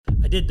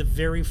did the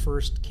very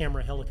first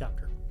camera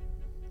helicopter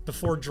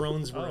before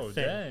drones were a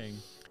thing. Dang.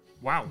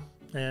 Wow.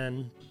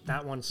 And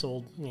that one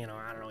sold, I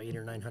don't know, 800,000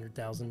 or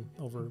 900,000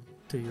 over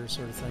 2 years,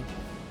 sort of thing.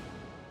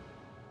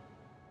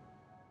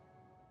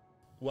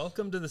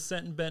 Welcome to the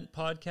Scent and Bent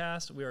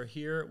podcast. We are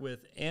here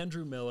with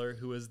Andrew Miller,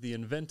 who is the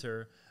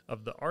inventor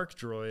of the Arc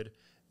Droid,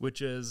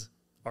 which is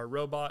our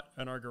robot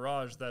in our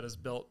garage that has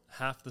built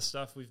half the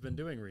stuff we've been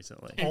doing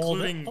recently.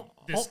 Including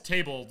this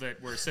table that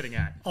we're sitting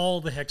at.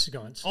 All the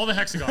hexagons. All the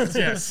hexagons,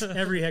 yes.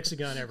 Every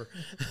hexagon ever.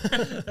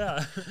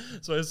 Yeah.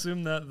 So I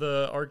assume that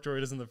the Arc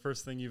Droid isn't the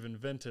first thing you've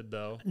invented,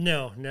 though.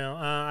 No.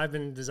 I've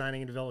been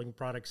designing and developing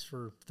products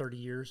for 30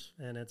 years,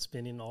 and it's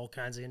been in all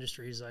kinds of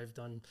industries. I've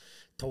done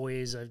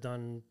toys, I've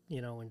done,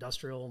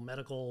 industrial,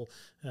 medical,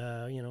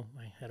 I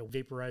had a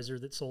vaporizer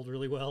that sold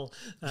really well.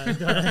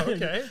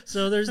 Okay.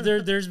 So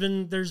there's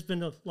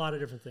been a lot of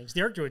different things.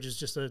 The Arc Droid is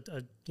just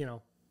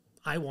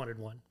I wanted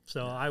one.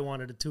 So I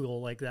wanted a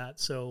tool like that.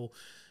 So,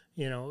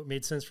 it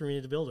made sense for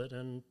me to build it,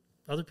 and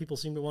other people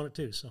seem to want it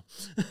too. So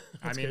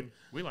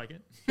we like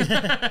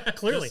it.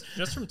 Clearly.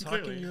 Just from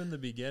talking Clearly. to you in the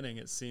beginning,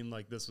 it seemed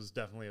like this was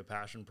definitely a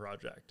passion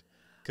project.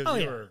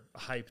 Because you were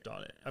hyped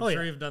on it. I'm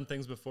sure you've done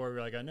things before where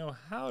you're like, I know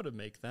how to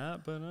make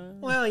that, but...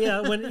 Well, yeah,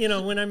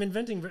 when I'm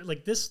inventing,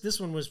 like this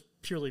one was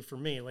purely for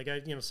me. Like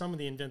some of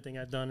the inventing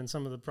I've done and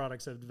some of the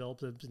products I've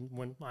developed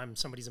when I'm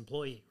somebody's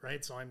employee,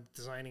 right? So I'm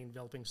designing and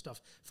developing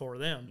stuff for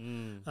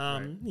them.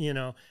 Right.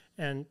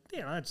 And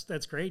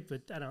that's great,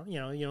 but I don't,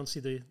 you don't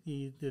see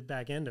the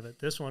back end of it.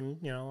 This one,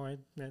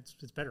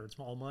 it's better. It's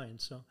all mine.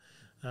 So,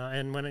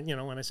 and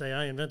when I say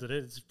I invented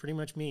it, it's pretty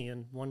much me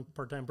and one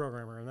part-time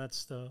programmer, and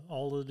that's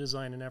all the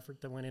design and effort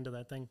that went into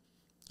that thing.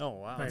 Oh,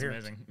 wow. That's here.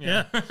 amazing.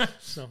 Yeah.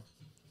 So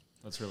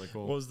That's really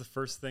cool. What was the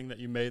first thing that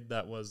you made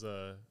that was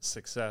a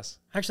success?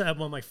 actually,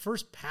 my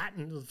first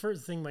patent, the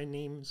first thing my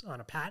name's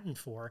on a patent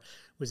for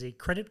was a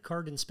credit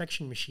card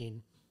inspection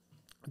machine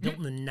built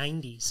in the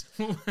 90s.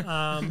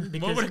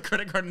 What would a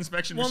credit card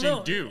inspection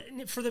machine do?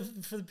 For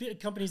the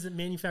companies that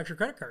manufacture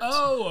credit cards.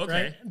 Oh,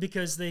 okay. Right?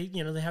 Because they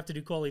have to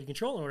do quality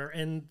control and whatever.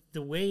 And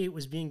the way it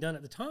was being done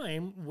at the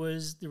time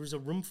was there was a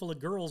room full of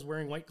girls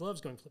wearing white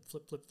gloves going flip,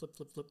 flip, flip, flip,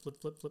 flip, flip, flip,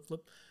 flip, flip,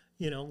 flip,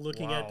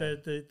 looking at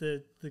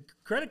the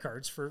credit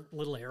cards for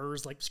little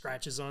errors like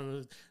scratches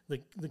on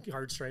the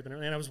card stripe.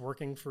 And I was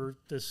working for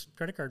this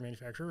credit card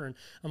manufacturer, and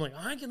I'm like,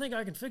 I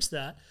can fix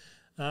that.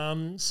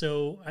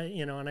 So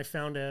I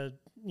found a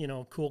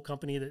cool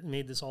company that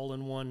made this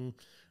all-in-one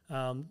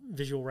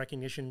visual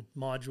recognition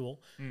module.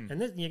 And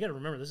this, you got to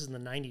remember, this is in the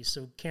 90s,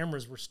 so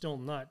cameras were still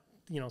not,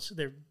 so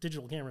they're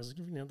digital cameras.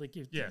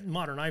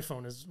 Modern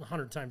iPhone is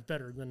 100 times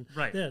better than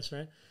this,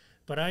 right?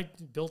 But I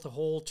built a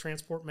whole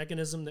transport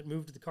mechanism that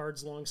moved the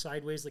cards along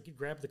sideways. Like you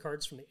grab the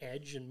cards from the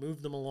edge and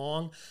move them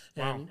along,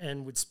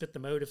 and would spit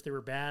them out if they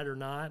were bad or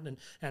not. And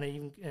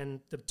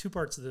the two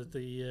parts of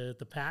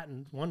the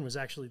patent, one was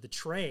actually the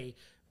tray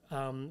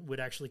would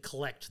actually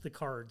collect the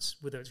cards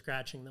without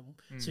scratching them,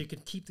 so you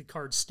could keep the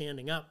cards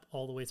standing up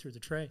all the way through the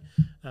tray.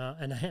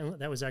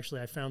 That was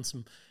actually, I found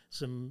some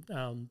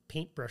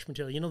paintbrush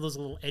material. Those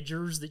little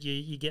edgers that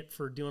you get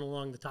for doing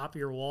along the top of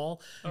your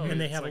wall, and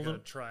they have like a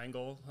little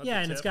triangle.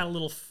 and it's got a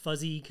little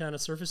fuzzy kind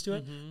of surface to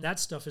it. That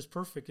stuff is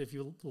perfect if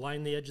you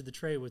line the edge of the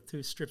tray with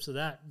two strips of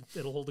that.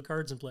 It'll hold the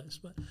cards in place.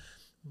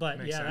 But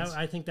Makes sense.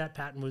 I think that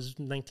patent was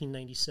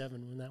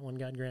 1997 when that one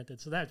got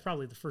granted. So that's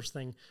probably the first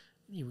thing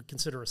you would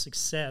consider a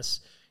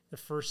success. The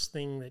first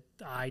thing that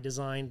I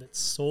designed that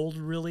sold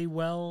really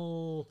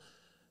well,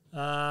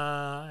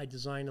 I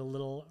designed a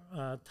little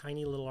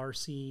tiny little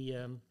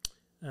RC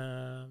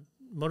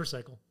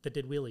motorcycle that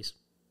did wheelies.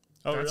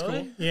 Oh, That's really?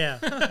 cool.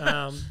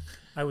 Yeah.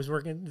 I was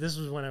working, this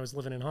was when I was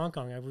living in Hong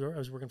Kong. I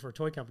was working for a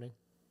toy company.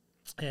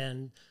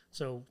 And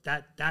so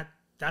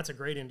that's a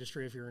great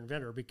industry if you're an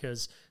inventor,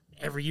 because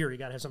every year you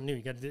got to have something new.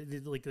 You got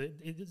to,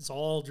 it's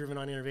all driven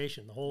on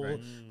innovation. The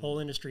whole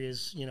industry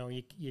is,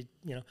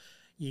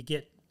 you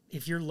get,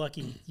 if you're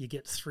lucky, you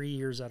get 3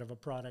 years out of a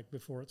product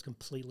before it's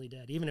completely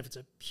dead. Even if it's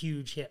a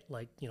huge hit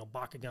like,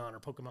 Bakugan or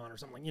Pokemon or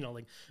something,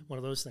 like one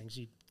of those things,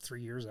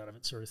 3 years out of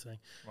it, sort of thing.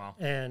 Wow.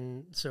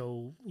 And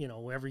so,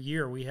 every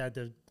year we had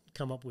to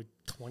come up with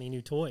 20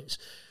 new toys.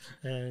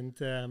 And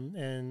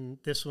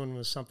this one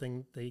was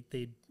something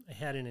they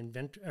had an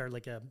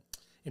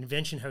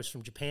invention house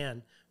from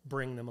Japan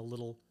bring them a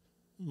little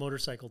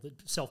motorcycle that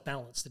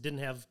self-balanced. It didn't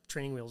have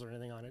training wheels or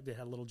anything on it. It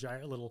had a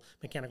little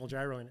mechanical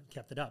gyro in it,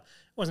 kept it up.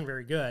 It wasn't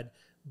very good,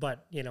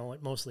 but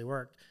it mostly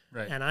worked.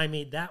 Right. And I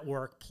made that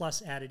work,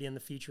 plus added in the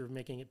feature of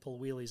making it pull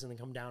wheelies and then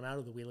come down out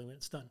of the wheelie when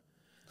it's done.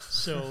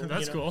 So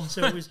That's cool.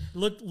 So it was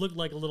looked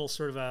like a little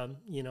sort of a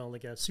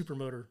like a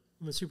supermotor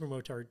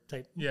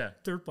type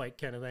dirt bike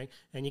kind of thing,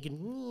 and you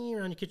can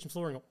around your kitchen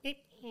floor and go.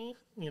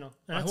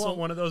 I want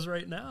one of those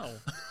right now.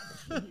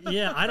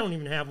 Yeah, I don't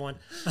even have one.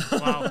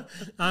 Wow.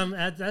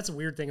 That's a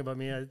weird thing about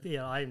me.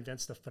 I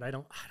invent stuff, but I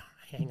don't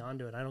hang on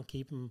to it. I don't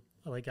keep them.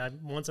 Like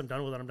once I'm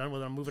done with it, I'm done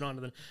with it. I'm moving on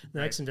to the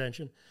next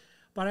invention.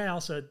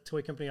 But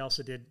toy company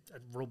also did a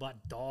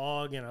robot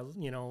dog and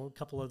a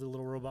couple of the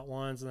little robot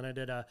ones, and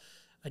then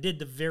I did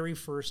the very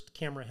first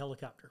camera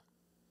helicopter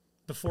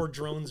before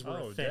drones were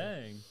a thing.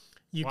 Dang.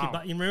 You could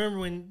buy, you remember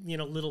when,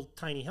 little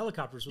tiny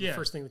helicopters were the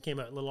first thing that came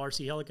out, little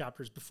RC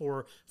helicopters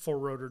before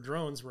four-rotor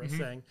drones were a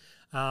thing.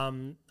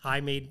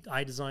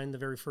 I designed the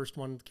very first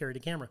one that carried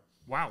a camera.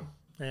 Wow.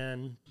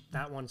 And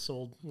that one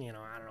sold, I don't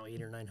know,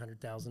 800,000 or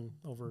 900,000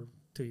 over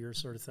 2 years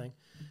sort of thing.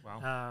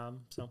 Wow.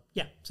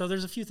 So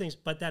there's a few things,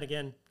 but that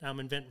again, I'm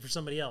inventing for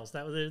somebody else.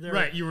 That was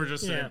right. You were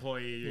just an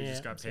employee. You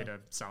just got paid a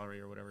salary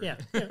or whatever. Yeah.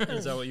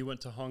 Is that what you went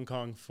to Hong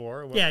Kong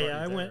for?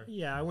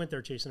 I went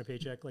there chasing a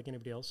paycheck like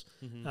anybody else.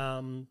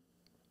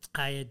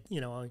 I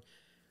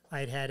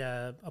had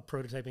a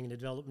prototyping and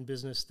development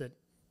business that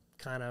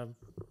kind of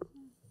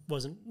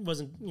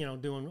wasn't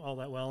doing all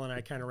that well, and I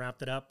kind of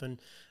wrapped it up, and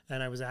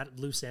I was at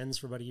loose ends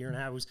for about a year and a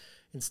half. I was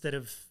instead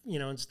of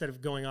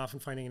going off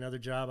and finding another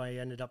job, I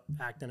ended up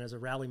acting as a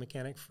rally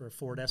mechanic for a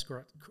Ford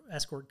Escort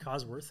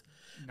Cosworth,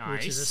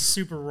 which is a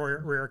super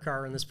rare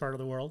car in this part of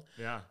the world.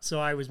 Yeah. So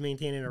I was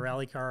maintaining a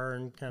rally car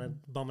and kind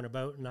of bumming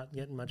about and not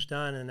getting much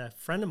done. And a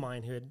friend of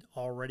mine who had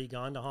already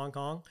gone to Hong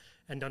Kong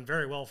and done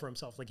very well for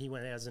himself, like he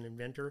went as an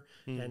inventor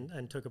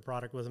and took a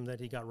product with him that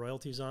he got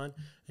royalties on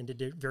and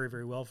did very,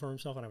 very well for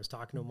himself. And I was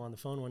talking to him on the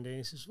phone one day, and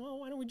he says, well,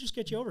 why don't we just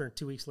get you over? And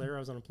 2 weeks later, I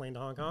was on a plane to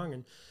Hong Kong,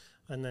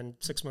 and then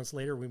 6 months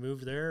later, we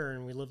moved there,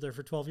 and we lived there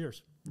for 12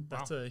 years.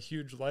 That's a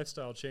huge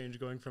lifestyle change,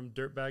 going from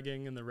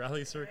dirtbagging and the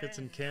rally circuits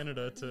in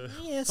Canada to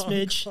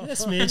smidge.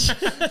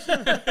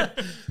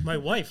 My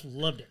wife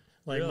loved it.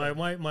 Like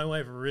really? my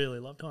wife really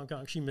loved Hong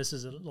Kong. She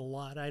misses it a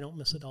lot. I don't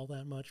miss it all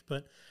that much,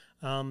 but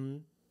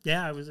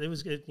it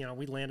was good.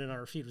 We landed on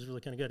our feet. It was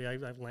really kind of good.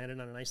 I landed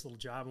on a nice little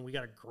job, and we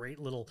got a great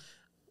little.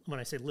 When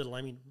I say little,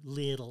 I mean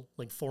little,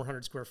 like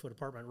 400 square foot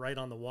apartment right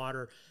on the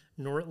water.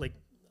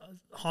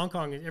 Hong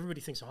Kong,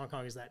 everybody thinks of Hong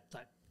Kong as that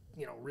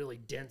really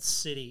dense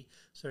city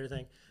sort of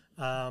thing.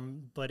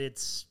 But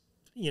it's,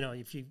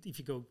 if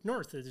you go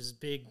north, there's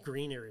big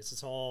green areas.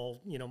 It's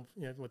all,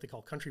 what they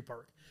call country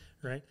park,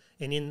 right?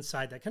 And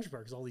inside that country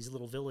park is all these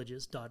little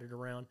villages dotted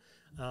around.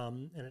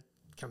 And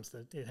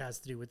it has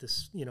to do with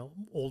this,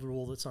 old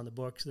rule that's on the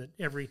books that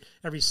every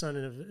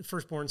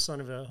firstborn son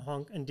of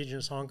a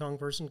indigenous Hong Kong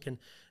person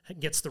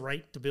gets the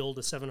right to build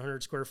a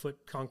 700 square foot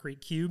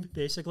concrete cube,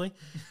 basically,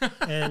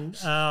 and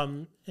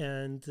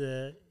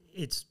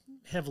it's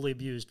heavily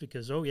abused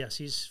because yes,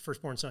 he's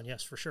firstborn son,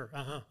 yes, for sure,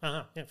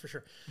 yeah, for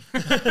sure,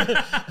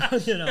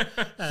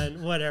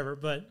 and whatever.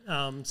 But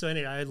so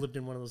anyway, I lived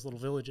in one of those little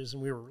villages,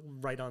 and we were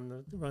right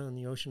on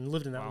the ocean.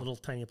 Lived in that little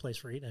tiny place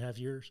for 8.5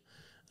 years.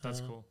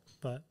 That's cool,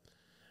 but.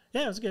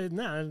 Yeah, it was good.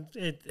 No,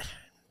 it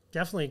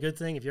definitely a good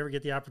thing if you ever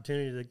get the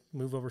opportunity to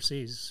move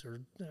overseas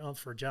or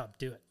for a job,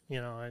 do it.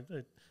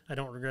 I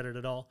don't regret it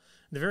at all.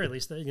 At the very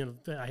least,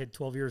 I had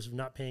 12 years of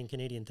not paying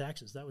Canadian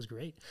taxes. That was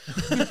great.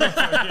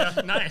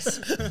 Yeah, nice.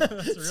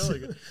 That's really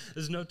good.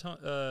 There's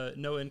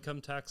no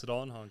income tax at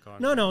all in Hong Kong.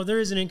 No, there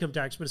is an income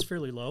tax, but it's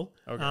fairly low.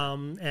 Okay.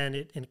 And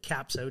it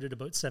caps out at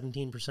about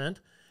 17%.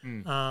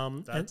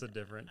 That's a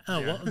different.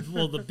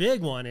 Well, the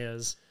big one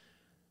is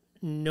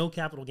no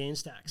capital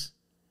gains tax.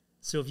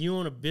 So if you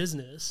own a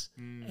business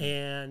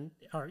and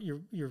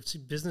your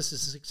business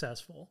is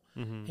successful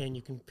and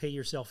you can pay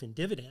yourself in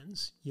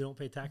dividends, you don't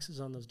pay taxes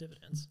on those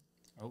dividends.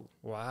 Oh,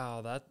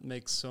 wow. That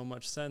makes so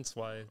much sense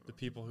why the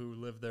people who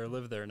live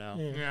there now.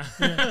 Yeah.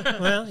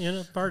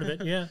 Well, part of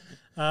it, yeah.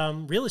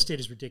 Real estate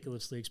is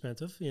ridiculously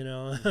expensive,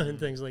 and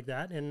things like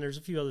that. And there's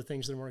a few other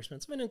things that are more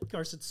expensive. And of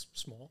course, it's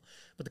small.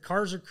 But the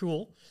cars are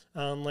cool.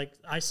 Like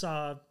I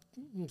saw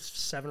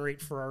 7 or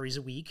 8 Ferraris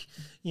a week,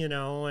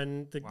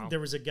 and there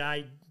was a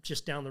guy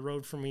just down the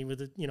road from me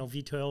with a,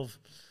 V12,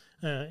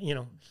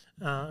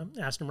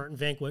 Aston Martin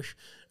Vanquish,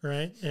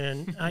 right?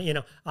 And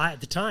I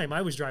at the time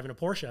I was driving a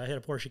Porsche. I had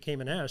a Porsche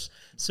Cayman S.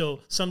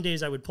 So some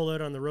days I would pull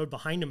out on the road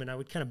behind him and I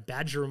would kind of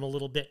badger him a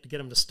little bit to get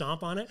him to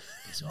stomp on it.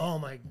 Because, oh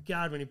my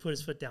God, when he put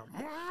his foot down,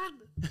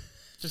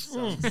 just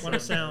what a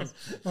sound,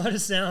 what a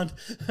sound.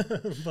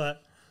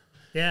 But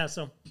yeah,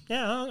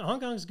 Hong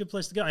Kong is a good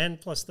place to go, and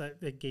plus that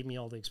it gave me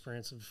all the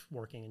experience of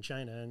working in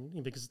China,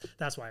 and because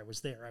that's why I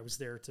was there. I was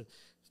there to,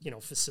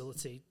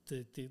 facilitate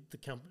the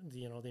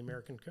the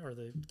American or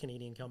the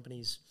Canadian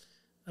company's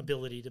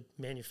ability to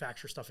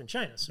manufacture stuff in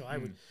China. So I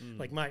would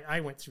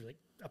I went through like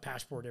a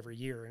passport every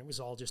year, and it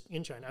was all just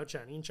in China, out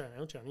China, in China,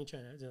 out China, in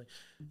China,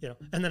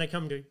 And then I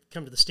come to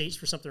the States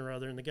for something or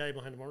other, and the guy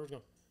behind the motor was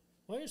going,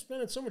 "Why are you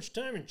spending so much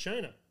time in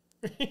China?"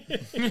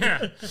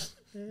 Yeah.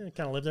 I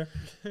kind of live there.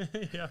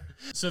 Yeah.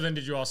 So then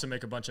did you also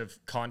make a bunch of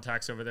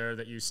contacts over there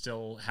that you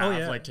still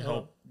have to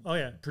help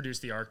produce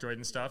the ArcDroid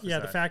and stuff? Yeah,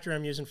 the factory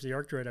I'm using for the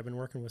ArcDroid I've been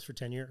working with for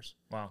 10 years.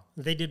 Wow.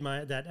 They did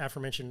that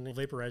aforementioned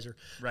vaporizer.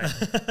 Right.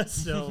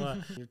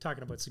 So you're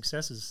talking about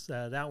successes.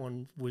 That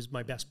one was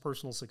my best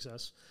personal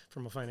success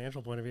from a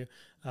financial point of view.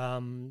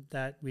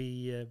 That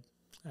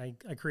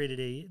I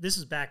created this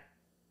is back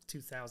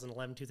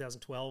 2011,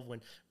 2012,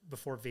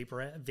 before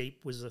vape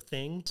was a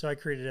thing. So I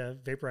created a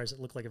vaporizer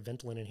that looked like a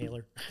Ventolin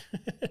inhaler.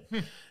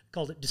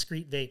 Called it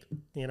Discreet Vape,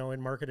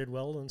 and marketed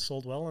well and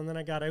sold well. And then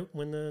I got out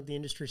when the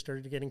industry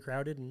started getting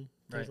crowded and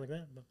things like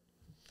that. But,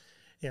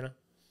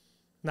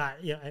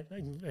 Not, yeah.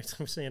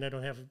 I'm saying I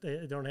don't have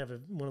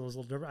one of those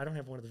little. I don't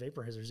have one of the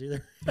vaporizers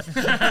either.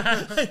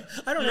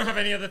 I don't have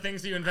any other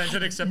things you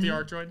invented except the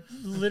arc droid.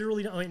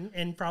 Literally,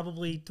 and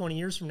probably 20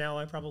 years from now,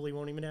 I probably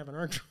won't even have an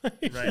arc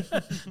droid. Right.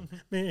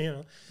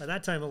 By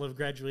that time, I'll have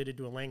graduated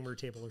to a Langmuir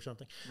table or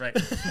something. Right.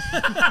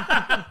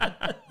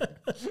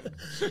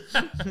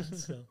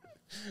 So,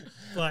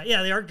 but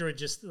yeah, the arc droid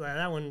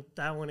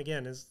that one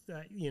again is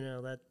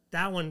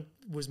that one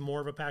was more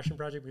of a passion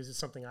project because it's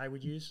something I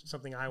would use,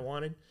 something I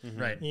wanted.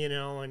 Right.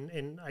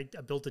 And I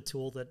built a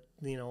tool that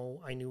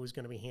I knew was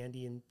going to be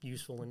handy and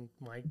useful in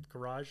my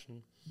garage,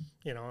 and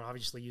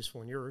obviously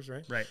useful in yours,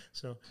 right? Right.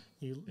 So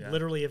you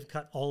literally have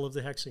cut all of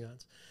the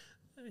hexagons.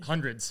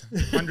 Hundreds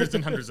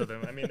and hundreds of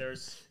them. I mean,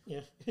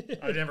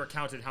 I've never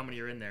counted how many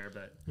are in there,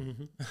 but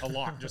a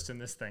lot just in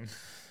this thing.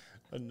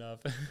 Enough.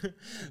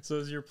 So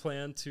is your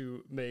plan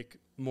to make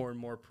more and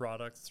more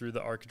products through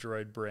the Arc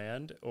Droid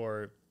brand,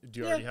 or do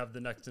you already have the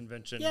next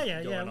invention?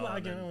 Yeah.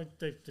 Well,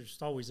 there's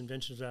always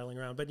inventions rattling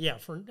around, but yeah,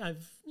 for the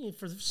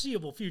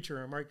foreseeable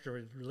future, I'm Arc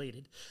Droid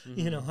related.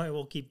 I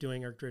will keep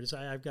doing Arc Droids.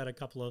 I've got a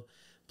couple of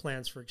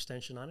plans for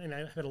extension on, and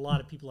I've had a lot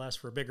of people ask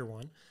for a bigger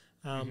one.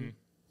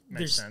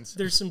 Makes sense.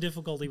 There's some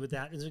difficulty with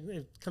that.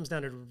 It comes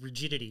down to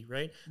rigidity,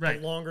 right? Right.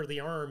 The longer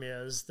the arm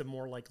is, the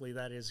more likely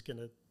that is going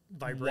to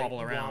vibrate,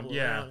 wobble around,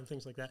 and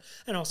things like that.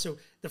 And also,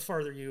 the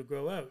farther you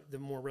go out, the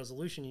more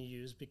resolution you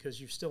use, because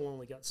you've still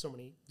only got so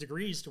many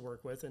degrees to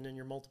work with, and then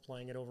you're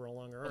multiplying it over a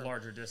longer arm. A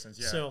larger distance,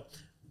 yeah. So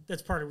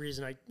that's part of the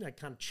reason I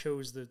kind of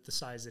chose the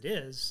size it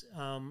is.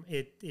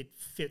 It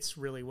fits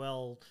really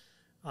well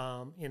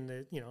in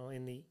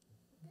the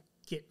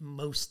get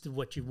most of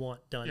what you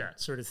want done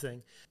sort of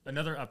thing.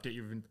 Another update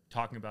you've been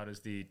talking about is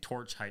the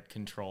torch height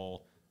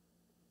control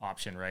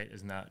option, right?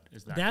 Is that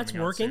that's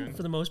working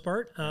for the most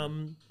part?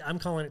 I'm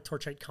calling it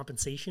torch height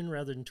compensation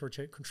rather than torch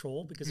height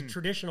control, because a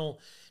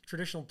traditional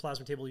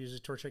plasma table uses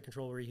torch height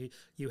control, where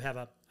you have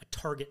a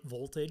target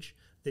voltage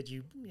that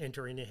you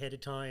enter in ahead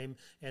of time,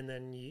 and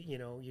then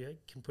you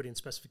can put in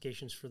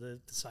specifications for the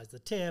size of the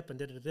tip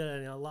and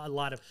a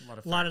lot of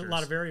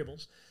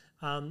variables.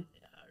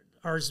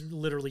 Ours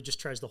literally just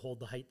tries to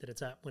hold the height that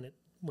it's at when it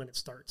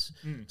starts.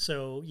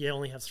 So you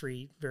only have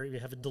you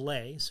have a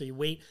delay. So you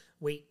wait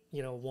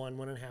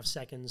 1.5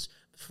 seconds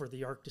for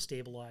the arc to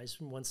stabilize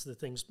once the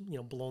thing's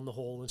blown the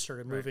hole and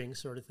started moving,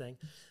 sort of thing.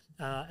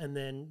 And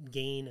then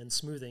gain and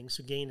smoothing.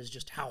 So gain is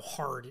just how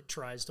hard it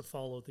tries to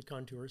follow the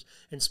contours,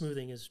 and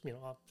smoothing is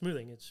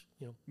it's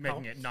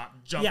making it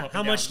not jump up and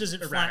how down much does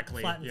it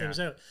erratically flatten things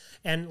out.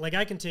 And like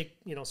I can take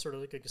sort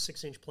of like a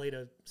 6-inch plate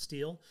of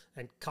steel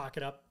and cock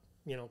it up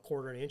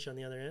 1/4 inch on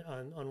the other end,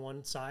 on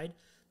one side,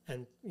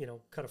 and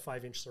cut a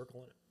 5-inch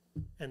circle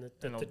in it,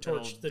 and the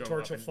torch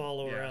will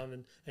follow around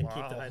and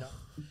keep the height up.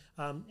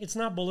 It's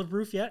not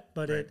bulletproof yet,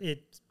 but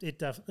it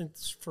definitely,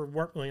 it's for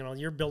work.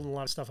 You're building a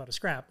lot of stuff out of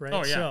scrap, right?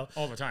 Oh yeah, so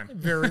all the time.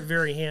 Very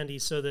very handy,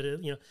 so that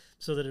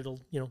it'll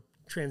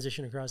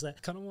transition across that. I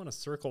kind of want to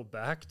circle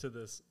back to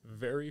this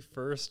very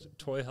first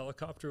toy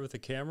helicopter with a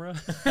camera.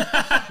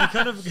 You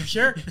kind of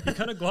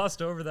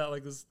glossed over that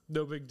like this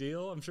no big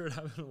deal. I'm sure it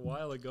happened a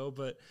while ago,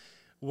 but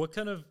what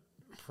kind of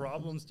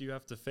problems do you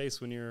have to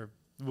face when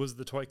was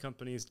the toy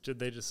companies,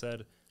 they just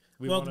said,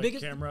 we want a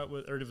camera,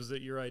 or was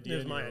it your idea? It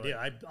was my idea.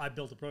 I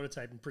built a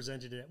prototype and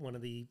presented it at one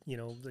of the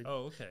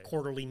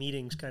quarterly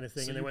meetings kind of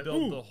thing, so and they went,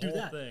 built the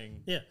whole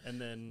thing,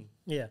 and then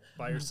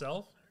by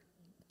yourself.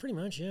 Pretty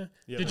much, yeah.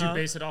 Did you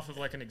base it off of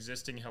like an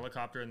existing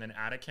helicopter and then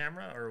add a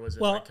camera, or was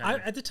it? Well,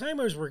 at the time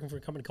I was working for a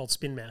company called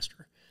Spin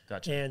Master.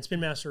 Gotcha. And Spin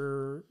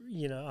Master,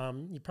 you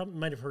probably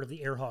might have heard of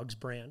the Airhogs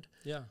brand.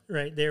 Yeah.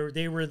 Right.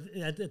 They were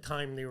at the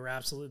time, they were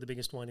absolutely the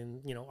biggest one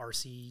in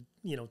RC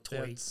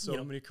toy.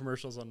 So many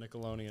commercials on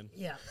Nickelodeon.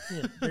 Yeah.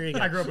 There you go.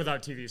 I grew up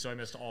without TV, so I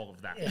missed all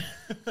of that. Yeah.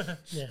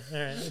 All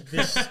right.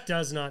 This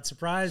does not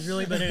surprise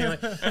really, but anyway.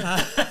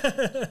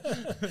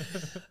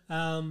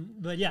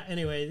 But yeah.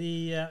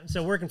 Anyway,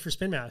 so working for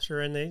Spin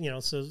Master, and they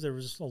so there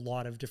was a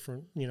lot of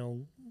different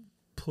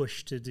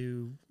push to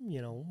do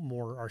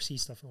more RC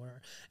stuff and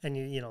whatever. And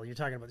you're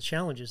talking about the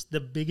challenges. The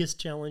biggest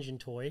challenge in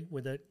toy,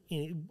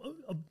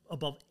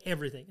 above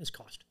everything, is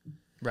cost.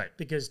 Right.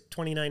 Because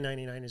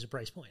 $29.99 is a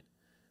price point.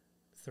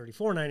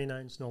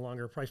 $34.99 is no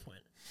longer a price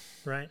point,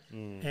 right?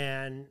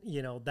 And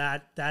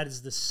that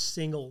is the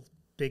single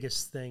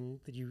biggest thing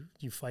that you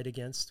fight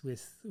against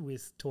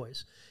with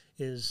toys.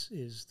 Is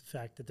the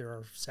fact that there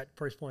are set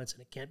price points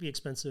and it can't be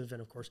expensive,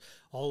 and of course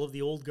all of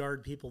the old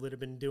guard people that have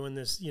been doing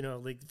this, in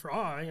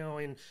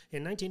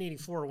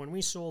 1984 when we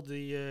sold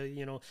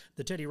the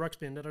Teddy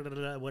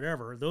Ruxpin,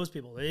 whatever, those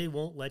people, they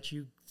won't let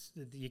you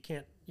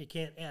can't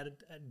add a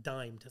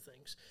dime to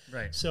things,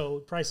 right? So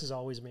price is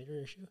always a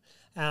major issue,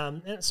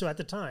 and so at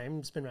the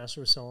time Spin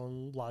Master was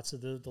selling lots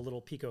of the little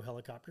Pico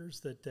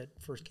helicopters that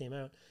first came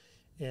out,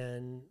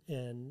 and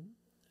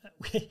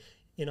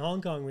in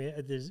Hong Kong, we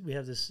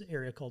have this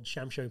area called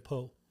Sham Shui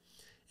Po,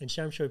 and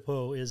Sham Shui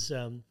Po is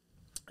Hong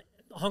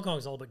Kong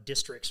is all about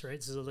districts,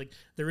 right? So like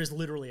there is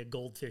literally a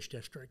goldfish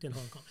district in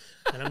Hong Kong,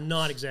 and I'm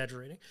not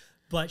exaggerating.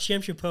 But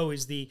Shamshipo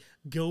is the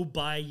go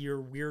buy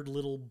your weird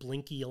little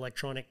blinky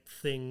electronic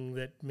thing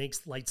that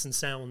makes lights and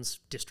sounds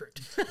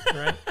district,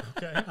 right?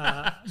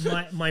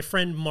 Okay. My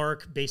friend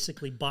Mark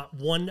basically bought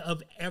one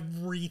of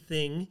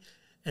everything,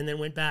 and then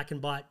went back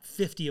and bought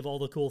 50 of all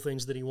the cool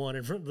things that he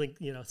wanted.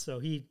 So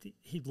he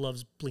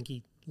loves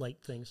blinky light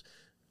things.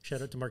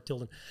 Shout out to Mark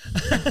Tilden.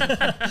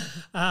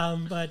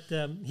 But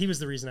he was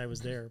the reason I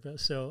was there.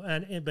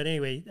 But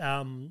anyway,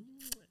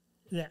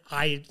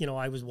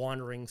 I was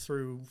wandering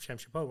through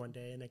Shamshipo one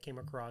day, and I came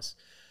across,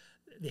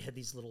 they had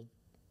these little,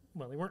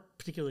 well, they weren't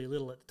particularly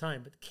little at the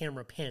time, but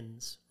camera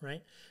pens,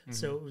 right? Mm-hmm.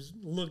 So it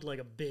looked like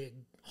a big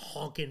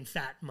honking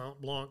fat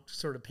Mont Blanc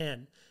sort of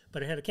pen,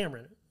 but it had a camera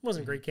in it. It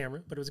wasn't a great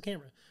camera, but it was a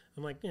camera.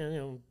 I'm like,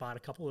 bought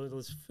a couple of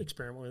those,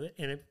 experiment with it,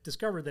 and it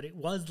discovered that it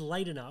was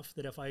light enough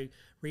that if I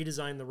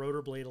redesigned the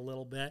rotor blade a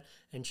little bit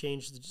and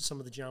changed some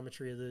of the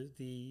geometry of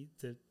the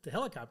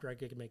helicopter, I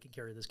could make it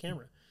carry this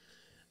camera.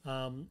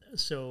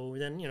 So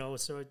then,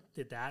 so I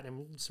did that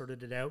and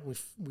sorted it out. We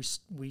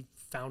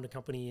found a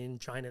company in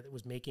China that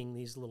was making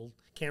these little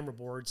camera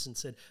boards and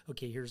said,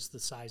 okay, here's the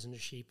size and the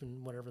shape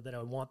and whatever that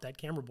I want that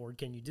camera board.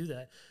 Can you do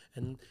that?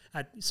 And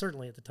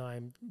certainly at the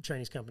time,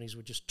 Chinese companies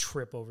would just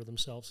trip over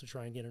themselves to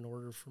try and get an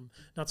order from,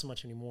 not so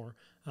much anymore,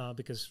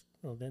 because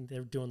then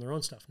they're doing their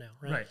own stuff now.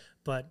 Right.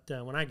 But,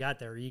 when I got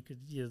there,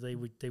 they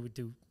would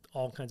do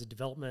all kinds of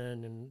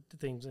development and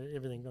things,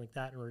 everything like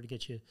that in order to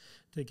get you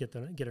to get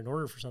an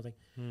order for something.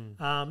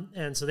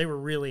 And so they were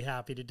really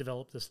happy to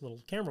develop this little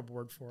camera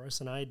board for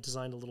us. And I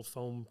designed a little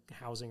foam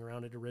housing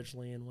around it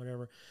originally and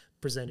whatever,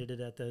 presented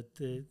it at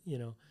the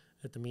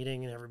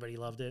meeting, and everybody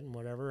loved it and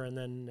whatever. And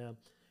then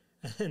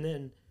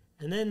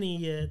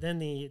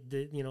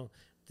the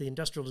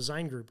industrial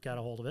design group got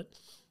a hold of it.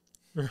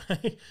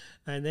 Right.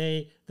 And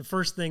the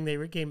first thing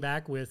they came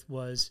back with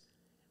was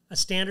a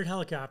standard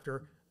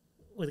helicopter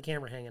with a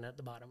camera hanging at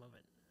the bottom of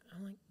it.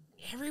 I'm like,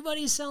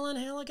 everybody's selling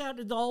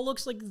helicopters. They all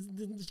look like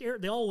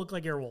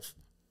Airwolf.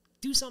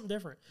 Do something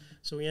different.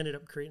 So we ended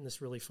up creating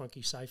this really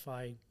funky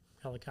sci-fi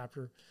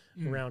helicopter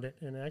around it,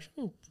 and it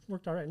actually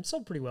worked all right and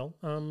sold pretty well.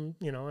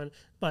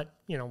 But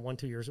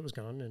 1-2 years it was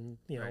gone, and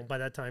by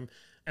that time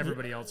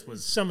everybody else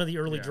was. Some of the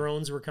early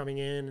drones were coming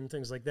in and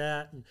things like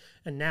that,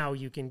 and now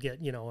you can get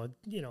a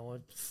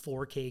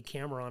 4K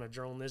camera on a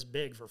drone this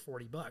big for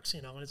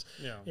 $40.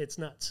 It's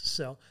nuts.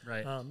 So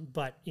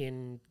but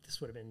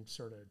this would have been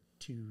sort of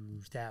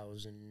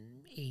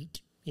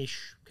 2008.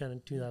 Ish, kind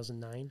of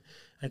 2009.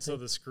 And so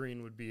the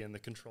screen would be in the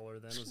controller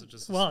then? Was it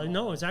just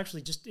no, it's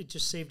actually it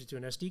just saved it to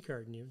an SD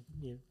card, and you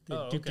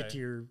duped it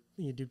to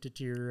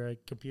your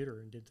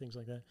computer and did things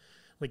like that.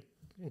 Like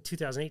in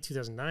 2008,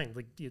 2009,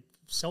 like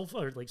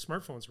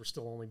smartphones were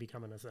still only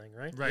becoming a thing,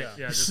 right? Right.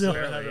 Yeah. Just so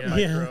have a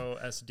micro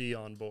SD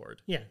on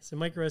board. Yeah, it's a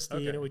micro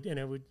SD, and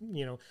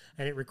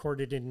it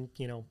recorded in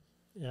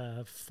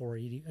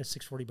 480,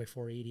 640 by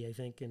 480, I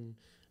think, and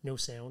no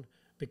sound.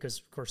 Because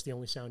of course the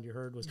only sound you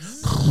heard was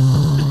it's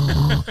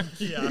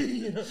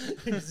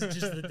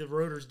just the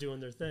rotors doing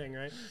their thing,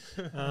 right?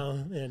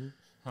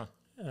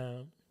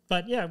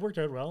 But yeah, it worked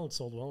out well. It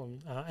sold well,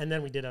 and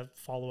then we did a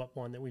follow-up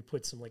one that we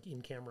put some like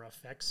in-camera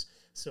effects,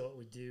 so it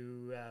would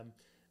do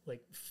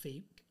like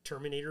fake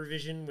Terminator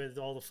vision with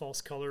all the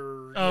false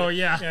color. Oh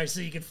yeah.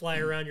 So you could fly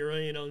around your,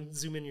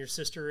 zoom in your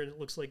sister, and it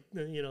looks like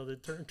the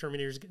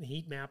Terminator's getting a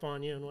heat map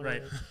on you and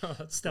whatever,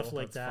 stuff cool.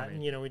 Like that's that.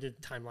 Funny. And we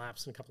did time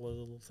lapse and a couple of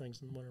little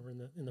things and whatever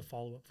in the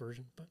follow up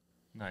version. But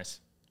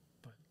nice.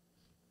 But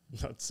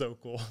that's so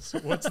cool. So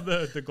what's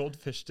the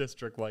Goldfish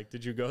District like?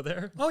 Did you go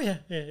there? Oh yeah.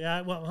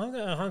 Well,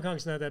 Hong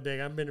Kong's not that big.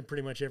 I've been to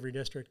pretty much every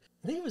district.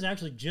 I think it was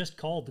actually just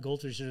called the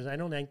Goldfish District. I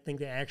don't think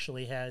they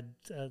actually had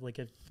like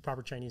a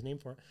proper Chinese name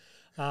for it.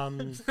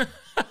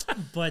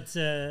 But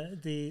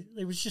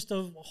it was just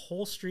a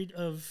whole street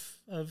of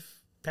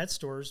pet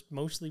stores,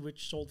 mostly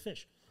which sold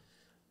fish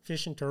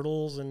and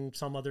turtles and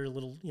some other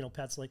little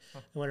pets like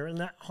whatever. And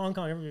that Hong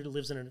Kong, everybody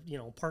lives in an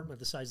apartment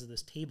the size of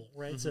this table,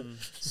 right? Mm-hmm.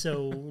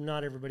 So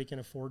not everybody can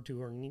afford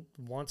to or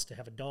wants to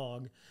have a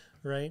dog,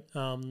 right?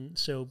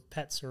 So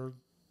pets are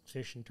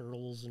fish and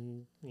turtles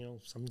and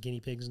some guinea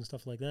pigs and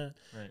stuff like that.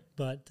 Right.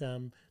 But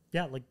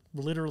yeah, like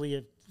literally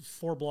at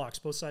 4 blocks,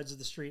 both sides of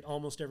the street,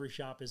 almost every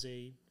shop is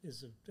a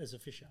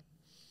fish shop.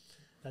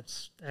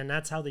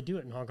 That's how they do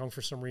it in Hong Kong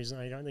for some reason.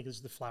 I don't think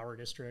it's the Flower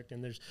District,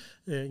 and there's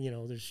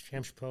there's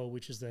Shamshipo,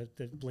 which is the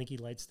blinky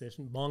lights. There's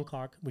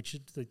Mongkok, which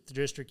is the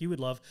district you would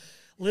love.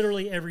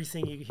 Literally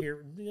everything you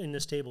hear in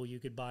this table you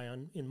could buy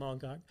in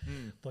Mongkok,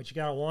 but you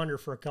got to wander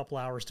for a couple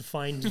hours to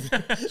find.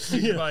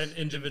 You buy an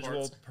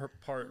individual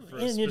part for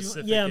a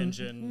specific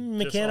engine.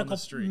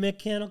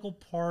 Mechanical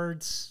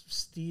parts,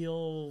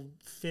 steel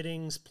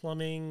fittings,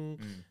 plumbing,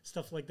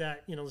 stuff like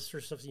that. The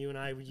sort of stuff that you and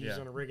I would use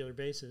on a regular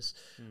basis,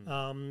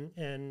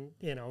 and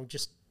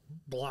just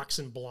blocks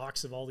and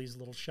blocks of all these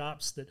little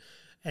shops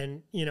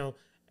and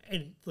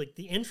like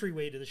the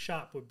entryway to the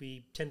shop would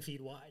be 10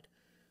 feet wide,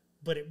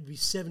 but it would be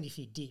 70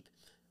 feet deep.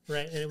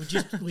 right? And it would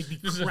just like be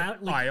an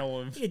aisle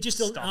of just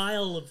stuff. an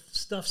aisle of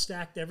stuff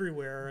stacked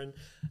everywhere,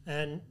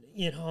 and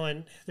you know,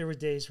 and there were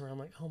days where I'm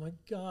like, oh my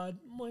god,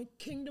 my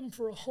kingdom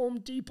for a Home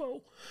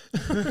Depot,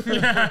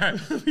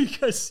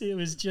 because it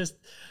was just,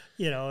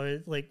 you know,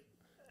 like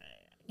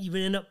you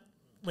would end up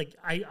like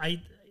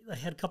I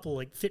had a couple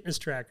like fitness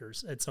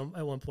trackers at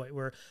one point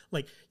where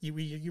like you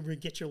would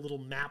get your little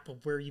map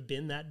of where you've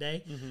been that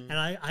day, and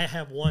I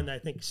have one I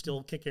think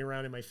still kicking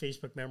around in my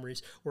Facebook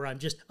memories where I'm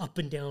just up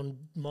and down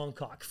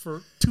Montauk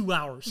for 2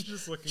 hours,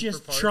 just looking for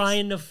parts.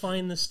 trying to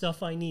find the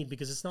stuff I need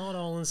because it's not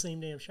all in the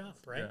same damn shop,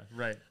 right? Yeah,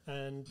 right.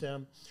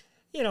 And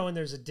you know, and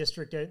there's a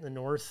district out in the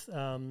north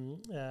where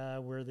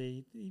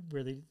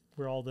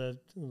all the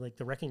like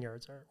the wrecking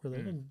yards are,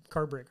 where the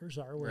car breakers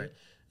are, where, Right.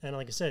 and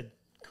like I said,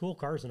 cool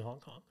cars in Hong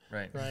Kong.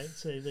 Right.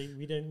 So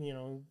we didn't, you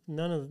know,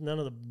 none of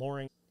the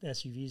boring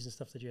SUVs and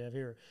stuff that you have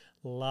here.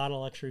 A lot of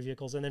luxury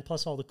vehicles, and then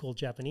plus all the cool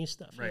Japanese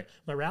stuff. Right.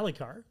 My rally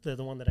car,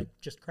 the one that I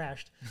just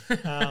crashed, is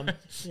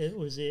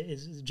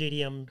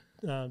JDM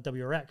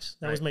WRX.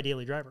 That was my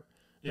daily driver.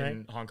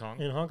 In Hong Kong.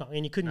 In Hong Kong,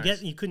 and you couldn't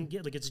Nice.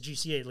 get like it's a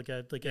GCA, like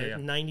a Yeah.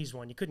 90s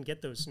one. You couldn't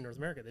get those in North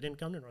America. They didn't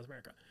come to North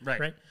America.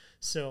 Right.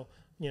 So,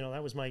 you know,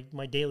 that was my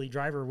daily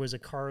driver was a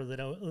car that,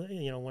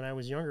 you know, when I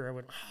was younger, I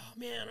went, oh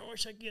man, I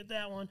wish I could get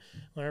that one.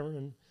 Whatever.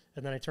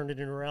 And then I turned it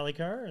into a rally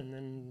car and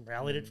then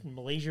rallied it from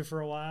Malaysia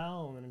for a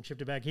while and then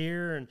shipped it back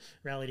here and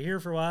rallied it here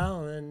for a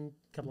while. And then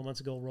a couple of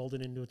months ago, rolled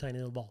it into a tiny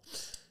little ball.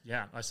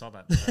 Yeah, I saw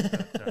that.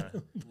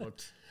 That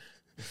looked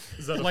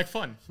Is that like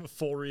fun. a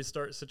full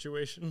restart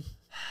situation?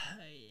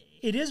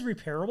 It is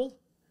repairable.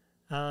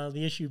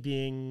 The issue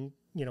being,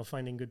 you know,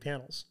 finding good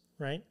panels,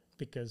 right?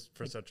 Because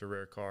For such a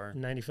rare car.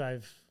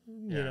 95,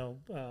 Yeah. you know,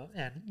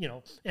 and you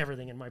know,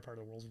 everything in my part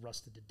of the world is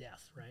rusted to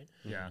death, right?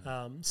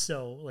 Yeah.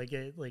 So like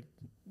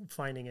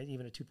finding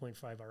even a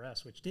 2.5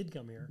 RS, which did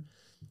come here,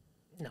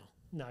 no,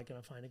 not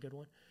gonna find a good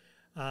one.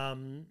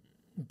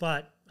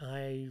 But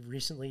I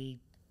recently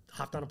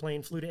hopped on a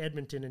plane, flew to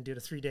Edmonton, and did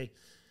a 3-day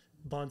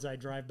bonsai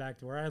drive back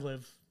to where I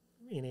live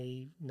in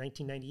a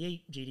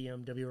 1998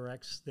 GDM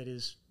WRX that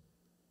is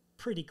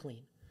pretty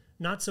clean.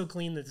 Not so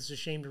clean that it's a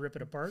shame to rip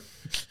it apart.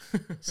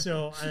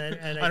 So,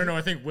 and I don't know.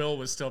 I think Will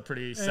was still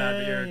pretty sad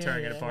that you're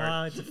tearing it apart.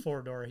 Well, it's a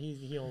 4-door.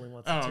 He only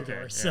wants a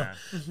 2-door.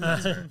 Yeah.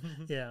 So,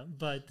 yeah.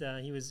 But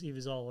he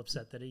was all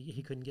upset that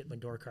he couldn't get my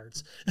door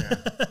cards. Yeah.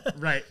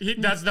 Right.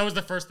 That was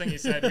the first thing he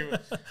said.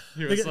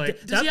 He was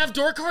like, "Does he have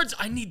door cards?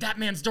 I need that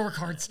man's door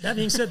cards." That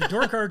being said, the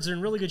door cards are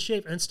in really good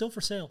shape and still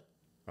for sale.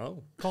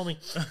 Oh. Call me.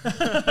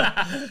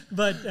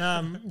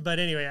 But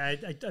anyway, I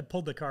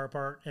pulled the car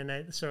apart, and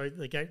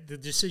the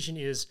decision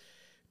is,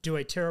 do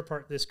I tear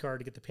apart this car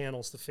to get the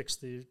panels to fix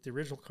the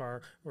original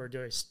car, or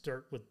do I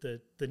start with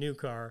the new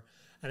car?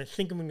 And I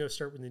think I'm going to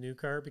start with the new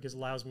car because it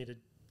allows me to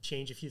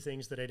change a few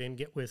things that I didn't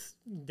get,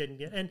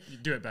 and You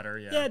do it better.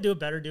 Yeah. yeah, do it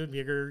better, do it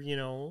bigger, you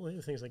know,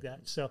 things like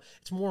that. So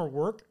it's more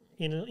work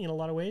in a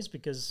lot of ways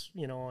because,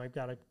 you know, I've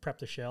got to prep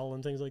the shell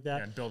and things like that.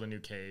 Yeah, and build a new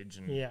cage.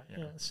 And, Yeah.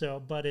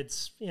 So, but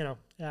it's, you know,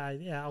 I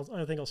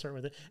think I'll start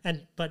with it.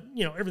 But,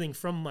 you know, everything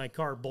from my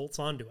car bolts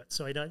onto it.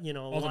 So I don't, you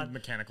know, All the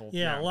mechanical.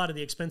 Yeah, a lot of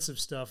the expensive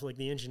stuff like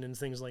the engine and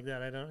things like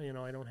that. I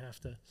don't have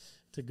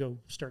to go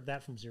start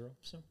that from zero.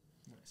 So,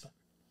 Nice.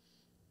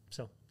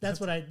 so that's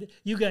what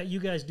you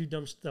guys do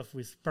dumb stuff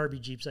with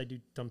Barbie Jeeps. I do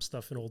dumb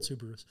stuff in old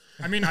Subarus.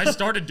 I mean, I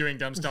started doing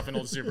dumb stuff in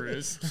old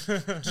Subarus.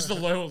 Just a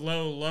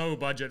low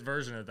budget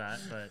version of that.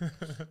 But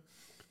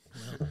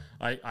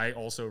I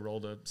also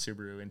rolled a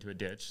Subaru into a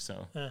ditch.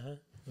 So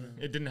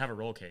it didn't have a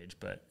roll cage,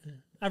 but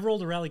I've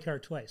rolled a rally car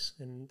twice,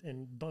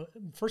 and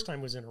first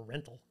time was in a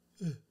rental.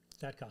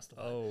 That cost a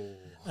lot.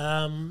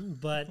 Oh.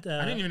 But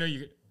I didn't even know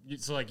you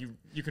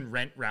can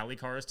rent rally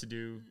cars to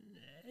do.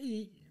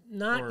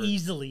 not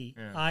easily.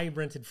 Yeah. I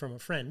rented from a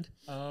friend.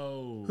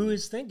 Oh. Who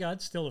is, thank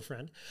God, still a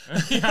friend.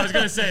 Yeah, I was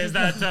gonna say, is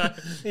that?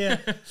 Yeah.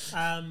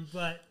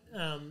 But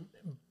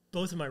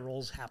both of my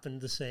roles happened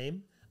the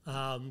same.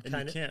 And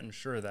you can't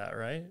insure that,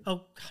 right?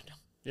 Oh God, no.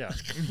 Yeah.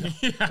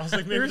 I was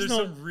like, maybe there's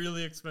some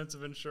really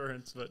expensive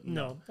insurance, but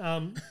no.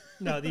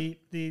 No.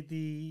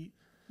 The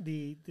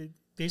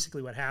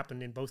basically what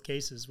happened in both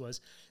cases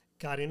was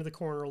got into the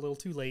corner a little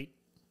too late.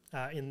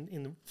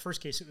 In the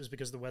first case, it was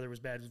because the weather was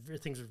bad.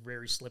 Things were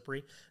very slippery.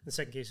 In the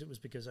second case, it was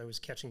because I was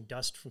catching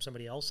dust from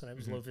somebody else and I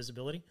was low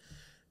visibility.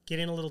 Get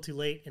in a little too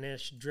late and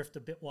as you drift a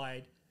bit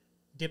wide,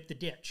 dip the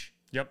ditch.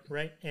 Yep.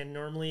 Right. And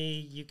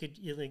normally you get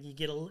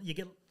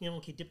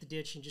dip the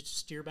ditch and just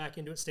steer back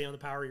into it, stay on the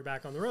power, you're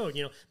back on the road.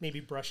 You know, maybe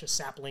brush a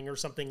sapling or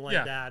something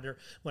like that or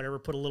whatever,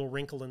 put a little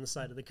wrinkle in the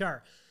side of the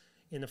car.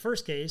 In the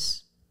first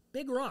case,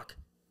 big rock.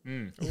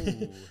 Ooh,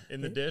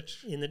 in the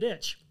ditch? In the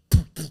ditch.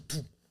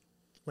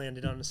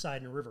 Landed on the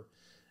side in a river.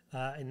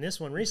 In this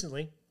one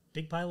recently,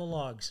 big pile of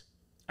logs.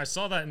 I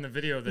saw that in the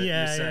video that you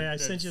sent. Yeah, I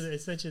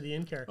sent you the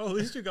in-car. Oh, at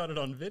least you got it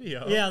on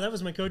video. Yeah, that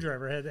was my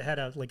co-driver. Had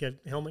a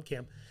helmet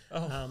cam.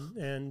 Oh.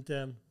 And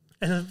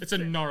it's a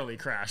gnarly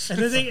crash. And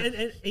the thing,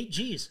 and 8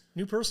 Gs,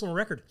 new personal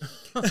record.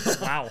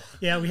 Wow.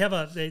 Yeah, we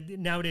have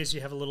nowadays you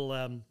have a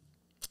little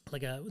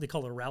they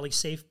call it a rally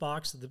safe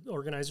box that the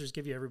organizers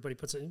give you. Everybody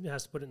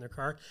has to put it in their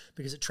car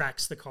because it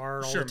tracks the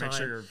car all the time. Make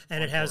sure you're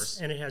and on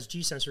course. it has G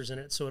sensors in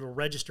it, so it'll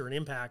register an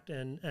impact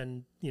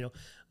and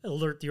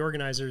alert the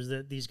organizers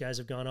that these guys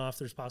have gone off.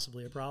 There's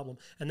possibly a problem,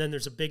 and then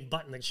there's a big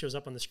button that shows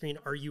up on the screen.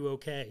 Are you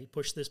okay?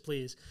 Push this,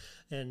 please.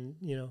 And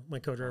my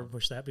co-driver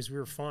pushed that because we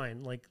were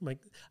fine. Like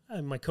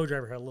my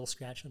co-driver had a little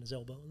scratch on his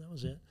elbow, and that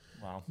was it.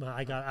 Wow.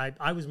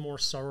 I was more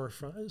sore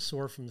from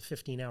the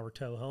 15-hour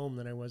tow home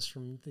than I was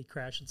from the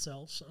crash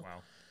itself. So.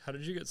 Wow. How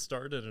did you get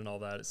started and all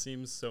that? It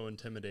seems so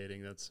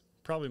intimidating. That's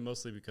probably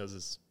mostly because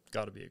it's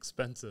got to be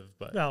expensive.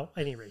 But well,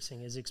 any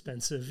racing is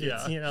expensive.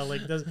 Yeah. It's,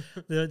 like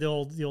the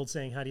old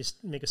saying, how do you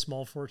make a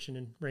small fortune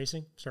in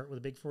racing? Start with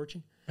a big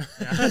fortune.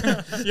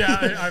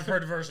 Yeah, I've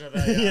heard a version of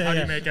that.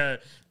 Yeah.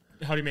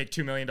 How do you make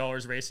 $2 million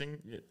racing?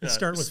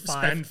 Start with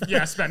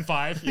 $5. Spend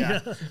 $5. Yeah.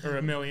 Or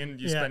 $1 million,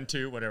 spend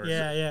 $2, whatever.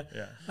 Yeah,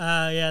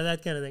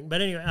 that kind of thing.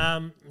 But anyway,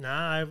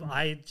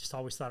 I just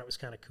always thought it was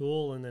kind of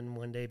cool. And then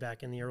one day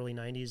back in the early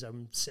 90s,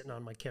 I'm sitting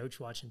on my couch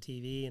watching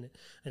TV, and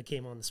it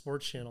came on the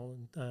sports channel,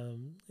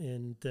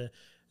 and the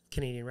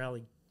Canadian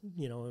Rally.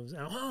 It was,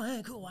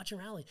 hey, cool, watching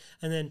rally.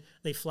 And then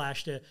they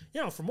flashed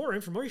for more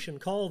information,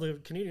 call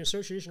the Canadian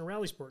Association of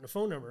Rally Sport and a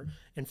phone number.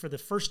 And for the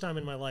first time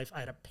in my life,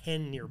 I had a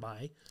pen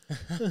nearby.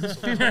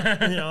 So,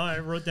 I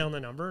wrote down the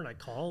number and I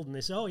called, and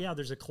they said, oh yeah,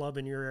 there's a club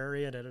in your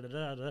area,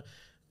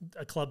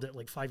 a club that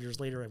like 5 years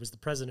later I was the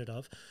president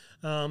of.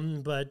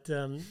 And I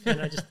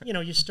just,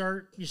 you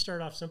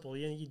start off simple.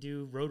 You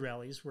do road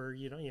rallies where,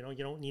 you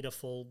don't need a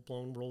full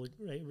blown roll,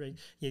 right?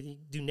 You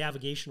do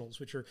navigationals,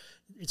 which are,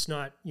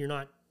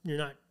 you're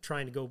not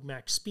trying to go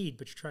max speed,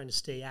 but you're trying to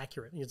stay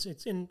accurate.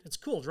 It's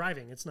cool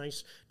driving. It's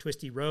nice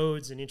twisty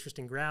roads and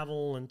interesting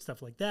gravel and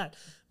stuff like that.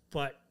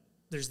 But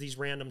there's these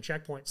random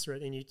checkpoints, right?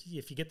 And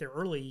if you get there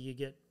early, you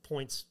get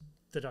points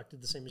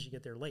deducted the same as you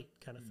get there late,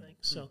 kind of thing.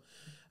 So,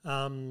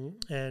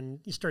 and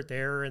you start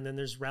there, and then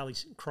there's Rally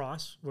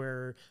Cross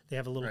where they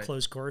have a little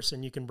closed course,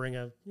 and you can bring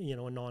a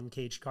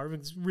non-caged car.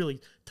 It's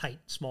really tight,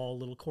 small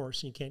little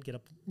course, and you can't get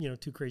up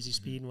too crazy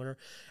speed and whatever.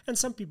 And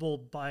some people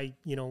buy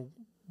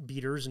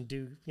beaters and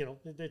do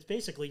it's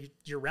basically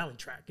your rally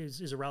track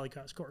is a rally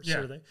cross course. Yeah.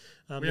 Sort of thing.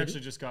 We actually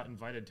just got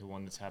invited to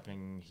one that's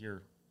happening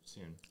here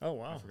soon. Oh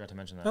wow! I forgot to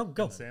mention that. Oh,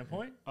 go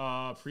Sandpoint.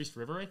 Priest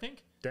River, I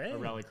think. Dang. A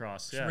rally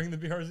cross. Yeah. Bring the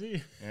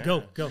BRZ. Yeah.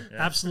 Go. Yeah.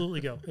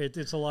 Absolutely go.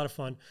 It's a lot of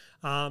fun.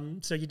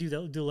 So you do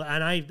that,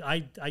 and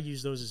I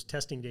use those as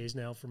testing days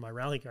now for my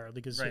rally car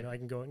because I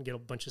can go out and get a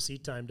bunch of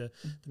seat time to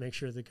make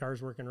sure the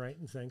car's working right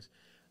and things.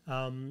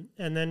 And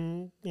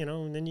then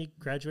you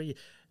graduate.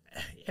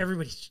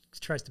 Everybody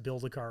tries to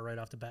build a car right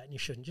off the bat, and you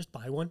shouldn't. Just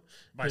buy one.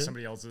 Buy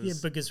somebody else's. Yeah,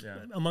 because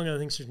among other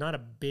things, there's not a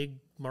big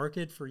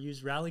market for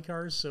used rally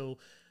cars. So,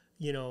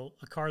 a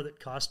car that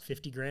cost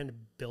 $50,000 to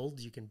build,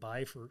 you can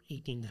buy for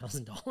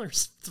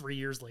 $18,000 3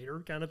 years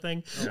later, kind of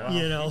thing. Oh,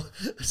 wow.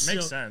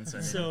 Makes sense.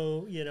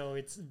 So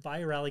it's buy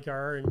a rally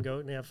car and go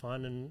out and have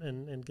fun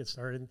and get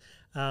started.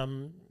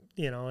 There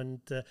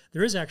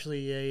is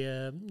actually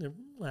a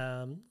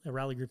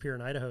rally group here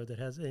in Idaho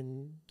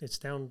that it's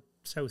down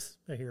south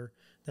here,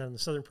 down in the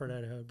southern part of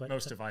Idaho. But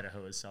most of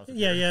Idaho is south of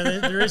here.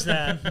 There is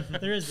that.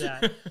 There is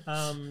that.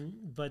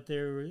 But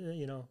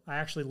I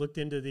actually looked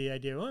into the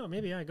idea,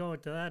 maybe I go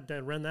to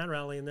that, run that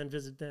rally and then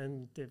visit,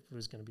 and it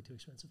was going to be too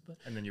expensive.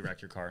 And then you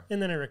wrecked your car.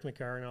 And then I wrecked my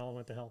car and all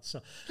went to hell.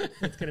 So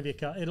it's going to be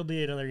it'll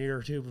be another year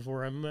or two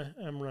before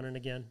I'm running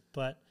again.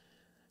 But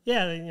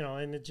yeah,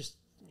 and it just,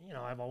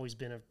 I've always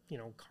been a,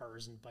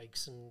 cars and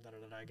bikes and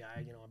guy.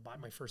 I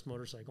bought my first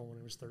motorcycle when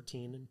I was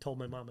 13 and told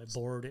my mom I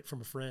borrowed it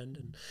from a friend.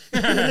 And,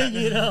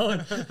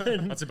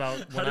 that's about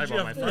when I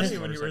bought my first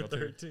motorcycle when you were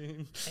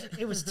 13.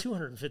 It was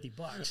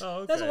 $250. Oh,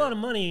 okay. That's a lot of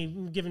money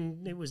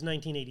given it was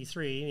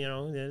 1983,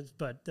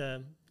 but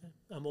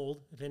I'm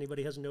old. If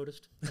anybody hasn't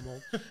noticed, I'm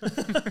old.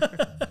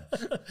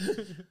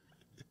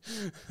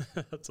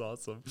 That's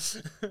awesome.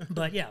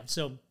 But yeah,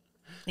 so...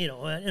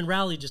 and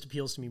rally just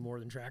appeals to me more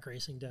than track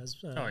racing does,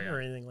 or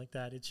anything like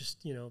that. It's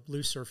just,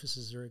 loose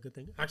surfaces are a good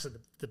thing. Actually,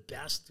 the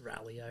best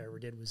rally I ever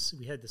did was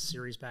we had the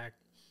series back,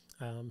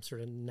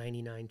 sort of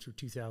 99 through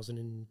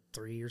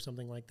 2003 or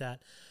something like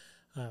that.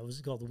 It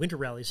was called the Winter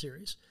Rally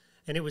Series.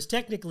 And it was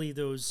technically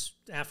those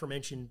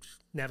aforementioned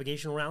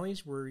navigational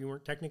rallies where you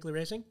weren't technically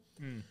racing.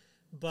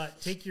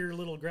 But take your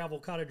little gravel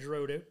cottage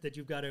road out that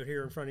you've got out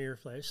here in front of your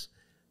place,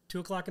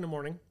 2:00 in the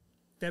morning,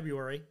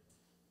 February,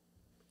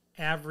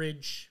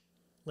 average...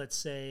 let's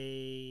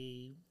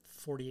say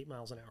 48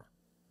 miles an hour.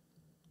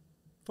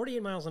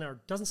 48 miles an hour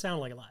doesn't sound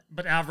like a lot.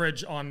 But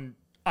average on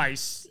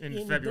ice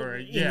in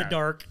February. In the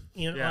dark.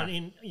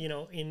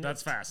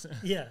 That's fast.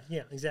 Yeah,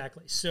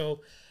 exactly.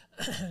 So,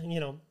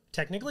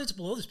 technically it's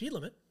below the speed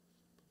limit.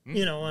 On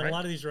a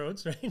lot of these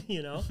roads, right?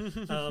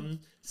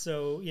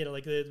 So we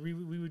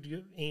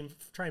would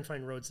try and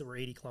find roads that were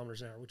 80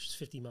 kilometers an hour, which is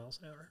 50 miles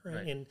an hour,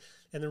 right? And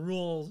the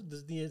rule,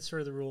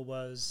 the rule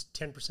was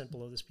 10%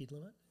 below the speed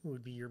limit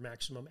would be your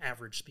maximum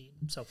average speed.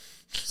 So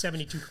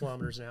 72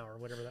 kilometers an hour,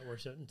 whatever that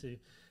works out into.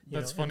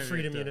 That's funny.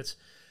 Freedom units.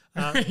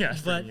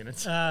 Freedom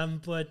units.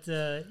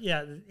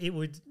 It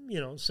would,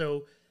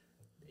 so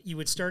you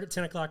would start at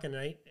 10 o'clock at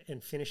night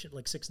and finish at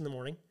like 6 in the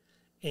morning.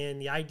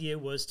 And the idea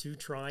was to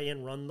try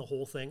and run the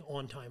whole thing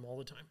on time all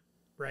the time.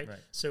 Right?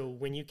 So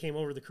when you came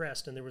over the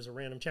crest and there was a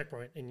random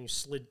checkpoint and you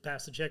slid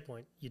past the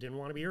checkpoint, you didn't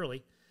want to be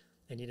early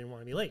and you didn't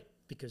want to be late,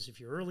 because if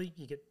you're early,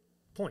 you get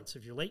points.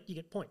 If you're late, you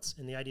get points.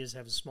 And the idea is to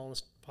have the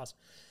smallest possible.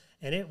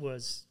 And it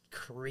was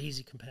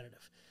crazy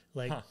competitive.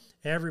 Like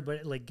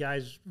everybody, like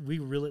guys, we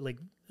really like,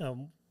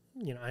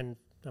 you know, I'm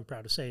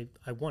proud to say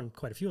I won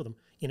quite a few of them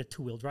in a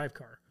 2-wheel drive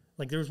car.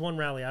 Like there was one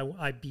rally,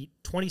 I beat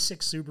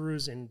 26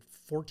 Subarus and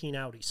 14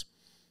 Audis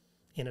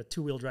in a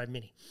 2-wheel drive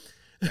Mini.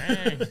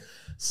 Dang.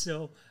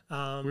 So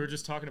we were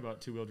just talking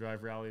about 2-wheel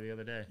drive rally the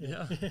other day.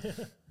 Yeah.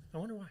 I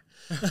wonder why.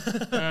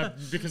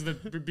 Because the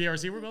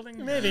BRZ we're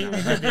building? Maybe.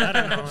 I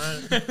don't know.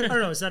 I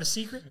don't know. Is that a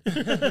secret?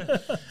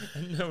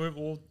 No,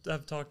 we'll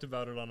have talked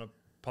about it on a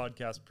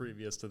podcast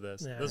previous to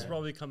this. Yeah, this will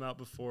probably come out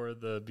before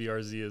the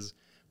BRZ is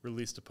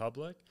released to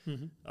public.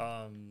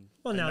 Well,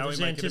 now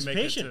there's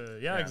anticipation.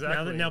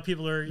 Exactly. Now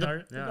people are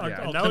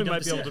now we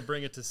might be able to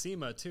bring it to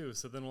SEMA too.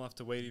 So then we'll have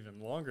to wait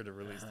even longer to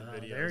release the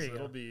video. There you so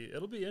go.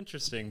 it'll be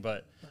interesting,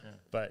 but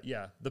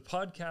yeah, the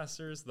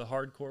podcasters, the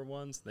hardcore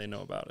ones, they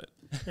know about it.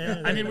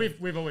 I mean,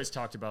 we've always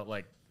talked about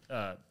like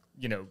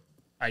you know,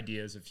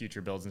 ideas of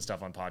future builds and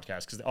stuff on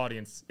podcasts, because the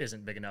audience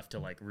isn't big enough to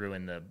like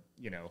ruin the,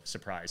 you know,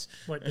 surprise.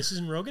 What, this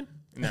isn't Rogan?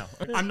 No,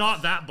 I'm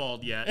not that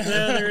bald yet. Yeah,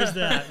 there is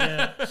that.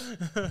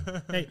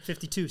 Yeah. Hey,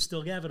 52,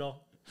 still Gavidal.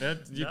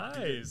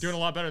 Nice. Doing a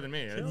lot better than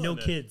me. No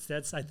kids.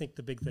 That's, I think,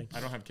 the big thing. I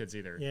don't have kids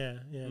either. Yeah.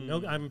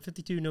 No, I'm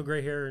 52, no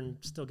gray hair, and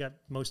still got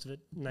most of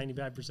it,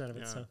 95% of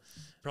it. So,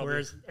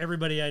 whereas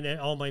everybody I know,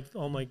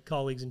 all my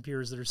colleagues and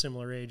peers that are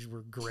similar age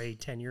were gray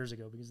 10 years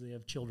ago because they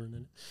have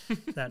children,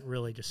 and that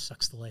really just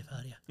sucks the life out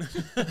of you.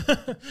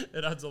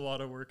 It adds a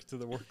lot of work to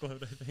the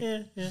workload, I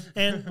think. Yeah.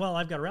 And well,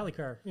 I've got a rally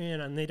car,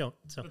 and they don't.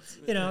 So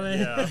you know.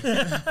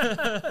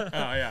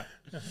 Oh yeah.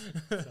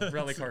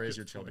 Rally car is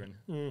your children.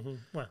 Mm-hmm.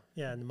 Well,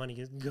 yeah, and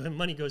the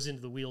money goes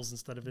into the wheels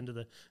instead of into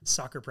the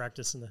soccer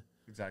practice and the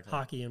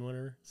hockey and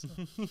whatever. So.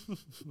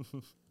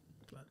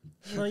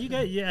 Well, you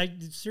guys,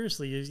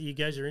 seriously, you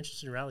guys are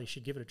interested in rally, you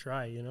should give it a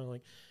try. You know,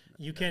 like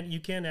you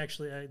can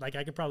actually, like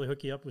I could probably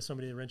hook you up with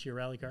somebody to rent you a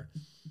rally car.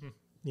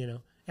 You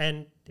know,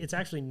 and it's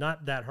actually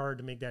not that hard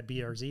to make that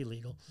BRZ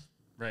legal.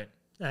 Right.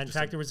 And in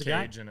fact, there was a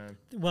guy.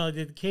 Well,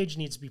 the cage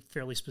needs to be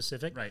fairly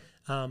specific. Right.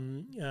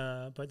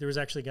 But there was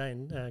actually a guy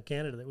in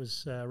Canada that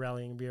was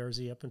rallying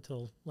BRZ up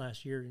until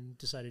last year and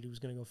decided he was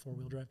going to go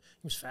 4-wheel drive.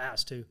 He was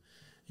fast too.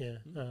 Yeah.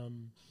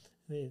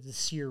 The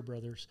Sear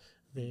brothers.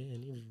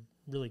 And he was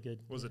really good.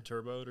 Was it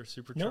turboed or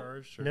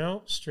supercharged?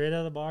 No, straight out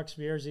of the box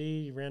BRZ.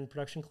 He ran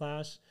production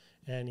class,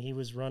 and he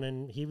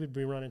would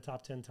be running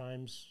top 10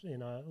 times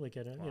in a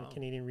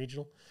Canadian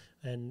regional,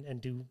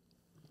 and do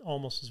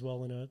almost as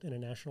well in a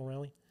national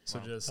rally. So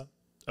just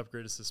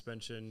upgraded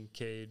suspension,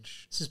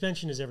 cage.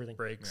 Suspension is everything.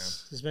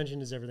 Brakes. Yeah.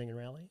 Suspension is everything in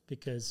rally,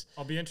 because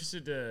I'll be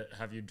interested to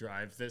have you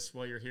drive this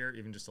while you're here,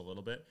 even just a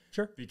little bit.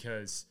 Sure.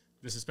 Because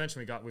the suspension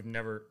we got,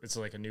 it's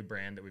like a new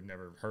brand that we've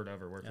never heard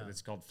of or worked with.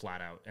 It's called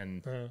Flat Out,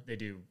 and they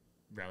do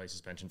rally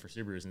suspension for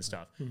Subarus and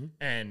stuff. Mm-hmm.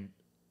 And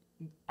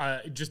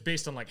just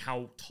based on like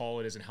how tall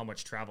it is and how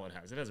much travel it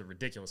has a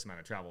ridiculous amount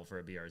of travel for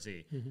a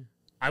BRZ. Mm-hmm.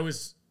 I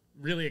was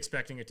really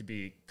expecting it to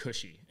be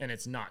cushy, and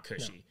it's not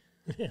cushy,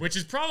 which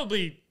is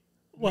probably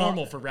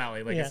normal for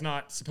rally. Like it's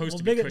not supposed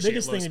to be cushy. The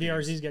biggest thing the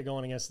BRZ's got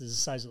going against is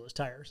the size of those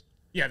tires.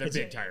 Yeah, they're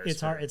big tires.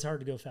 It's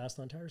hard to go fast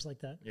on tires like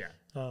that. Yeah,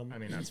 I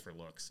mean that's for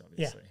looks,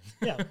 obviously.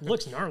 Yeah,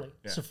 looks gnarly.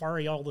 Yeah.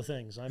 Safari, all the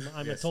things. I'm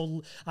a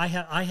total. I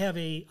have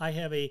a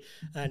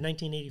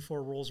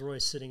 1984 Rolls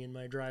Royce sitting in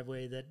my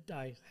driveway that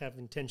I have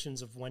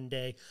intentions of one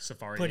day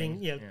putting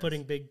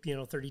big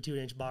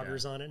 32-inch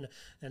boggers on it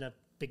and a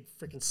big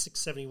freaking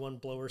 671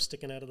 blower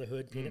sticking out of the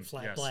hood, paint it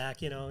flat black.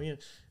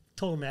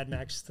 Total Mad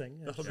Max thing.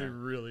 That'll be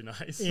really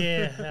nice.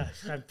 Yeah,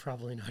 I'm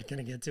probably not going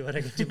to get to it.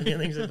 I got too many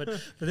things, but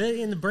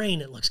in the brain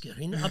it looks good.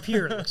 Up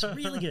here it looks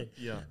really good.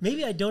 Yeah.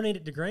 Maybe I donate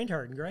it to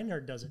Grindhard, and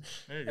Grindhard does it.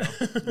 There you go.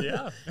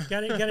 Yeah.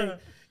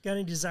 Got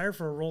any desire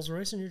for a Rolls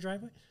Royce in your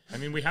driveway? I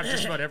mean, we have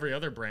just about every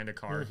other brand of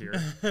car here.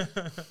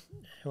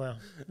 Well,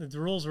 the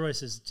Rolls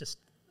Royce is just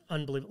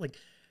unbelievable. Like,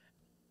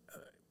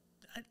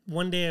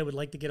 one day I would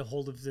like to get a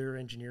hold of their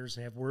engineers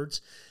and have words,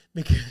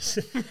 because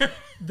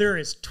there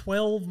is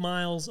 12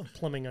 miles of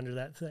plumbing under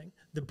that thing.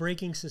 The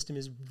braking system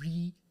is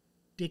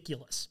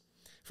ridiculous.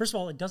 First of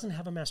all, it doesn't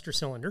have a master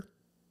cylinder.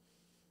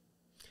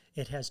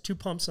 It has 2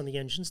 pumps on the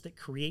engines that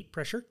create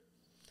pressure,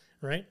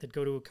 right? That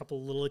go to a couple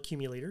of little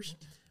accumulators,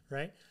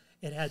 right?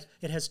 It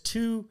has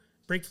 2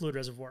 brake fluid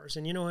reservoirs,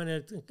 and in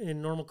a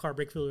normal car,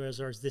 brake fluid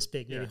reservoir is this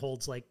big. Maybe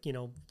holds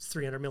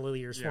 300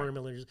 milliliters, 400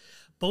 milliliters.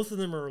 Both of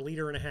them are 1.5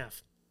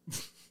 liters.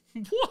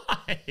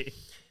 Why?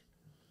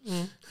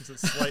 Is it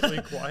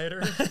slightly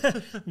quieter?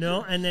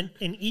 No, and then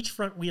each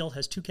front wheel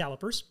has 2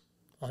 calipers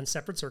on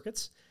separate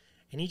circuits,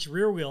 and each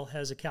rear wheel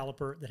has a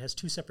caliper that has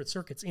 2 separate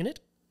circuits in it,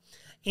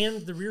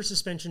 and the rear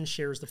suspension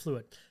shares the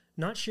fluid.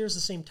 Not shares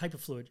the same type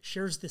of fluid,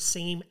 shares the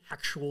same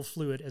actual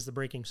fluid as the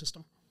braking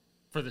system.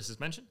 For the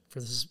suspension?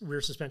 For the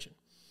rear suspension.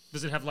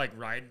 Does it have like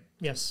ride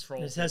Yes,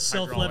 control? it has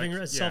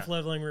hydraulic?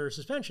 self-leveling rear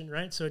suspension,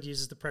 right? So it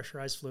uses the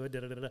pressurized fluid,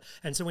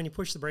 and so when you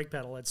push the brake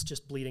pedal, it's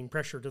just bleeding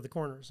pressure to the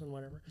corners and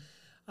whatever.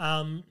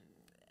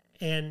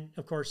 And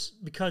of course,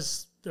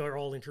 because they're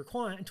all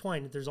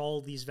intertwined, there's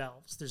all these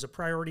valves. There's a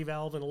priority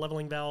valve and a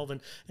leveling valve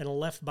and a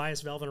left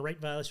bias valve and a right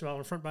bias valve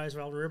and a front bias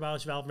valve and a rear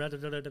bias valve.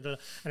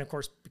 And of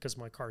course, because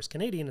my car is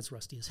Canadian, it's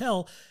rusty as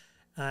hell.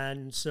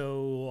 And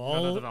so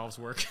None of the valves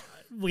work.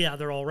 Well, yeah,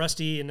 they're all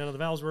rusty and none of the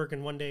valves work.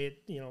 And one day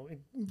it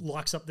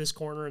locks up this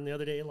corner, and the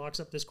other day it locks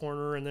up this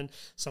corner, and then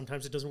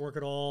sometimes it doesn't work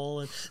at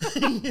all, and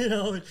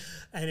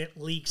and it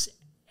leaks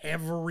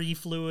every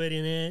fluid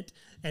in it.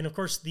 And of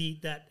course,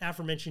 that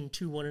aforementioned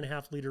 2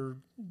 1.5 liter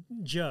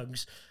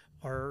jugs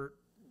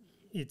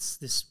it's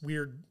this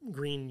weird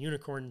green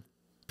unicorn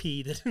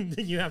pee that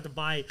you have to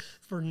buy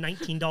for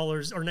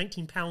 $19 or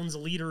 19 pounds a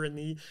liter, and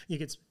you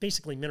get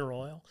basically mineral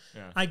oil.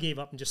 Yeah. I gave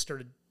up and just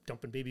started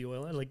dumping baby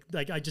oil.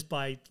 Like I just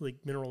buy like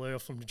mineral oil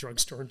from the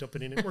drugstore and dump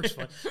it in. It works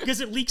fine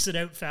because it leaks it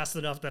out fast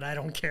enough that I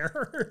don't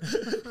care.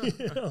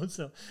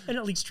 So, and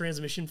it leaks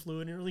transmission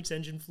fluid, and it leaks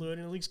engine fluid,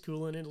 and it leaks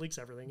coolant, and it leaks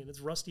everything, and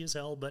it's rusty as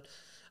hell. But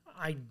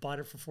I bought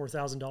it for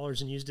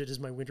 $4,000 and used it as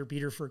my winter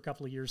beater for a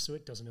couple of years, so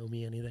it doesn't owe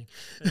me anything.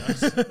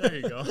 There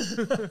you go.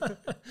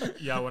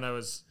 Yeah, when I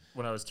was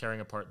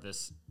tearing apart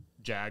this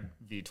Jag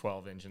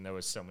V12 engine, there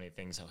was so many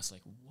things. I was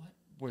like, what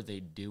were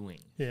they doing?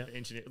 Yeah. The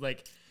engine,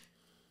 like,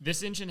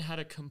 this engine had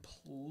a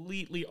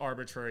completely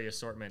arbitrary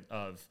assortment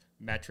of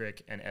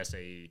metric and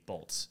SAE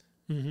bolts.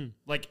 Mm-hmm.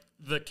 Like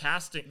the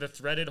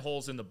threaded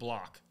holes in the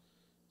block.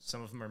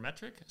 Some of them are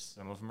metric,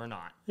 some of them are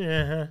not.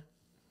 Yeah.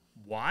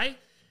 Why?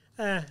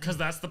 Because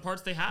that's the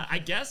parts they had. I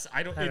guess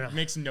it know.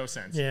 makes no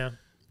sense. Yeah.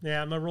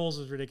 My rolls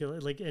is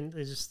ridiculous. Like, and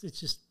it's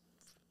just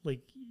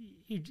like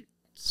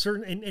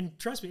certain, and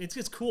trust me,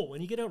 it's cool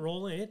when you get out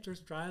rolling. It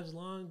just drives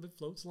along, it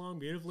floats along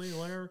beautifully and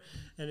whatever,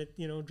 and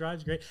it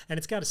drives great. And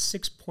it's got a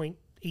 6.8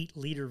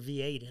 liter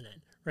V8 in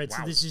it, right? Wow.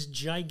 So this is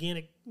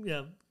gigantic.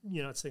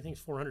 It's I think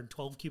it's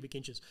 412 cubic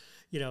inches.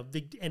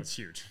 Big, and It's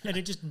huge. and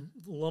it just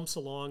lumps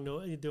along,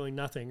 doing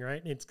nothing,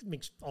 right? It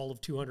makes all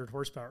of 200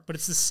 horsepower, but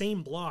it's the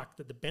same block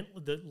that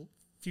the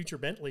future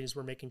Bentleys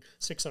were making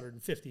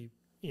 650.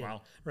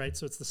 Wow. Right.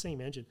 So it's the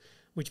same engine,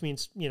 which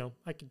means,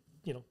 I could,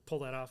 pull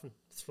that off and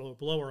throw a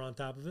blower on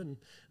top of it.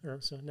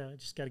 So now I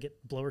just got to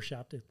get Blower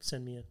Shop to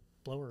send me a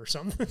blower or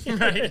something.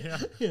 Right.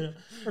 Yeah.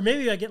 Or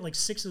maybe I get like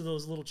 6 of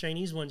those little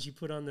Chinese ones you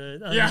put on the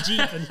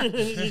Jeep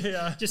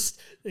and just,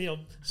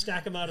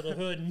 stack them out of the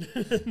hood.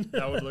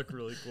 That would look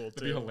really cool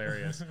too. It'd be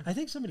hilarious. I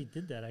think somebody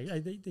did that.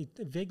 I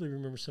vaguely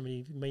remember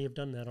somebody may have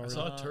done that already. I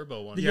saw a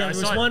turbo one. Yeah,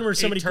 there was one where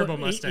somebody turbo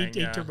put Mustang,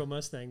 eight turbo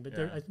Mustang, but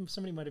Yeah. I think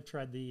somebody might have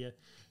tried the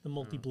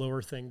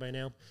multi-blower thing by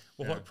now.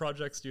 Well, Yeah. what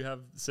projects do you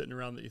have sitting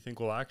around that you think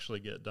will actually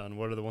get done?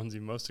 What are the ones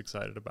you're most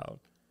excited about?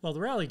 Well,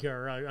 the rally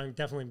car, I'm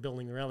definitely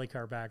building the rally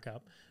car back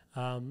up.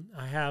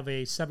 I have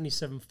a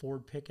 77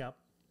 Ford pickup,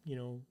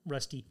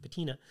 rusty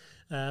patina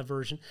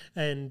version,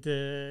 and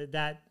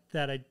that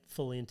I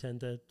fully intend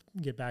to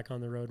get back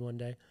on the road one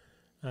day.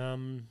 I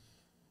don't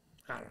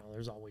know.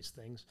 There's always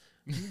things.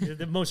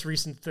 The most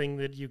recent thing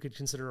that you could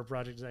consider a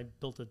project is I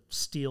built a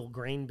steel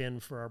grain bin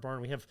for our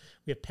barn. We have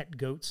pet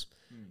goats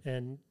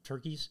and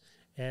turkeys.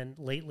 And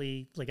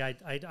lately, like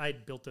I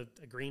built a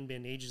grain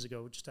bin ages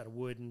ago, just out of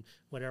wood and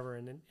whatever,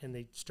 and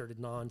they started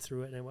gnawing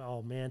through it. And I went,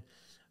 oh man!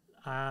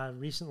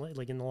 Recently,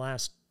 like in the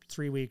last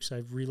 3 weeks,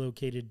 I've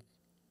relocated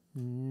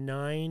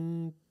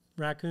 9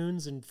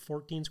 raccoons and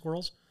 14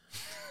 squirrels.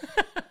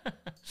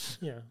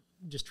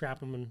 Just trap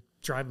them and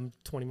drive them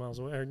 20 miles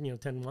away, or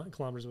 10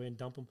 kilometers away, and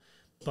dump them.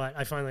 But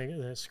I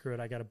finally screw it.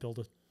 I got to build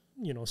a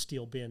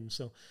steel bin.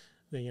 So.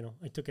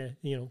 I took a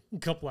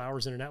couple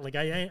hours in and out. Like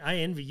I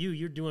envy you.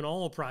 You're doing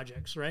all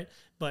projects, right?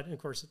 But of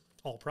course,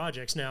 all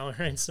projects now,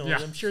 right? So Yeah.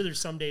 I'm sure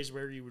there's some days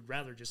where you would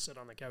rather just sit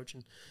on the couch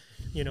and,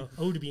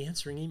 to be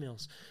answering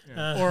emails.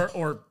 Yeah.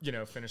 Or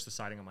finish the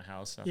siding on my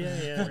house. After 4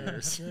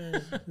 years. Yeah,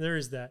 there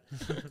is that.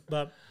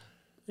 But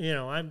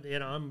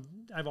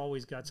I've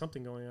always got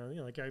something going on.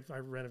 Like I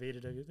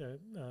renovated a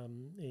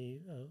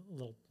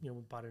little,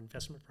 bought an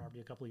investment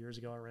property a couple of years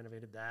ago. I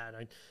renovated that.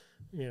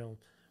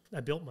 I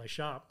built my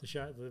shop, the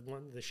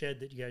shed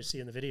that you guys see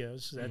in the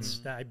videos. That's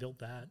that I built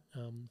that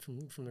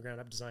from the ground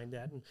up, designed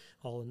that, and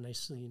all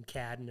nicely in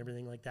CAD and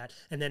everything like that.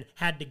 And then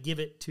had to give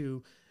it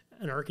to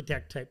an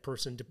architect type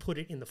person to put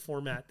it in the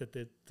format that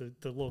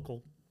the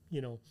local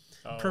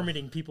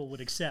permitting people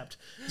would accept,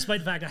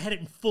 despite the fact I had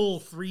it in full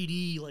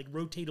 3D, like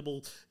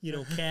rotatable,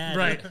 CAD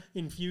Right.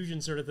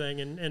 infusion sort of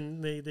thing,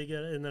 and they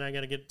get, and then I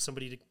got to get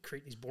somebody to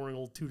create these boring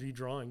old 2D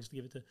drawings to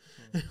give it to,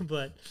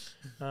 but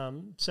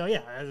so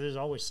yeah, there's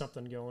always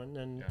something going,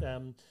 and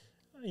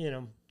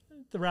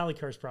the rally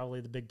car is probably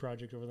the big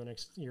project over the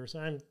next year. So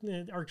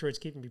ArcDroid's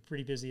keeping me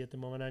pretty busy at the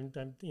moment.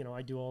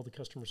 I do all the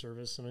customer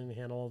service and I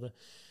handle all the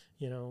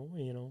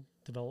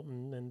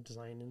development and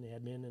design and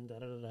admin and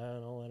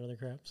and all that other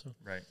crap. So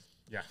Right.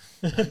 Yeah.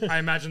 I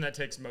imagine that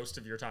takes most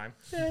of your time.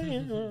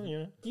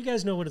 Yeah, you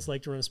guys know what it's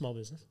like to run a small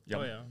business. Yep.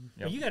 Oh, yeah.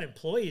 Yep. You got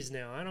employees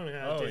now. I don't know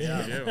how to Oh, do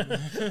yeah. it. You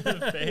do.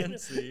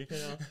 Fancy.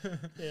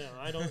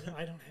 I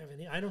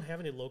don't have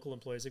any local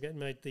employees. I got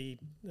my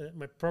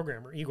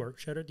programmer Igor.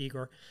 Shout out to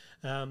Igor,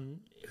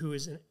 who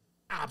is an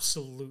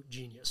absolute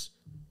genius.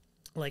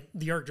 Like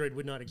the ArcDroid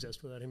would not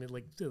exist without him.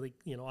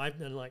 I've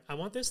been like, I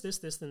want this, and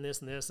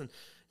this, and this, and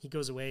he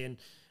goes away, and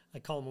I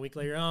call him a week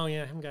later. Oh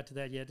yeah, I haven't got to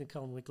that yet. And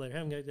call him a week later. I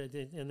haven't got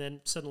that, and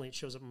then suddenly it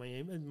shows up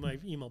in my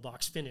email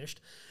box finished,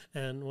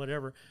 and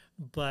whatever.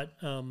 But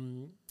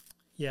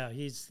yeah,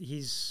 he's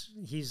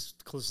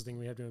the closest thing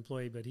we have to an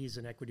employee. But he's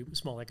an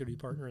small equity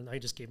partner, and I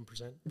just gave him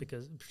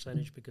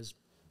percentage because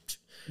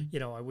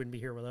I wouldn't be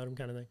here without him,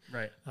 kind of thing.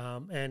 Right.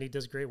 And he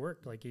does great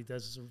work. Like he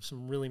does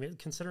some really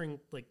considering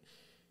like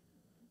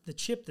the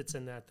chip that's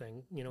in that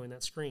thing, in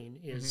that screen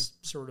is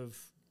sort of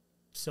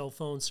cell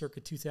phone circa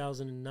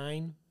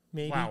 2009.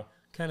 Maybe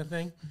kind of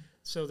thing.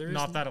 So there's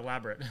not that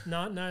elaborate.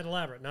 Not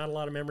elaborate. Not a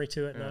lot of memory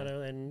to it.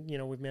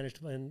 Yeah. We've managed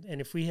to, and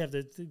if we have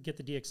to get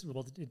the DX,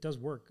 well, it does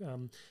work.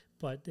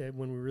 But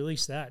when we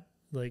release that,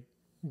 like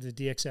the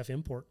DXF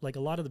import, like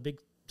a lot of the big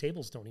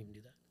tables don't even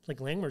do that. Like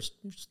Langmuir's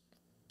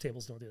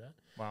tables don't do that.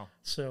 Wow.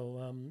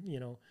 So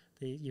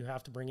you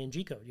have to bring in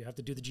G-code. You have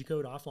to do the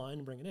G-code offline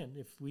and bring it in.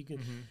 If we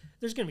can,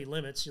 there's going to be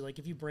limits. Like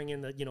if you bring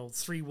in the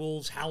three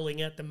wolves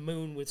howling at the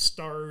moon with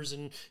stars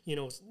and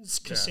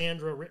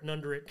Cassandra written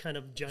under it, kind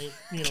of giant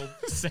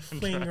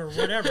thing or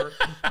whatever.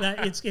 Well,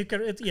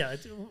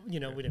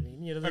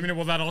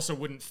 that also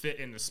wouldn't fit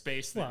in the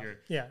space that you're.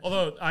 Yeah.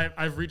 Although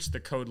I've reached the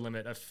code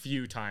limit a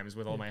few times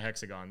with all my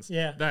hexagons.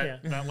 Yeah.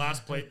 That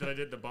last plate that I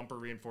did, the bumper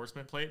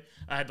reinforcement plate,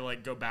 I had to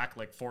like go back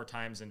like 4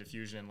 times into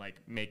Fusion and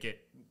like make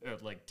it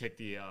take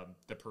the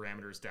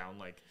parameters down.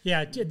 Like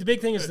the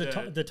big thing is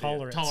the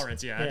tolerance.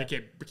 Tolerance, yeah. I had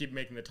to keep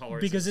making the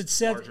tolerance because it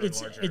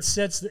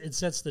sets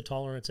the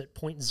tolerance at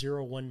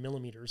 0.01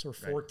 millimeters or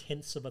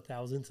 0.4 of a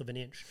thousandth of an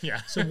inch.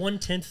 Yeah. So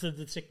 1/10 of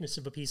the thickness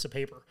of a piece of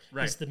paper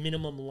is the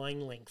minimum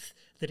line length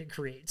that it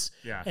creates.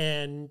 Yeah.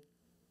 And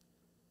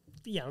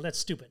that's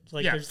stupid.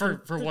 Like there's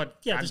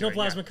no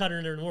plasma cutter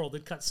in the world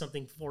that cuts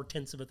something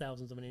 0.4 of a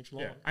thousandth of an inch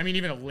long. Yeah. I mean,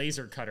 even a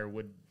laser cutter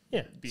would.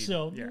 Yeah. Be,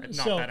 not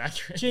that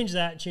accurate. Change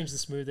the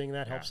smoothing.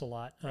 That helps a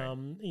lot. Right.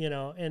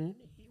 And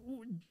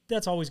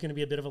that's always going to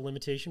be a bit of a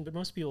limitation. But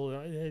most people,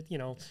 as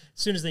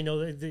soon as they know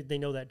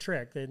that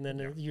trick, then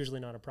it's usually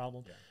not a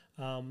problem.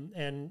 Yeah.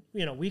 And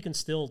we can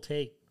still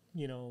take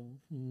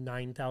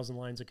 9,000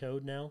 lines of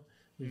code now.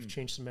 We've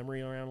changed some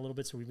memory around a little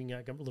bit, so we've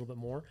got a little bit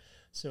more.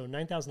 So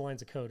 9,000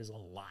 lines of code is a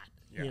lot.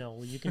 Yeah.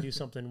 You can do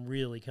something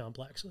really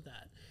complex with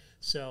that.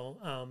 So.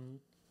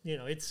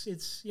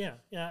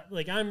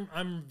 Like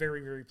I'm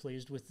very, very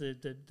pleased with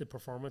the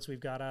performance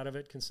we've got out of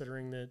it,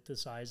 considering the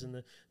size and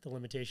the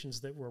limitations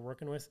that we're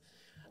working with.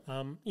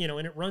 And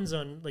it runs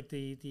on like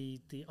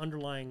the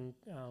underlying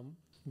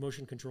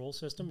motion control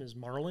system is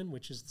Marlin,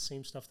 which is the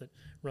same stuff that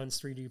runs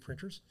 3D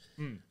printers.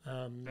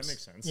 That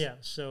makes sense. Yeah.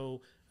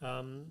 So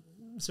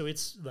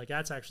it's like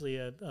that's actually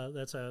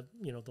the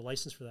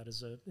license for that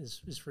is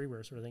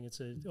freeware sort of thing. It's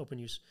an open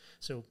use.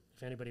 So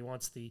if anybody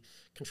wants the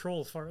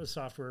control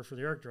software for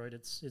the ArcDroid,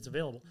 it's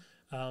available.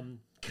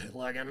 Good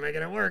luck on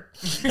making it work.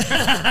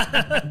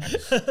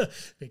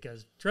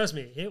 Because trust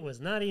me, it was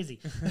not easy.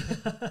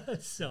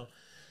 So,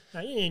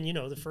 and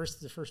the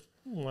first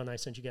one I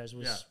sent you guys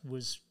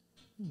was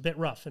a bit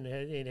rough, and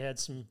it had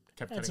some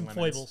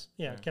foibles.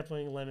 Yeah, kept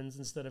cutting lemons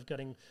instead of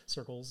cutting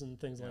circles and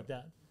things like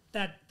that.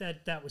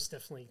 That was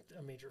definitely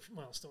a major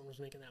milestone, was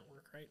making that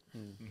work, right?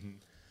 Mm-hmm.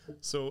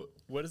 So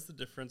what is the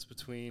difference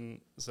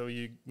between, when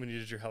you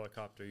did your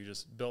helicopter, you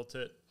just built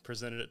it,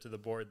 presented it to the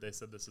board, they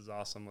said, this is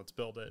awesome, let's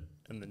build it,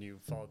 and then you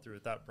followed through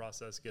with that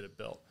process, get it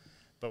built.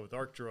 But with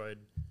ArcDroid,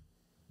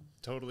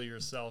 totally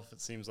yourself,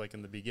 it seems like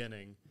in the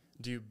beginning,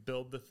 do you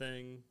build the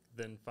thing,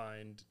 then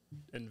find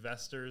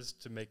investors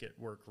to make it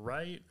work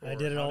right? I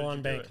did it all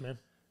on bank, man.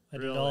 I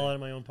did it all out of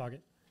my own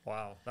pocket.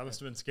 Wow, that must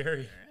have been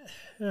scary.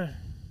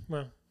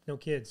 Well, no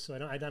kids, so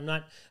I'm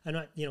not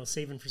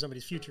saving for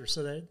somebody's future.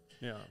 So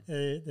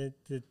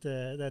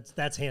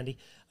that's handy.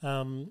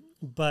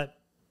 But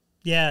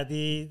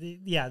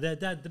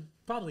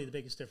probably the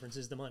biggest difference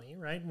is the money,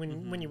 right?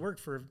 When you work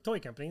for a toy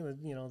company,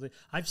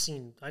 I've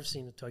seen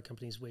the toy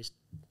companies waste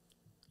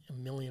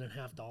 $1.5 million on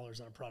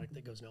a product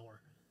that goes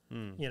nowhere.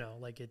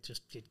 Like it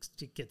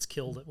gets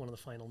killed at one of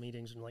the final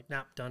meetings and like,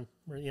 nah, done.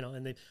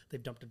 And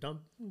they've dumped a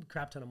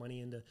crap ton of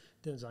money into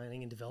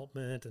designing and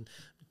development and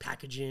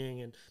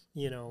packaging and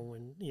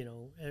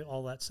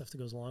all that stuff that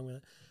goes along with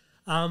it.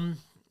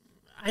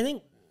 I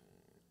think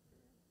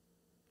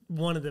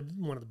one of the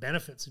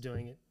benefits of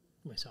doing it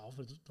myself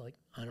is like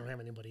I don't have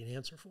anybody to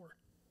answer for.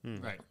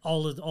 Right.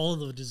 All of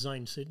the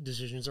design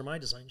decisions are my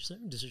design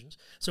decisions.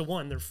 So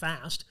one, they're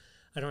fast.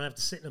 I don't have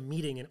to sit in a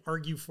meeting and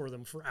argue for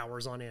them for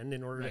hours on end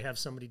in order to have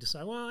somebody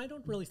decide, well, I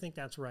don't really think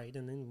that's right,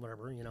 and then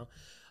whatever,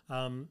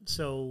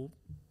 So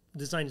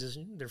design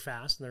decisions, they're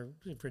fast and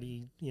they're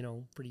pretty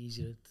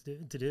easy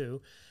to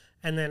do.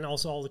 And then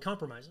also all the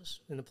compromises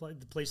in the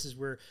places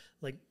where,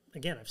 like,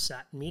 again, I've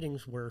sat in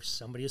meetings where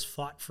somebody has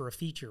fought for a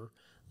feature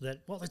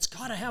that, well, it's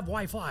got to have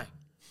Wi-Fi.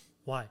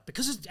 Why?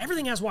 Because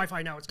everything has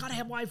Wi-Fi now. It's got to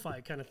have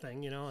Wi-Fi kind of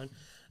thing,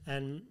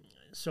 and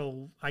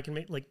so I can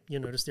make, like,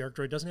 notice the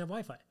ArcDroid doesn't have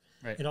Wi-Fi.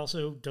 Right. It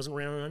also doesn't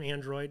run on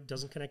Android,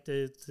 doesn't connect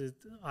to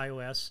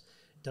iOS,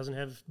 doesn't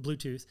have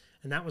Bluetooth,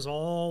 and that was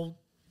all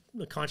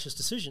a conscious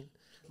decision.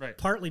 Right.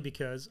 Partly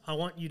because I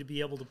want you to be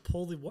able to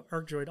pull the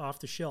ArcDroid off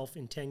the shelf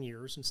in 10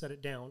 years and set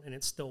it down, and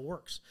it still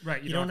works.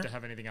 Right. You don't have to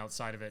have anything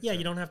outside of it. Yeah,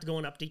 you don't have to go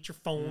and update your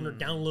phone or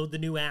download the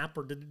new app,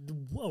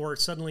 or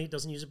suddenly it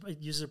doesn't it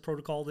uses a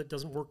protocol that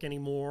doesn't work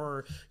anymore,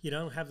 or you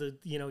don't have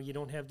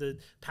the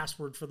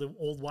password for the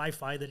old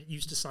Wi-Fi that it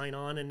used to sign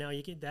on, and now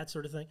you get that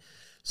sort of thing.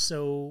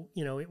 So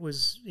it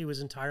was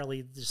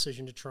entirely the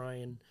decision to try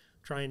and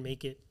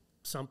make it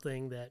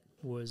something that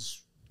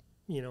was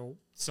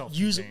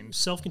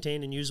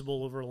self-contained and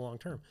usable over a long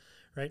term,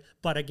 right?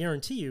 But I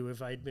guarantee you,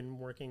 if I'd been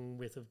working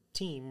with a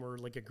team or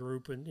like a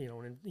group and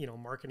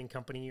marketing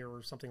company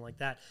or something like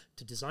that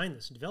to design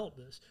this and develop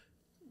this,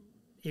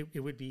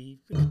 it would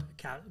be a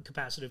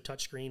capacitive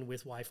touchcourscreen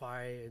with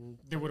Wi-Fi, and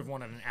they would have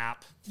wanted an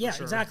app. Yeah,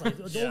 sure. exactly.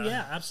 Oh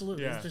yeah,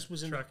 absolutely. Yeah. This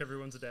was Track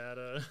everyone's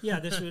data. Yeah,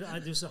 this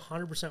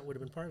 100% would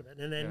have been part of it,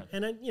 and then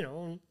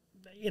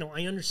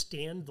I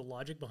understand the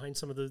logic behind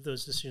some of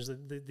those decisions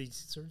that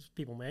these sort of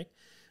people make.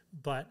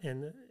 But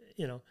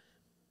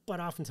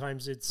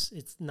oftentimes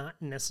it's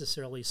not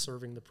necessarily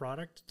serving the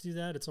product to do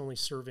that. It's only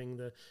serving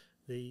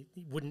the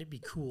wouldn't it be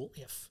cool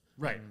if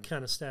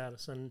kind of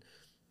status. And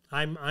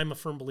I'm a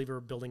firm believer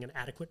of building an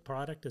adequate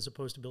product as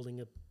opposed to building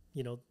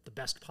the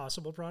best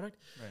possible product.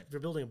 Right. If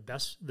you're building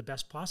the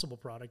best possible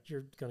product,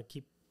 you're going to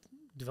keep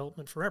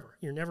development forever.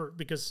 You're never,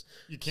 because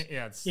you can't.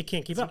 Yeah, you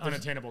can't keep up. An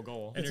unattainable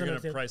goal, and you're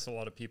going to price a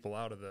lot of people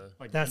out of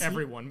that's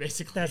everyone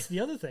basically. That's the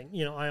other thing.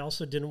 I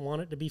also didn't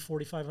want it to be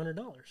 $4,500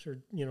 or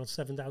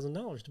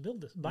 $7,000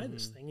 to buy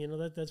this thing.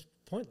 That's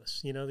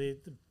pointless. The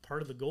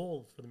part of the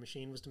goal for the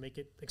machine was to make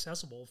it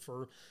accessible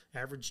for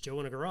average Joe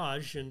in a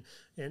garage,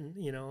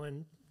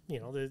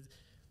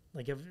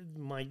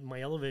 my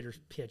elevator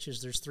pitch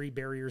is there's 3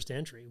 barriers to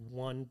entry.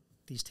 1,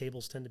 these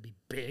tables tend to be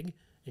big,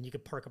 and you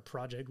could park a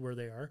project where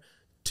they are.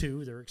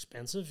 2, they're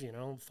expensive,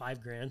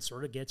 $5,000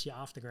 sort of gets you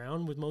off the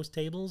ground with most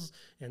tables,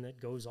 and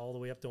that goes all the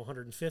way up to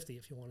 150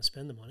 if you want to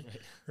spend the money,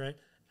 right?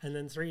 And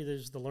then 3,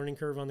 there's the learning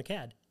curve on the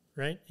CAD,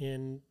 right?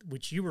 In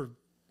which you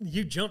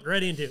jumped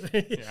right into.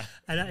 Yeah.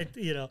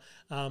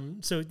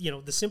 And so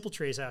the simple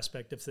trace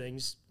aspect of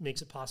things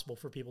makes it possible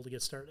for people to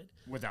get started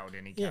without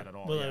any CAD at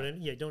all.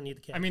 You don't need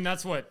the CAD. I mean,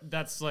 that's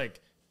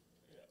like,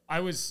 I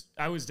was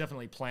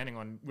definitely planning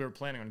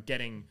on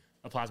getting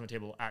a plasma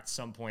table at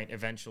some point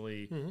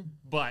eventually,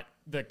 but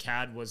the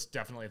CAD was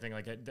definitely a thing.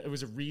 Like, it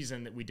was a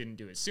reason that we didn't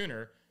do it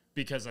sooner,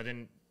 because I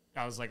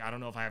was like, I don't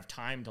know if I have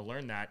time to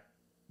learn that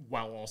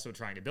while also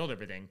trying to build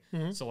everything.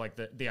 So like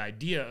the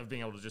idea of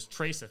being able to just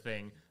trace a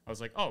thing, I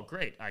was like, oh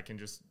great, I can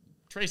just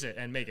trace it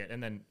and make it.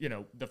 And then,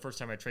 the first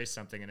time I traced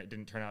something and it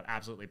didn't turn out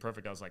absolutely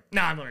perfect, I was like,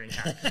 nah, I'm learning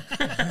CAD.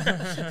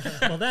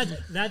 Well,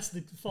 that's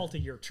the fault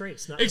of your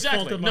trace, not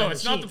exactly. the fault of No, my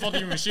it's machine. not the fault of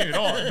your machine at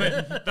all.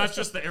 But that's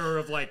just the error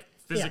of like,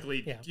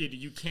 physically,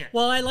 you can't.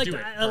 Well, I like do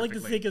to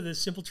think of the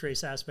simple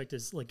trace aspect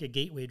as like a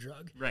gateway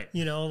drug, right?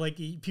 Like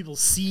people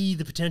see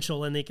the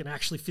potential and they can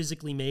actually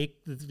physically make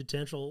the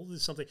potential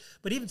something.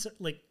 But even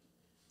something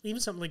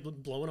like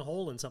blowing a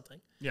hole in something,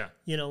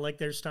 like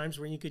there's times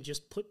where you could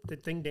just put the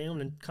thing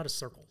down and cut a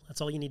circle. That's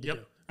all you need to do.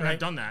 And right? I've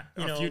done that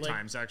a few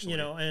times actually.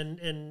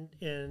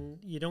 And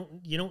you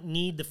don't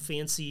need the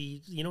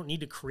fancy. You don't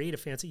need to create a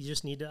fancy. You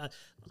just need to.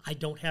 I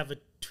don't have a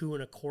 2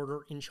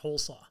 1/4 inch hole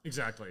saw.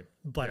 Exactly.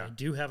 But I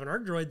do have an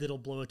ArcDroid that'll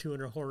blow a 2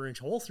 1/4 inch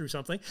hole through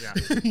something.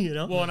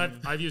 Yeah. Well, and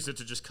I've used it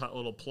to just cut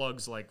little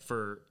plugs like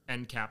for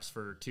end caps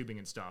for tubing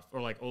and stuff,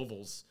 or like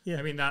ovals. Yeah.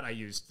 I mean that I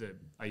used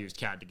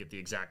CAD to get the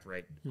exact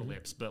right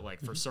ellipse, but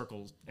like for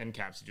circles end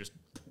caps, you just.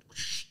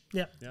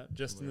 Yeah. Yeah.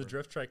 Just in the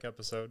Drift Trike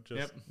episode,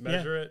 just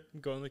measure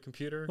it, go on the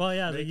computer. Well,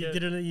 yeah, you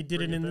did it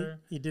in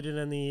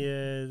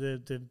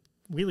the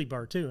wheelie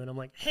bar too, and I'm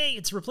like, hey,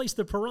 it's replaced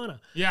the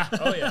Piranha. Yeah.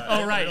 Oh yeah.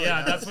 Oh right.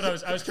 Yeah. That's what I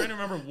was trying to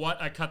remember what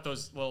I cut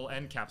those little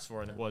end caps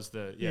for, and it was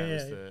the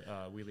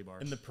wheelie bar.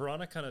 And the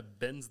Piranha kind of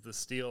bends the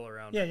steel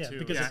around it too.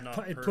 Because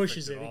it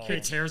pushes it.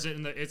 It tears it,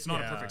 and it's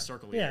not a perfect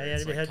circle.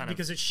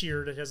 Because it's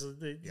sheared. It has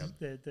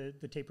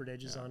the tapered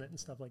edges on it and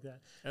stuff like that.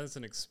 And it's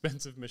an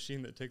expensive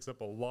machine that takes up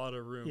a lot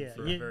of room. Yeah.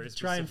 For a very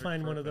try and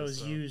find purpose, one of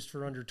those used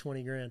for under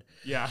 $20,000.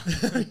 Yeah.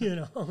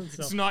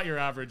 It's not your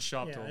average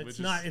shop tool.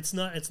 It's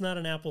not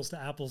an apples to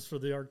apples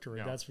for the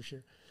ArcDroid, that's for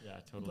sure.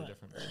 Yeah, totally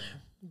different.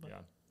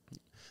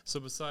 So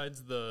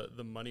besides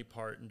the money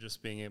part and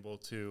just being able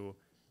to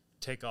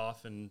take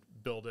off and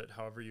build it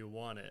however you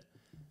want it,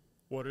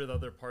 what are the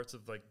other parts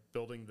of like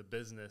building the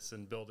business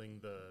and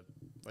building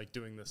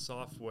doing the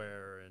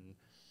software and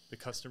the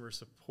customer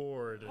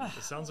support? And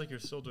it sounds like you're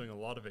still doing a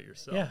lot of it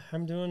yourself. Yeah,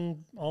 I'm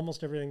doing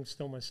almost everything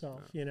still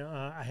myself.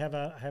 I have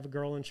a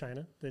girl in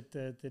China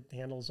that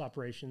handles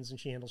operations, and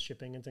she handles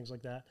shipping and things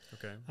like that.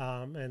 Okay.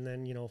 And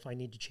then if I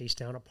need to chase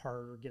down a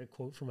part or get a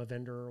quote from a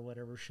vendor or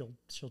whatever,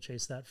 she'll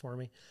chase that for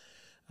me.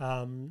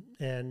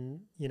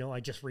 And, I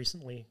just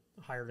recently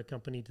hired a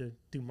company to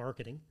do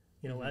marketing.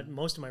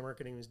 Most of my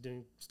marketing is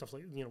doing stuff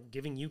like,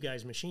 giving you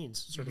guys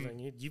machines sort of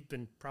thing. You've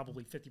been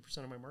probably 50%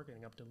 of my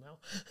marketing up till now.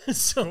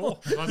 So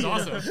Cool. That's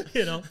awesome.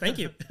 Thank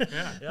you.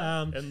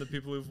 Yeah. And the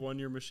people who've won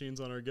your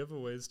machines on our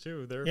giveaways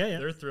too,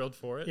 they're thrilled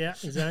for it. Yeah,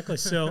 exactly.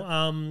 So,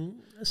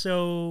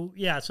 so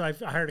I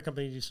hired a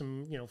company to do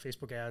some,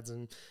 Facebook ads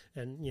and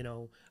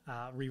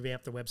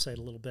revamp the website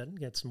a little bit and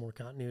get some more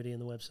continuity in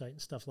the website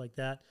and stuff like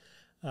that.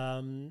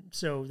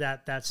 So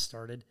that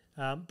started.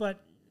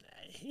 But,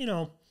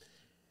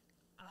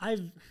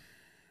 I've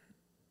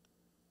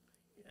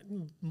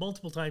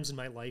multiple times in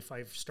my life,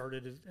 I've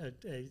started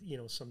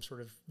some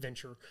sort of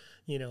venture,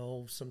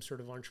 some sort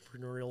of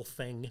entrepreneurial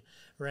thing.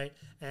 Right.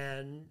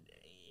 And,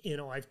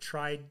 I've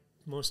tried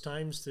most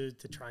times to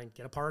try and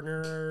get a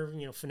partner,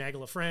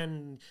 finagle a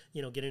friend,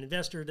 get an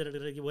investor,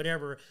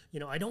 whatever.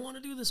 I don't want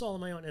to do this all on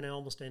my own, and I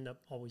almost end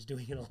up always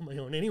doing it all on my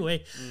own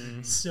anyway.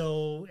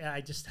 So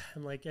I'm just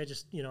kind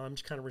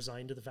of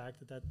resigned to the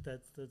fact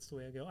that's the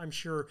way I go. I'm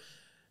sure,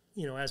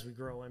 as we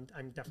grow,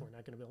 I'm definitely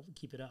not going to be able to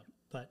keep it up.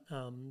 But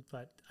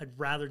I'd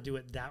rather do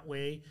it that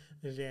way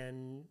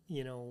than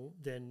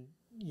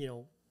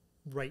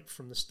right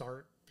from the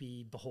start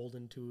be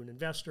beholden to an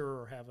investor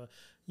or have a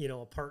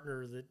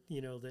partner that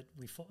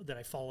that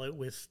I fall out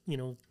with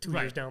 2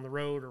 years down the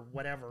road or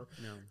whatever.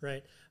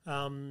 Right.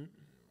 I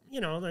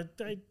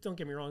don't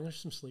get me wrong, there's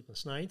some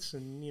sleepless nights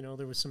and,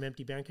 there was some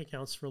empty bank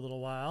accounts for a little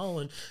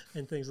while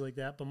and things like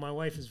that. But my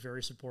wife is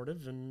very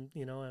supportive and,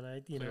 and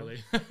I,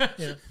 Clearly.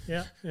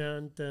 yeah.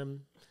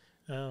 And,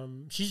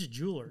 she's a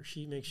jeweler.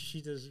 She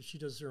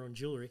does her own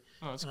jewelry.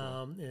 Oh, that's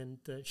cool. And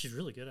she's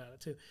really good at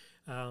it too.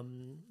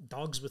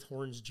 Dogs with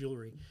horns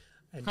jewelry.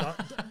 And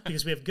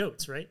because we have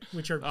goats, right?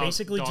 Which are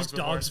basically just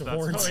dogs with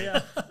horns. Oh,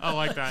 yeah. I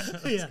like that.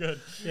 That's good.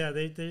 Yeah,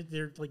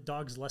 they're like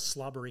dogs, less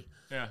slobbery.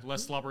 Yeah,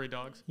 less slobbery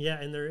dogs. Yeah,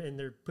 and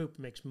their poop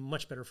makes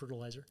much better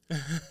fertilizer.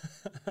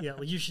 Yeah,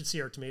 well, you should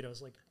see our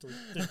tomatoes. Like we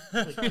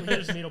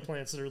have tomato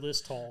plants that are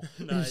this tall.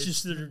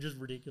 Nice. They're just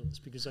ridiculous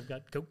because I've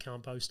got goat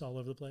compost all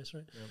over the place,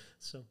 right? Yep.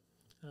 So,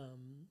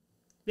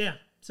 yeah.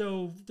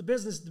 So the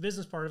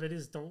business part of it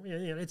is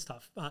it's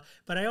tough.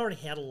 But I already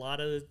had a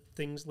lot of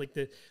things like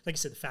I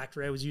said, the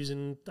factory I've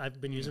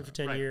been using for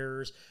 10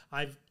 years.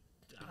 I've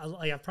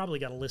probably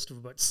got a list of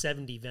about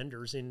 70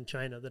 vendors in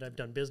China that I've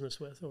done business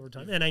with over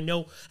time. And I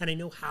know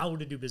how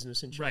to do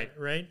business in China,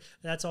 right?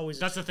 That's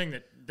the thing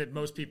that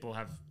most people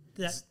have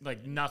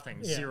like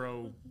nothing,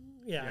 zero.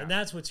 Yeah, and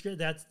that's what's good.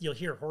 You'll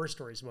hear horror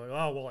stories about.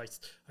 Oh well, I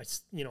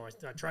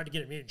tried to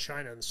get it made in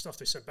China, and the stuff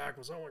they sent back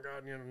was oh my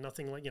god,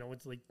 nothing like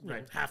it's like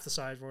half the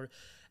size,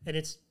 and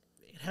it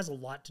has a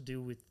lot to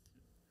do with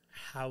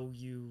how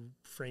you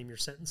frame your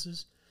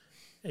sentences.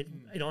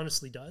 It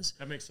honestly does.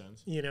 That makes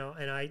sense.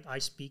 And I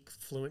speak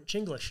fluent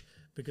Chinglish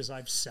because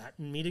I've sat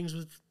in meetings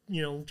with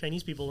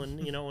Chinese people and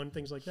and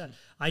things like that.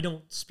 I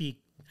don't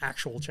speak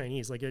actual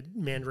Chinese like a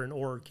Mandarin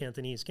or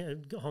Cantonese,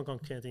 Hong Kong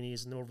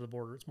Cantonese, and over the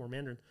border it's more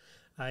Mandarin.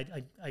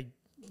 I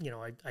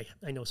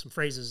know some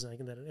phrases and I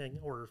can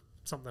order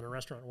something in a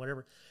restaurant or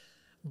whatever.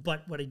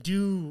 But what I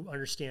do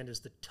understand is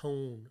the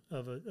tone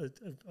of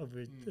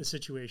a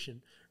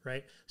situation,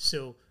 right?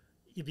 So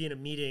you'd be in a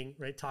meeting,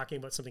 right, talking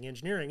about something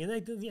engineering,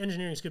 and the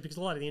engineering is good because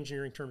a lot of the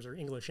engineering terms are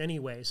English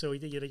anyway. So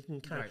you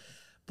can kind of,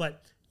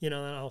 but then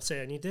I'll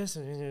say I need this,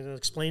 and I'll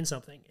explain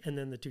something, and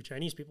then the two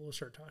Chinese people will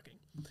start talking,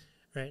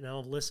 right? And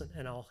I'll listen,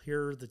 and I'll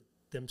hear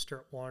them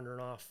start wandering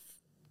off.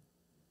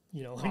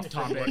 Off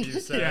topic. What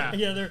you said.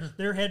 Yeah,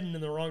 they're heading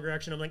in the wrong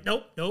direction. I'm like,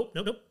 nope,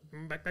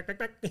 back,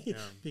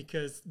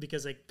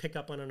 because I pick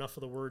up on enough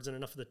of the words and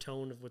enough of the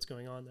tone of what's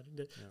going on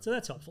so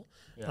that's helpful.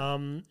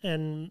 Yeah.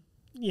 And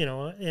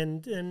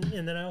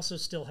then I also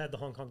still had the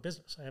Hong Kong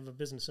business. I have a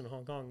business in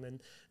Hong Kong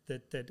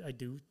that I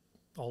do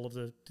all of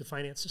the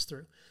finances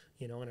through.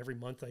 And every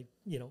month I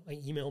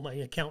email my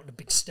accountant a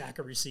big stack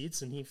of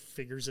receipts and he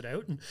figures it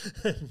out and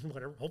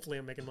whatever. Hopefully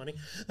I'm making money.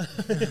 I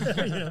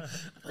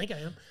think I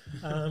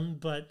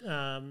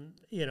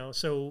am.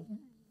 So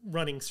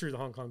running through the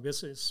Hong Kong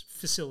business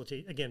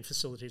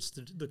facilitates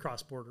the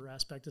cross-border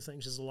aspect of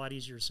things. It's a lot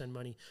easier to send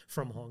money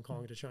from Hong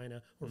Kong to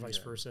China or vice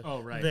versa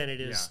than it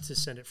is to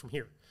send it from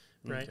here.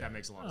 Right. That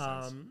makes a lot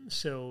of sense.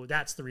 So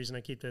that's the reason I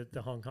keep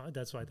the Hong Kong.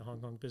 That's why the Hong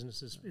Kong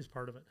business is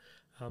part of it.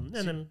 And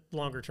then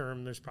longer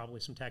term, there's probably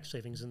some tax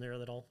savings in there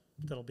that'll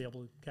be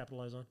able to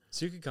capitalize on.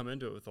 So you could come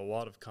into it with a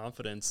lot of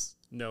confidence,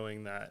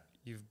 knowing that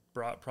you've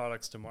brought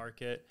products to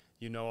market.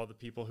 You know all the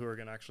people who are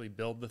going to actually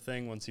build the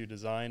thing once you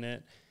design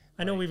it.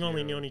 I know we've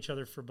only known each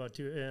other for about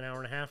an hour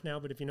and a half now,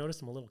 but if you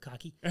notice, I'm a little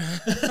cocky.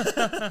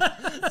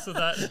 So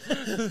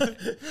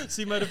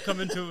you might have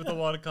come into it with a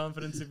lot of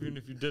confidence, even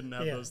if you didn't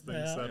have those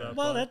things set up.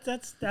 Well,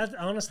 that's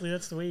honestly,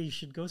 that's the way you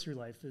should go through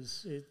life.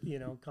 Is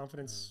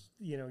confidence?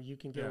 You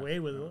can get away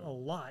with a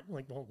lot.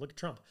 Like, well, look at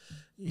Trump.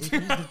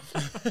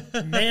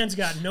 Man's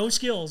got no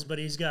skills, but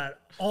he's got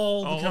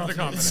all the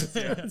confidence.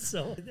 Yeah.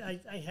 So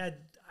I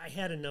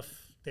had enough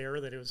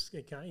there that it was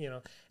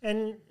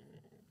and.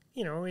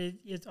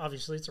 It's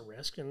obviously it's a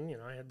risk, and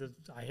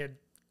I had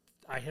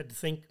I had to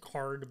think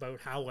hard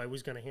about how I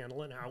was going to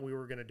handle it and how we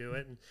were going to do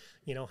it, and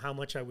how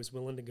much I was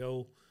willing to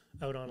go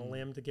out on a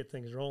limb to get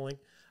things rolling.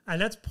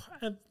 And that's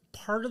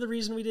part of the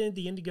reason we did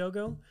the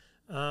Indiegogo.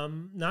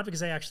 Not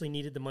because I actually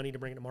needed the money to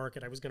bring it to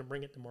market. I was going to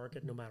bring it to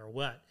market no matter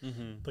what.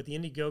 But the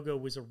Indiegogo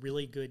was a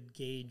really good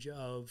gauge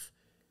of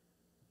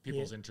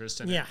people's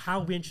interest in it. Yeah,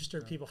 how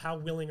interested are people? How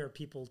willing are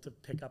people to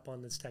pick up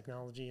on this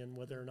technology, and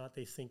whether or not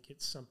they think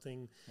it's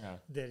something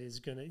that is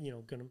going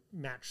to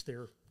match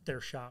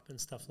their shop and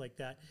stuff like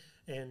that.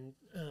 And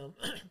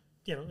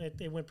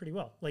it went pretty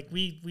well. Like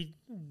we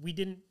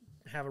didn't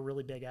have a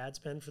really big ad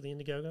spend for the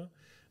Indiegogo.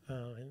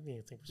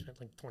 I think we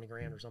spent like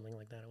 $20,000 or something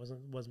like that. It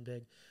wasn't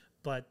big.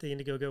 But the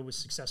Indiegogo was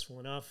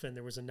successful enough, and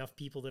there was enough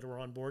people that were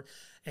on board,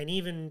 and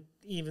even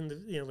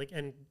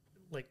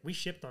we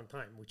shipped on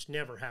time, which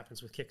never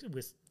happens with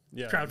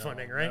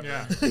crowdfunding, right?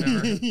 Yeah,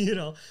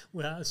 never.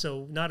 Well,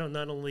 so not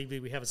only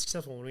did we have a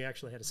successful one, we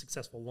actually had a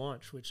successful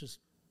launch, which is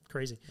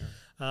crazy.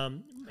 How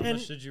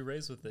much did you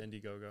raise with the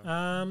Indiegogo?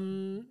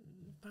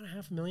 About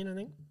 $500,000, I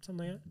think,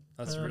 something like that.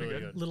 That's really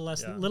good. Little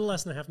less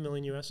than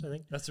 $500,000 US, I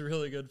think. That's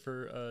really good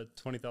for a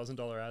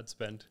 $20,000 ad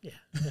spend. Yeah.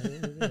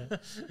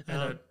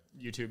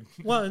 YouTube.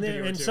 Well,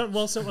 and some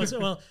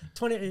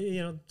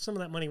 20. Some of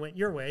that money went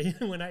your way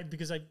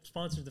because I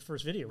sponsored the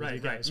first video with you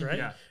guys, right?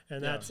 Yeah.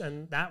 And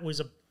that was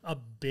a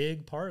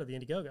big part of the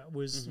Indiegogo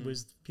was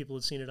people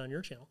had seen it on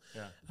your channel.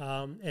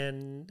 Yeah.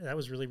 And that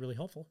was really, really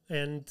helpful.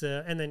 And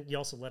then you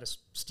also let us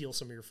steal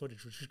some of your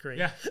footage, which was great.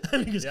 Yeah.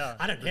 Because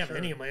I didn't have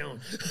any of my own.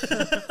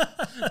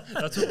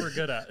 That's what we're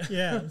good at.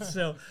 Yeah.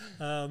 So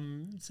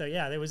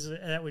yeah,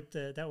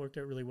 that worked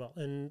out really well.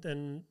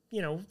 And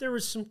there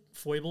was some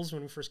foibles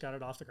when we first got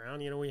it off the ground.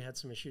 We had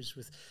some issues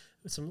with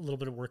some little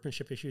bit of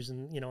workmanship issues,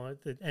 and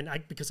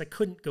because I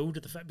couldn't go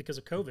to because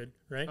of COVID,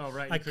 right? Oh,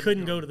 right. I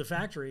couldn't go to the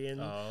factory,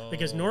 and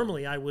because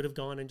normally I would have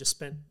gone and just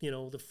spent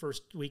the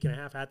first week and a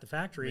half at the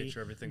factory, make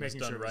sure everything was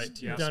done right.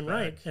 Done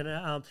right,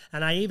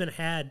 and I even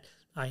had.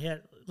 I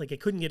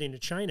couldn't get into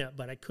China,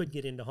 but I could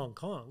get into Hong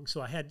Kong. So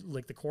I had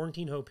like the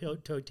quarantine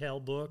hotel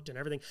booked and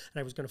everything. And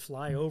I was going to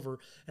fly over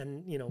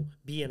and,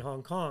 be in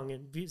Hong Kong.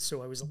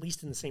 So I was at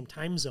least in the same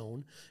time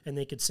zone, and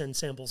they could send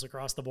samples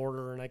across the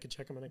border, and I could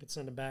check them and I could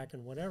send them back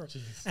and whatever.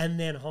 Jeez. And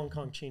then Hong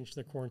Kong changed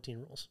their quarantine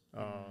rules.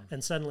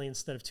 And suddenly,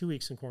 instead of 2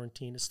 weeks in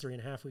quarantine, it's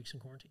 3.5 weeks in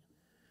quarantine.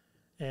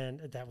 And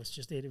that was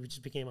it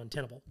just became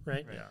untenable,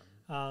 right?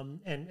 Yeah.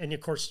 And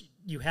of course,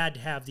 you had to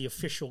have the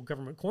official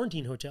government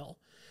quarantine hotel,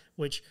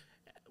 which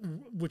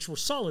were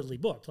solidly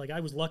booked. Like I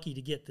was lucky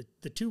to get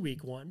the 2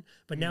 week one,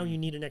 but now you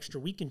need an extra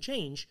week and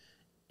change,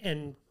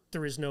 and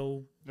there's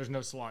no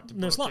slot to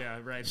book. Yeah,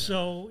 right.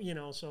 So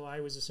so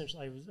I was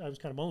essentially I was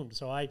kind of owned.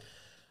 So I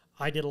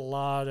did a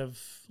lot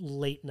of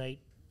late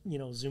night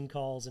Zoom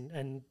calls,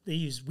 and they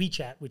use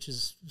WeChat, which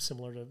is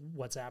similar to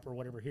WhatsApp or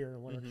whatever here,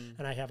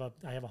 and I have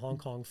a Hong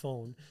Kong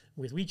phone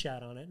with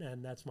WeChat on it,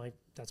 and that's my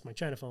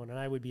China phone, and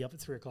I would be up at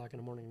 3:00 in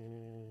the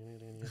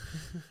morning,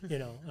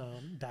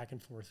 back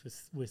and forth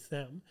with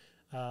them.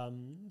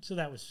 So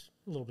that was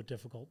a little bit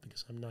difficult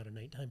because I'm not a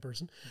nighttime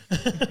person.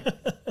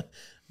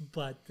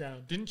 But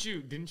didn't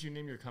you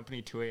name your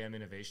company 2 AM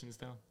Innovations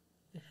though?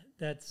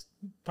 That's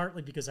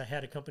partly because I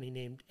had a company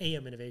named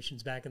AM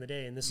Innovations back in the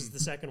day, and this is the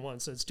second one,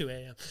 so it's 2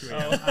 AM. 2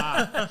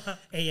 AM.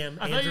 AM.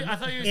 I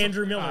thought you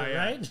Andrew Miller,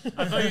 right?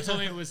 I thought you told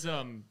me it was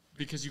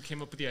because you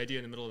came up with the idea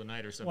in the middle of the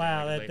night or something.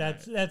 Wow,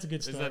 that's a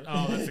good story.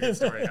 That's a good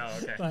story. Oh,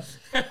 okay. But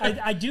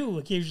I do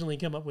occasionally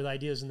come up with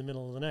ideas in the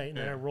middle of the night, and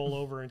then I roll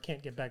over and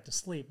can't get back to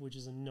sleep, which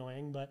is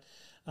annoying. But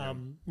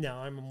no,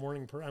 I'm a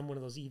morning. I'm one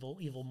of those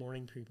evil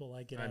morning people.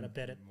 I get out of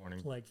bed at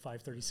like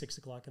 5:30, 6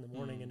 o'clock in the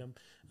morning, and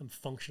I'm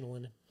functional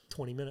in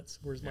 20 minutes,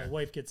 whereas my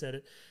wife gets at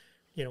it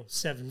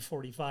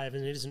 7:45,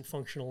 and it isn't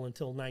functional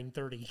until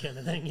 9:30 kind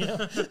of thing.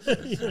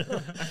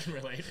 I can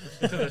relate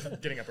to the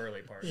getting up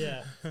early part.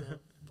 Yeah.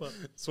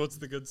 So what's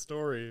the good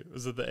story?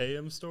 Was it the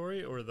AM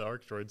story or the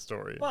ArcDroid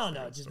story? Well,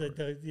 no, just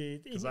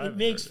it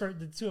makes for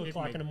the 2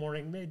 o'clock in the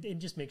morning. It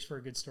just makes for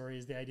a good story.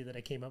 Is the idea that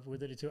I came up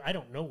with it too? I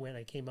don't know when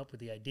I came up with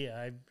the idea.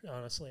 I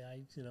honestly,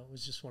 it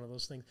was just one of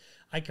those things.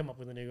 I come up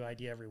with a new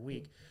idea every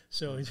week.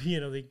 So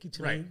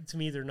to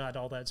me, they're not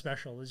all that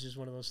special. It's just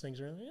one of those things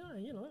where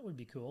that would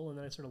be cool. And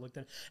then I sort of looked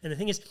at it. And the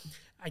thing is,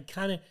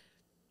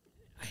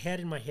 I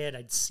had in my head,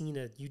 I'd seen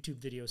a YouTube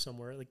video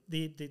somewhere, like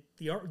the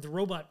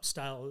robot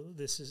style.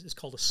 This is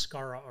called a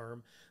SCARA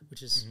arm,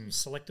 which is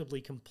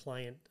selectively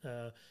compliant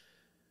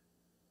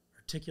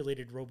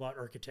articulated robot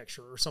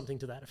architecture or something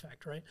to that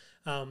effect, right?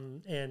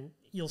 And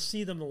you'll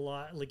see them a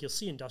lot. Like you'll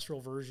see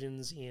industrial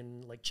versions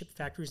in like chip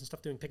factories and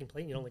stuff doing pick and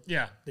plate,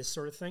 this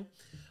sort of thing.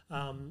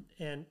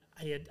 And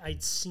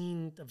I'd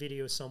seen a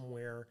video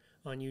somewhere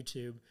on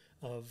YouTube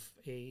of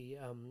a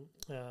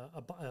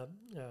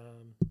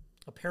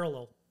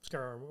parallel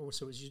SCARA arm.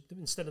 So it was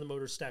instead of the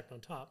motors stacked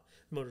on top,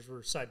 the motors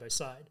were side by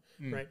side,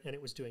 right? And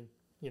it was doing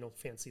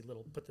fancy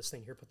little put this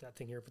thing here, put that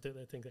thing here, put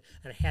that thing there.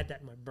 And I had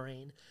that in my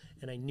brain,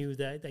 and I knew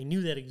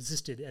that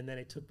existed. And then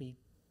it took me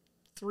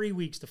 3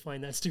 weeks to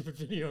find that stupid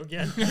video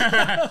again.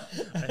 I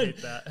hate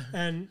that.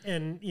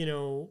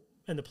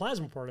 And And the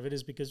plasma part of it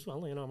is because,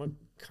 well, I'm a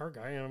car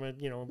guy and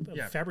I'm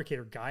a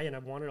fabricator guy, and I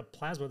wanted a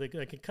plasma that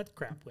I could cut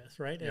crap with,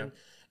 right? Yeah.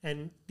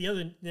 And the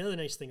other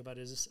nice thing about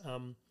it is,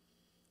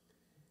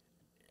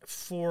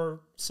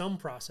 for some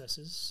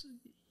processes,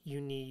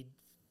 you need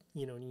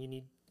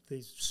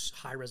these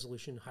high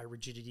resolution, high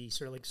rigidity,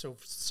 sort of like, so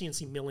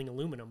CNC milling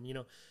aluminum,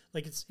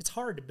 like it's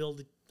hard to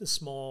build a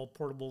small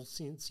portable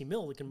CNC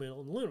mill that can mill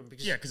aluminum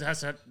because it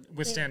has to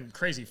withstand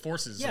crazy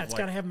forces. Yeah, it's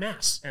got to have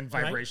mass and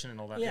vibration, right?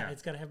 And all that. Yeah,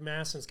 it's got to have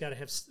mass, and it's got to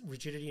have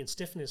rigidity and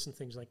stiffness and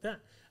things like that.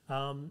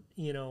 And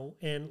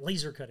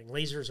laser cutting.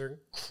 Lasers are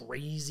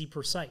crazy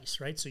precise,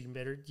 right? So you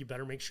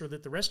better make sure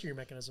that the rest of your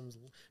mechanism is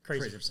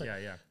crazy precise.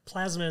 Yeah.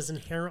 Plasma is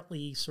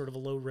inherently sort of a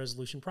low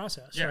resolution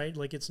process, right?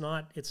 Like it's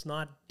not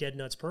dead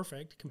nuts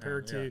perfect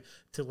compared to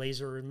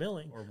laser and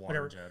milling or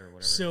water jet or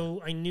whatever.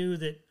 So I knew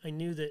that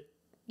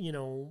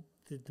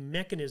the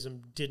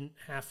mechanism didn't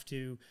have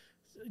to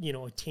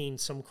attain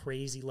some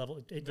crazy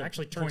level. It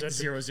actually turns out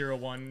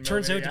 0.001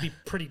 turns out to be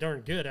pretty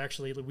darn good.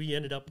 Actually, we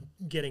ended up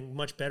getting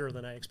much better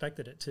than I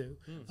expected it to.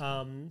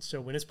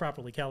 So when it's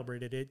properly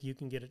calibrated, you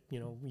can get it.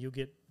 You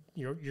get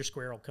your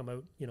square will come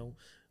out.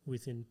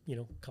 Within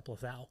a couple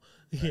of thou.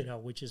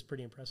 Right. Which is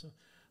pretty impressive,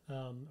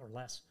 or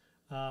less.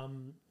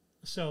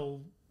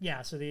 So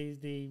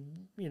the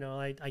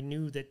I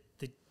knew that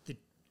the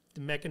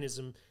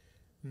mechanism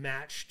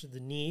matched the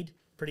need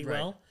pretty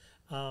well.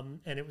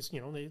 And it was,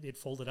 it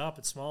folded up,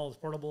 it's small, it's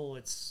portable,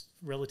 it's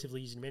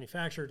relatively easy to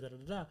manufacture,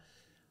 It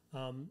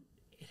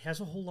has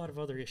a whole lot of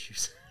other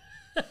issues,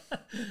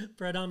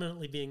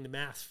 predominantly being the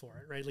math for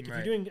it, right? Like if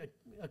you're doing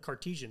a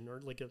Cartesian or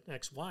like an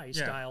XY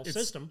style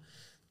system,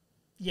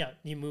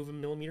 you move a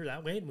millimeter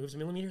that way, it moves a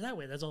millimeter that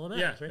way. That's all that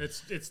matters, right?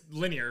 It's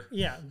linear.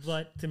 Yeah,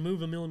 but to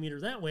move a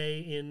millimeter that way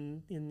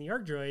in the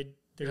ArcDroid,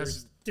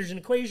 there's an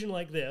equation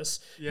like this,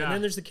 and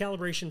then there's the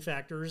calibration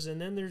factors, and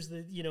then there's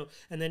the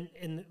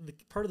the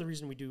part of the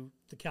reason we do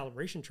the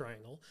calibration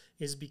triangle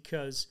is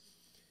because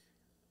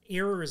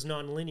error is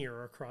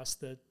nonlinear across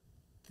the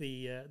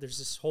there's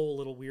this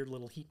whole weird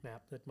little heat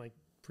map that my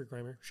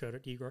programmer showed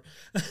at Igor.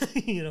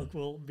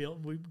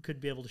 We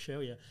could be able to show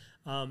you.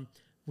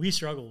 We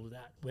struggled with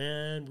that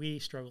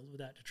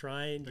to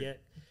try and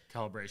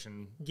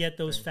get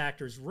those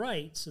factors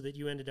right so that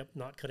you ended up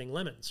not cutting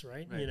lemons,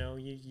 right?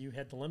 You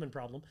had the lemon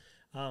problem,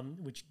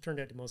 which turned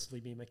out to mostly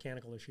be a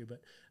mechanical issue,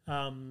 but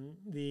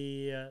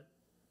the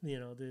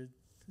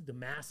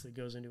math that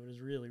goes into it is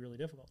really, really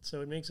difficult.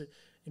 So it makes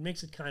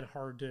it kind of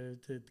hard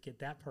to get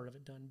that part of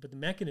it done. But the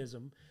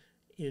mechanism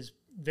is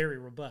very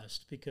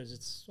robust because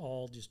it's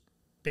all just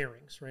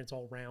bearings, right? It's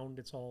all round.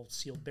 It's all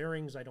sealed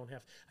bearings. I don't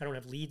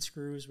have lead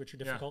screws, which are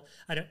difficult.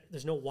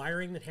 There's no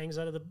wiring that hangs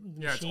out of the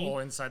machine. It's all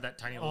inside that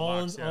tiny little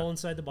box. All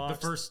inside the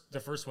box. The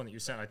first one that you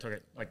sent, I took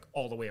it like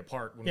all the way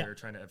apart when we were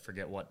trying to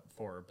forget what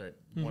for, but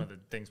one of the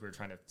things we were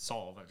trying to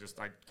solve,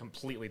 I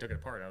completely took it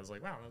apart. I was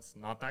like, wow, that's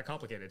not that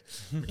complicated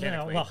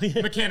mechanically.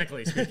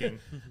 Mechanically speaking.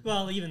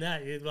 Well, even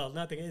that,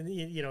 nothing.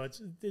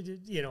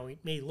 It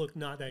may look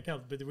not that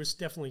complicated, but there was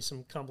definitely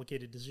some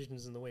complicated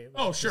decisions in the way it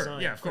was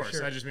designed. Yeah, of course.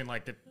 Sure. I just mean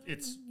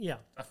it's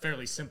a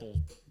fairly simple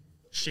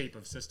shape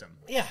of system.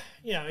 Yeah.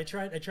 I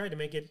tried to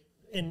make it,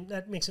 and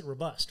that makes it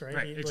robust, right?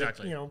 Right,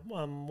 exactly.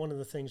 One of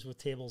the things with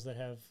tables that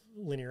have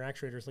linear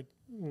actuators, like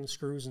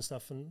screws and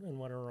stuff, and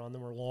whatever on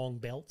them, or long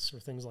belts or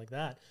things like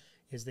that,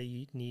 is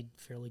they need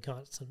fairly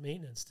constant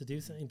maintenance to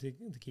do things to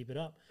keep it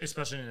up.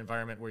 Especially in an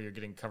environment where you're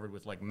getting covered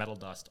with like metal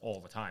dust all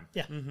the time.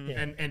 Yeah,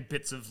 and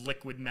bits of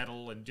liquid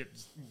metal and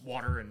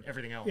water and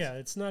everything else. Yeah,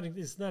 it's not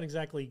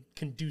exactly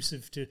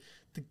conducive to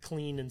the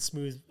clean and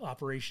smooth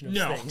operation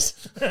of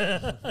things.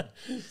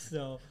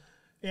 So,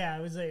 yeah,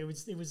 it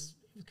was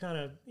kind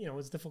of it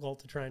was difficult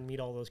to try and meet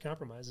all those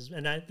compromises.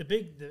 And I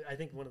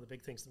think one of the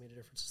big things that made a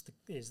difference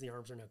is the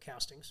arms are now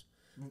castings.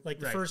 Like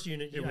the first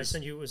unit I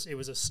sent you it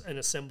was an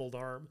assembled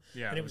arm.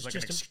 Yeah, and it was like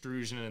just an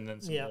extrusion and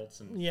then some bolts.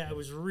 And it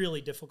was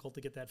really difficult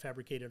to get that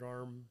fabricated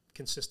arm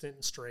consistent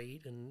and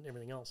straight and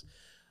everything else.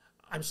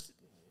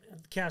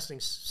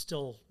 Castings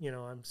still,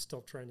 I'm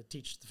still trying to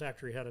teach the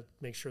factory how to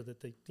make sure that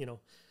they,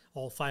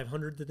 all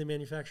 500 that they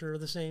manufacture are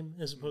the same,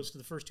 as opposed to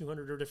the first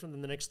 200 are different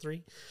than the next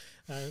 3.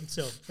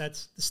 So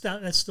that's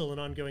still an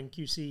ongoing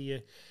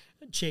QC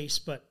chase,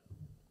 but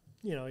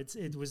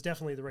it was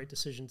definitely the right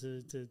decision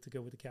to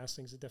go with the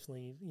castings. It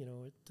definitely,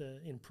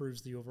 it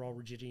improves the overall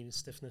rigidity and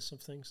stiffness of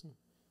things, and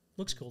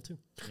looks cool too.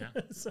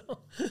 Yeah.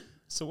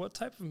 So what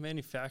type of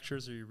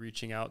manufacturers are you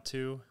reaching out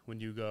to when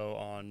you go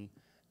on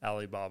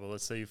Alibaba?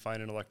 Let's say you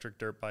find an electric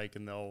dirt bike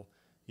and they'll,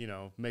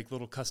 make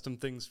little custom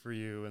things for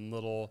you and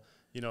little,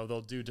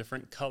 they'll do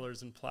different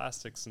colors and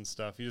plastics and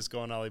stuff. You just go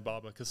on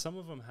Alibaba because some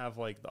of them have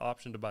like the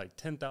option to buy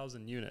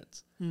 10,000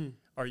 units.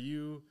 Are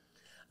you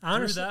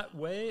honestly that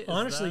way?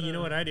 You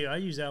know what I do? I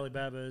use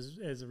Alibaba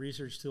as a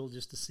research tool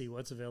just to see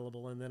what's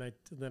available, and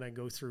then I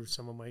go through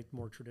some of my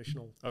more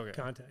traditional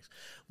contacts.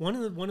 One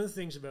of the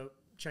things about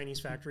Chinese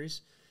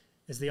factories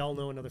is they all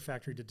know another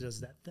factory that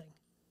does that thing,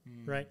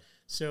 right?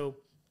 So,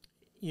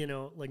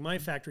 like my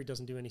factory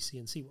doesn't do any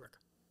CNC work,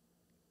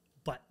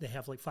 but they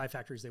have like 5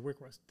 factories they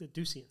work with that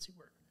do CNC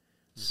work.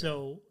 Okay.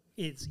 So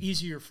it's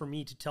easier for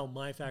me to tell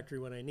my factory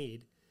what I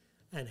need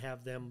and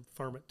have them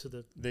farm it to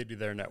the They do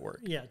their network.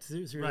 through their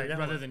Right, network.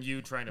 rather than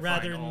you trying to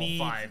rather find than all me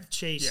 5.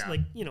 chase Yeah.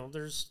 like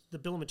there's the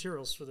bill of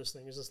materials for this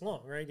thing is this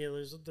long, right?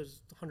 There's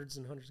hundreds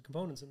and hundreds of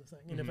components in the thing,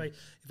 and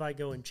if I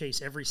go and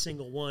chase every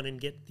single one and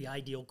get the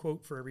ideal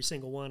quote for every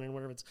single one and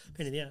whatever, it's a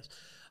pain in the ass.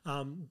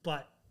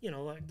 But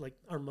like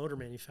our motor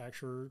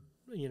manufacturer,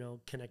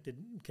 connected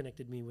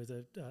me with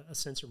a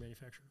sensor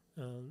manufacturer,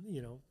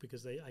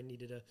 because I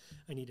needed a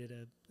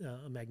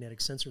magnetic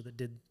sensor that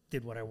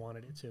did what I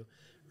wanted it to,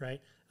 right?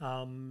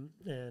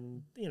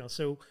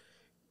 So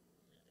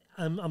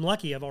I'm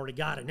lucky I've already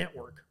got a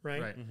network,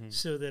 right? Right.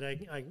 So that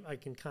I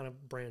can kind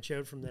of branch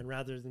out from then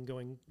rather than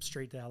going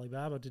straight to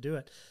Alibaba to do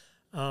it.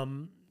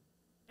 And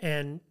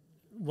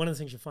one of the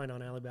things you find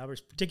on Alibaba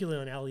is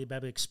particularly on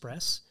Alibaba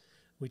Express,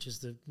 which is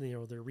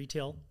their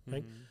retail,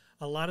 right?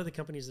 A lot of the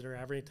companies that are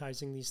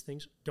advertising these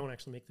things don't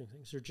actually make the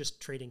things. They're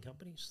just trading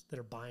companies that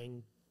are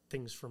buying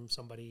things from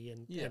somebody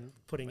and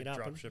putting like it up.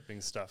 drop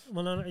shipping stuff.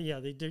 Well, no, yeah,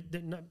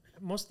 they're not,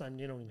 most of the time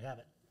they don't even have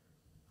it.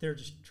 They're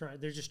just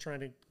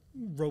trying to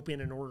rope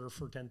in an order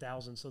for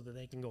 10,000 so that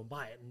they can go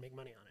buy it and make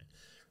money on it,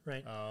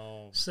 right?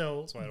 Oh, so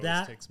that's why it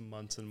always takes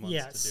months and months.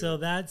 Yeah, to do. so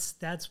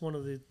that's one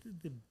of the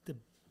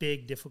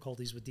big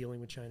difficulties with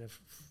dealing with China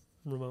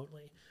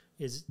remotely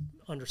is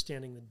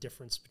understanding the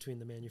difference between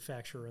the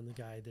manufacturer and the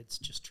guy that's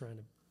just trying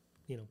to,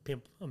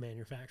 pimp a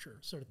manufacturer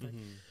sort of thing.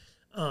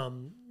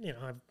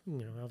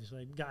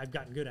 Obviously I've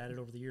gotten good at it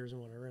over the years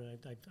and whatever, and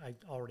I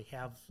already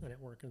have a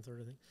network and sort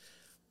of thing.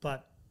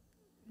 But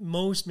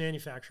most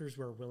manufacturers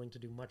were willing to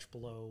do much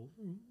below,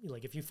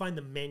 like if you find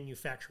the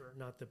manufacturer,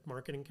 not the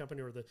marketing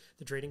company or the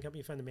trading company,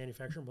 you find the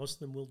manufacturer, most of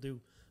them will do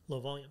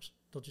low volumes.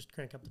 They'll just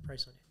crank up the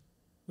price on you,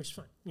 which is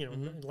fine.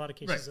 In a lot of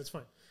cases, that's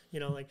fine.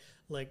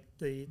 Like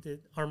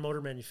our motor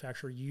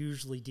manufacturer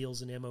usually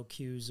deals in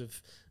MOQs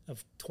of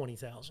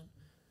 20,000,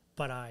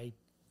 but I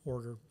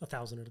order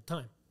 1,000 at a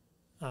time.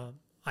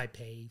 I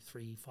pay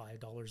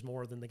 $3-5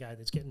 more than the guy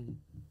that's getting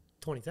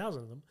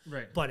 20,000 of them,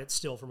 Right. but it's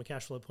still from a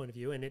cash flow point of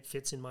view, and it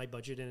fits in my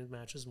budget and it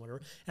matches and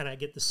whatever. And I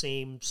get the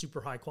same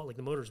super high quality. Like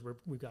the motors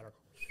we've got are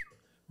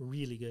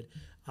really good,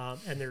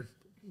 and they're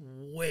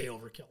way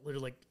overkill. They're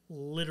like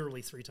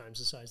literally 3 times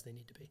the size they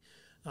need to be.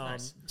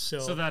 Nice.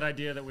 So that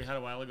idea that we had a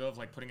while ago of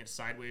like putting it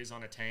sideways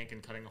on a tank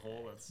and cutting a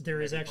hole.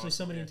 There is actually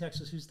somebody in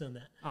Texas who's done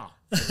that. Oh,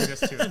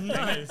 just to it.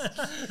 Nice.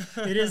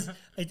 It is.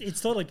 It's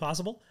totally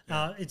possible.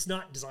 It's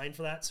not designed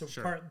for that. So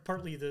Sure.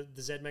 partly the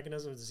Z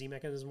mechanism or the Z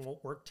mechanism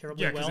won't work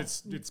terribly Yeah, well.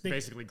 because it's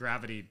basically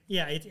gravity.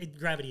 Yeah, it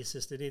gravity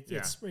assisted. It's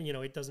Yeah.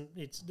 it doesn't.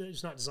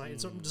 It's not designed.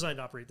 It's designed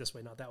to operate this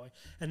way, not that way.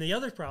 And the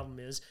other problem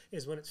is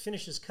when it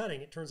finishes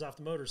cutting, it turns off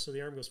the motor, so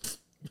the arm goes.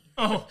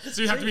 Oh,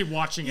 so you have to be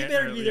watching You it.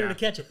 better be there yeah. to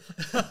catch it.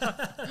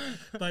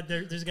 But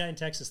there's a guy in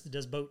Texas that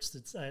does boats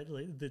that's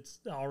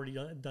already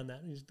done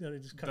that. He's gonna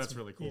just cut. That's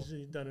really cool.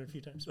 He's done it a few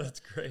times.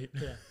 That's great.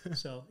 Yeah.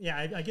 So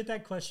yeah, I get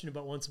that question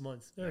about once a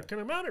month. Can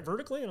I mount it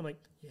vertically? And I'm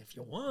like, yeah, if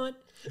you want.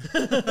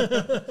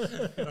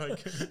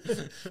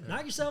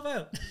 Knock yourself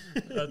out.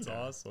 That's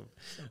awesome.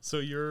 So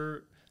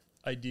your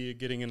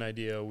getting an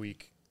idea a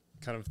week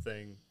kind of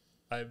thing,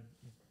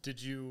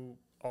 did you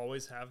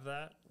always have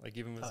that, like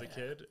even as a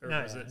kid, or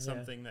was it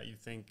something that you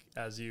think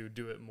as you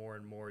do it more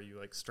and more, you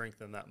like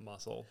strengthen that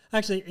muscle?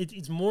 Actually,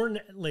 it's more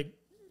like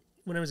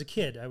when I was a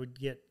kid, I would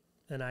get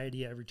an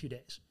idea every 2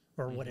 days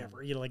or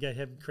whatever. Like I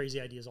have crazy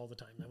ideas all the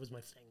time. That was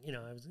my thing.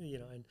 I was,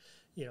 and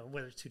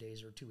whether it's 2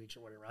 days or 2 weeks or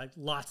whatever, I have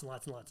lots and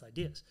lots and lots of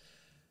ideas.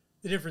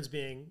 The difference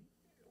being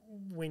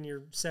when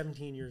you're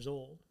 17 years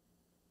old,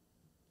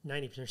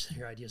 90% of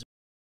your ideas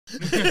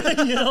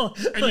and you don't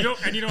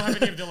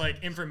have any of the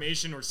like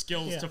information or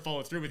skills to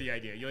follow through with the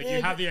idea. You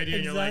have the idea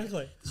and you're like,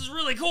 this is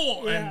really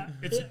cool. Yeah. And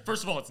it's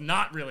first of all, it's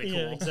not really cool.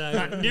 Yeah,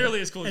 exactly. Not nearly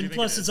as cool as and you think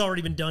plus it is. it's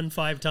already been done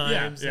 5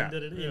 times. Yeah,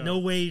 and yeah. no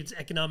way it's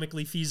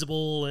economically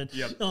feasible and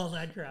Yep. all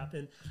that crap.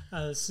 And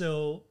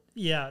so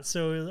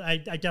I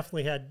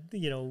definitely had,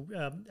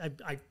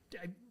 I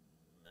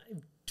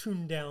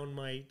tuned down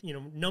my,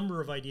 number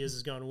of ideas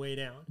has gone way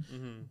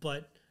down,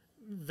 but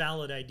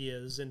valid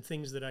ideas and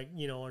things that I,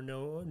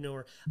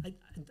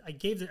 I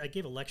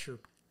gave a lecture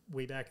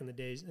way back in the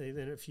days,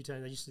 and a few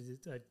times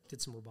I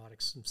did some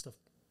robotics and stuff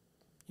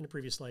in a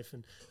previous life,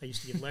 and I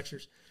used to give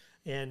lectures,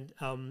 and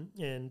part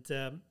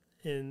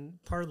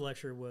of the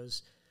lecture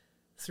was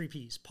 3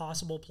 P's: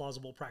 possible,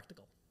 plausible,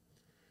 practical.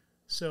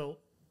 So,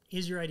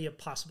 is your idea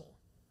possible?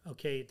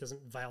 Okay, it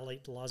doesn't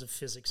violate the laws of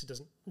physics. It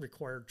doesn't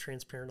require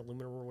transparent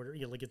aluminum or whatever.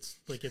 Yes,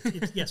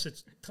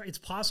 it's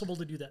possible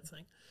to do that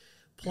thing.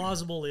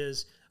 Plausible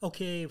is,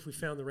 okay, if we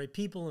found the right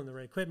people and the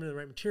right equipment and the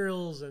right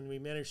materials and we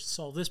managed to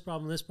solve this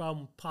problem,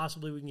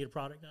 possibly we can get a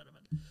product out of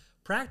it.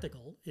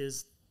 Practical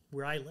is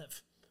where I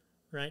live,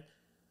 right?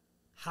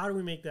 How do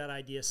we make that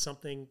idea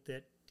something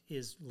that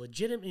is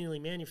legitimately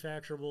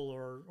manufacturable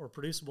or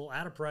producible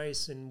at a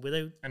price and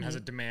without... And has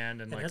a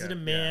demand. And has a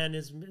demand,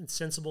 is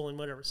sensible and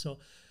whatever. So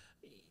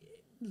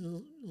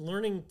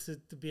learning to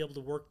be able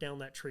to work down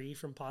that tree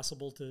from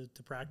possible to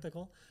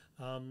practical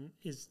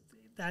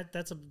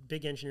that's a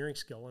big engineering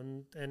skill,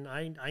 and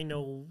I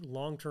know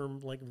long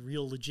term, like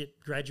real legit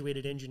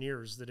graduated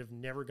engineers that have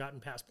never gotten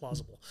past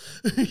plausible.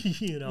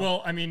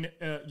 Well, I mean,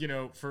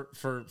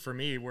 for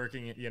me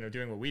working,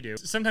 doing what we do,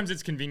 sometimes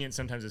it's convenient,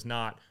 sometimes it's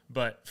not.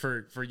 But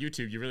for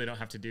YouTube, you really don't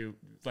have to do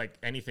like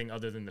anything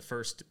other than the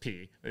first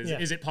P.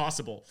 Is it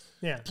possible?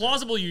 Yeah.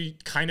 Plausible, you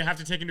kind of have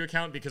to take into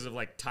account because of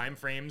like time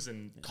frames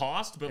and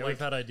cost. But we've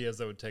had ideas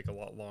that would take a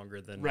lot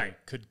longer than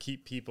could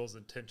keep people's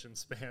attention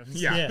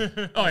spans. Yeah.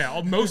 Oh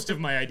yeah. Most of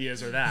my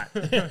ideas are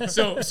that.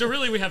 So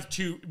really, we have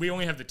two. We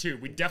only have the two.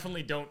 We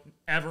definitely don't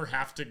ever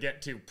have to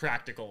get to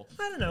practical.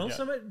 I don't know.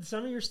 Yeah.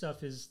 Some of your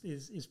stuff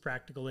is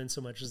practical in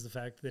so much as the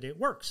fact that it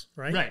works,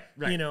 right? Right.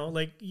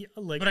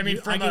 But I mean,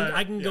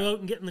 I can go out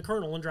and get in the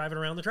kernel and drive it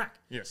around the track.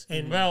 Yes.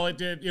 And well,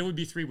 it would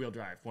be 3-wheel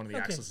drive. One of the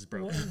axles is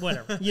broken.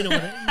 Whatever. You know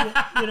what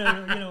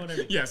I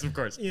mean. Yes, of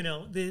course.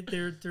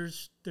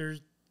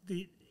 There's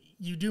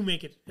you do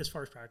make it as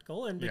far as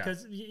practical, and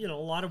because a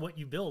lot of what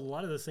you build, a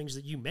lot of the things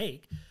that you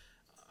make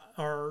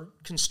are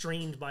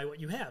constrained by what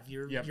you have.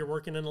 You're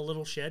working in a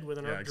little shed with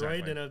an arc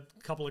droid and a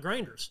couple of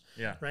grinders.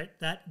 Yeah. Right.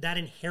 That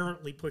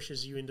inherently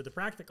pushes you into the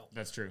practical.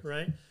 That's true.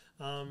 Right.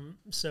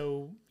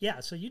 So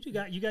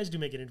you guys do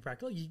make it into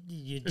practical.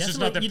 It's just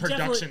not the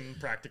production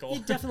practical.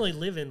 You definitely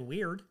live in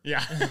weird.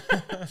 Yeah.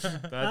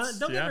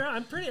 Don't get me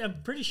wrong. I'm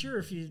pretty sure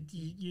if you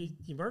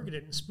market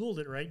it and spooled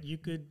it right, you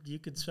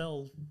could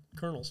sell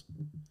kernels.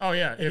 Oh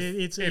yeah.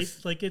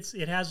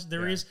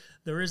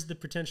 There is the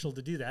potential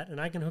to do that, and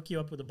I can hook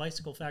you up with a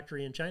bicycle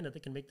factory in China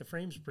that can make the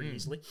frames pretty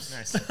easily.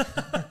 Nice.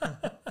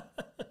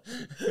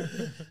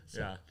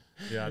 Yeah.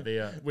 Yeah,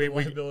 the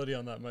liability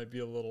on that might be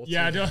a little.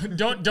 Yeah,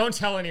 don't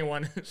tell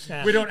anyone.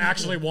 We don't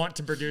actually want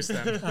to produce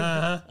them.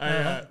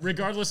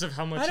 Regardless of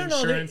how much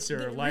insurance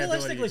or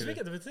liability. Realistically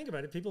speaking, think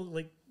about it. People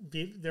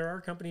there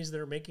are companies that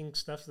are making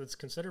stuff that's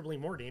considerably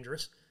more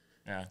dangerous.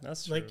 Yeah,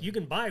 that's true. Like you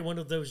can buy one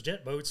of those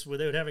jet boats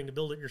without having to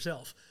build it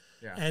yourself.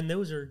 Yeah. And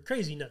those are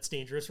crazy nuts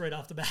dangerous right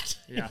off the bat.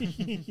 Yeah.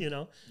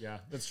 Yeah,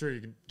 that's true.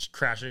 You can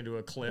crash into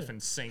a cliff and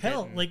sink it.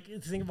 Hell,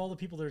 think of all the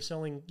people that are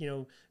selling,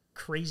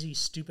 crazy,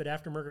 stupid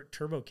aftermarket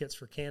turbo kits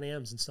for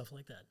Can-Ams and stuff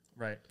like that.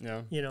 Right.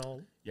 Yeah.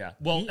 Yeah.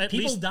 Well, at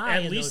least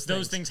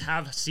those things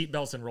have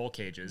seatbelts and roll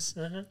cages.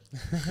 Uh-huh.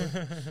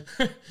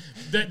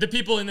 The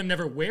people in them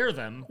never wear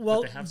them.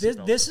 Well, but they have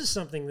seatbelts. This is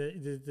something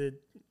that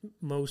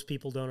most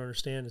people don't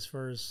understand as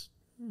far as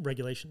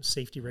regulations,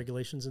 safety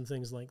regulations, and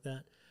things like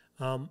that.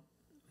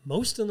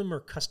 Most of them are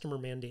customer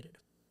mandated.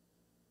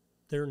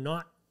 They're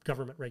not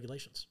government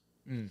regulations.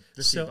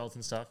 The seatbelts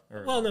and stuff?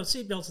 No,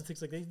 seatbelts and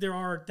things like that. There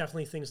are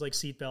definitely things like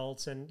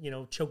seatbelts and,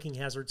 choking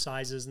hazard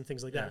sizes and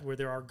things like that where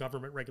there are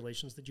government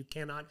regulations that you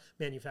cannot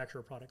manufacture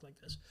a product like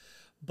this.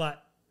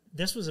 But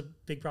this was a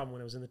big problem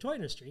when I was in the toy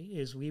industry,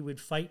 is we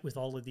would fight with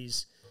all of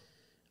these,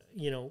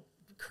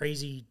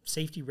 crazy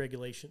safety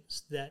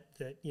regulations that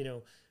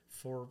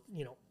for,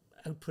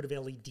 output of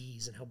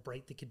LEDs and how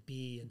bright they could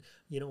be and,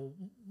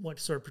 what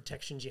sort of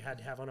protections you had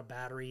to have on a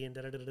battery and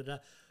da-da-da-da-da.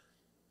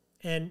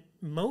 And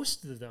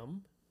most of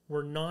them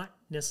were not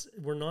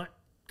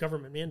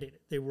government mandated.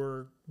 They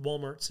were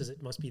Walmart says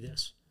it must be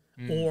this.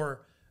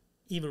 Or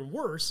even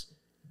worse,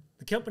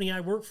 the company I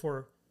work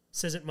for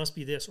says it must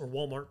be this, or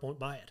Walmart won't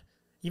buy it.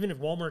 Even if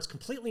Walmart's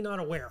completely not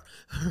aware,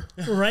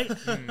 right?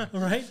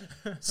 Right?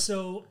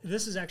 So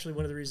this is actually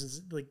one of the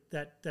reasons, like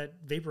that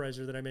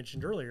vaporizer that I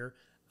mentioned earlier,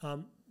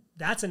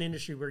 that's an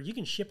industry where you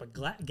can ship a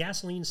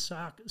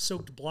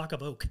gasoline-soaked block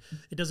of oak.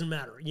 It doesn't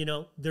matter.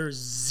 There's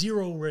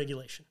zero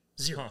regulation.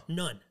 Zero.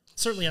 None.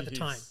 Certainly at the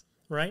time.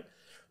 Right,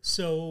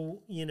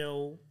 so there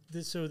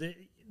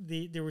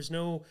was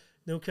no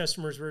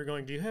customers who were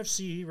going, do you have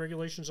CE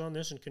regulations on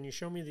this, and can you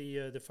show me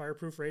the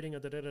fireproof rating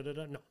of the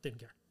da-da-da-da? No, didn't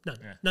care. None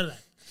of that.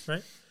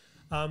 Right,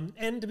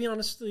 and to be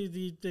honest,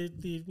 the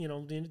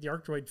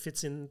Arc Droid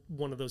fits in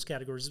one of those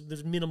categories.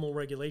 There's minimal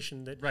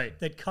regulation that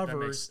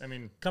covers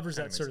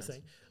that sort of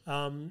thing.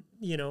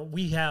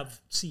 We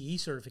have CE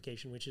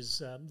certification, which is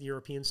the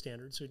European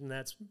standards, and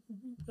that's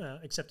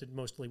accepted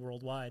mostly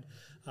worldwide.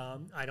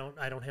 I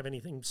don't have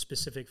anything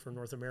specific for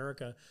North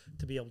America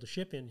to be able to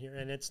ship in here,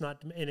 and it's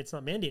not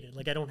mandated.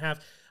 Like I don't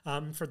have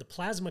for the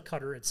plasma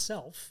cutter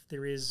itself.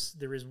 There is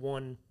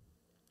one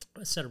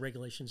set of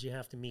regulations you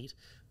have to meet,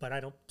 but I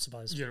don't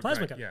suppose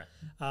plasma cutter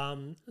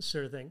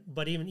sort of thing.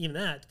 But even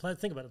that,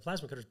 think about it. The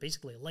plasma cutter is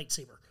basically a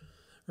lightsaber.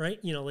 Right,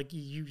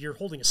 you're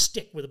holding a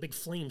stick with a big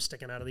flame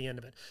sticking out of the end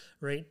of it,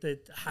 right?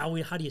 How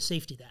do you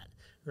safety that,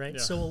 right?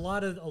 Yeah. So a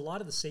lot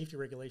of the safety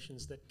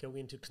regulations that go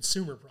into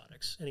consumer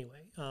products,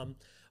 anyway,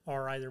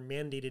 are either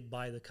mandated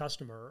by the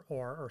customer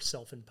or are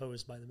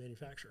self-imposed by the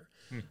manufacturer.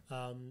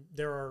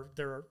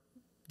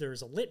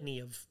 There's a litany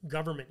of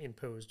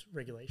government-imposed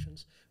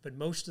regulations, but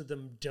most of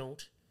them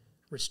don't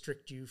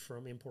restrict you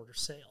from import or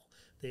sale.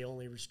 They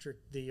only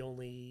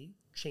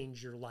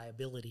change your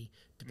liability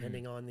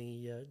depending on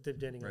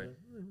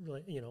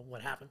on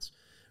what happens,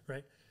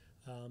 right?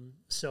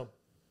 So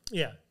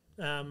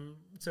as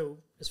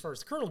far as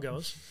the kernel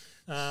goes,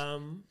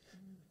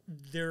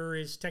 there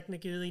is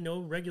technically no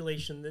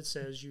regulation that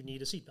says you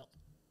need a seatbelt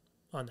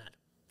on that,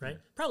 right?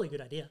 Probably a good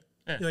idea.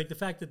 Like the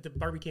fact that the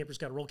Barbie camper's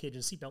got a roll cage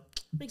and a seatbelt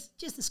makes it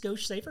just a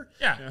skosh safer.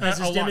 Yeah, as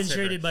a is lot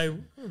demonstrated safer.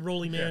 by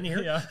Rolly Man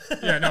here. Yeah.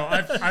 Yeah, no,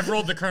 I've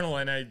rolled the Colonel,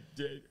 and I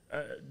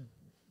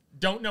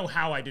don't know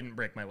how I didn't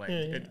break my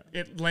leg.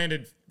 It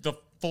landed, the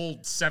full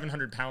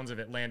 700 pounds of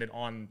it landed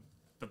on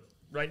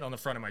right on the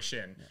front of my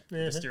shin,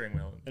 the steering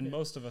wheel. And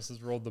most of us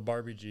has rolled the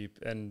Barbie Jeep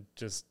and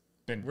just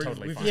Been we're-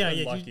 totally we've fine. just Yeah, been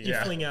you lucky. you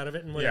fling out of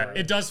it and whatever. Yeah,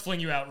 it does fling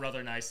you out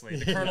rather nicely.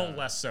 The Colonel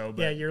less so,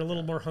 but Yeah, you're a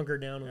little more hunkered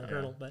down on the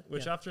Colonel, but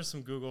Which yeah. after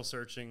some Google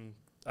searching,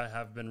 I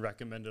have been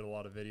recommended a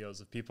lot of videos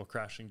of people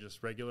crashing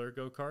just regular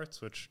go-karts,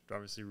 which are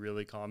obviously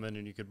really common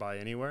and you could buy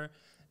anywhere.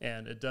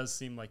 And it does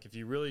seem like if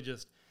you really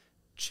just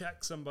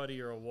check somebody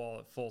or a wall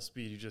at full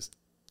speed, you just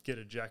get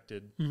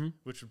ejected,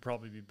 which would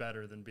probably be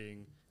better than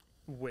being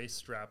waist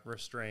strap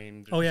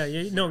restrained. Oh yeah,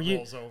 and no, it you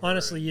rolls over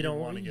honestly and you don't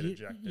want to get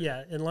ejected.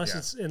 Yeah, unless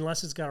Yeah.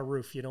 it's got a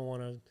roof, you don't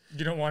want to.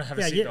 you don't want to have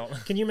a Yeah,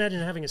 seatbelt. can you imagine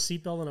having a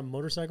seatbelt on a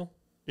motorcycle?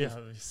 Yeah,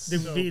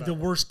 It would be the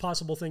worst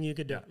possible thing you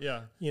could do.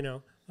 Yeah. You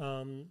know,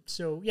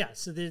 so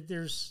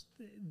there's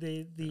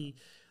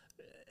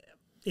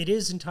it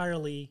is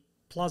entirely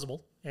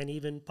plausible and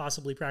even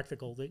possibly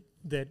practical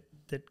that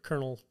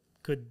Colonel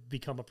could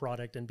become a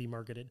product and be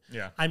marketed.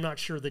 Yeah. I'm not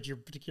sure that you're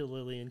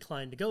particularly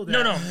inclined to go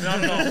there. No,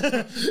 not at all.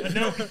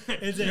 No.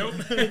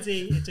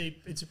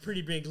 It's a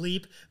pretty big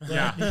leap. But,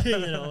 Yeah. you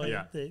know,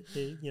 Yeah.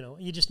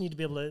 you just need to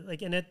be able to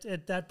and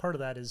at that part of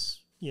that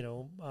is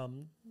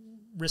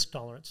risk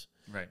tolerance.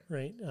 Right.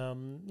 Right.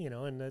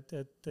 And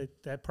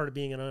that part of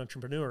being an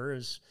entrepreneur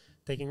is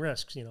taking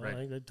risks. Right.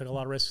 Like, they took a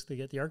lot of risks to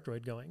get the Arc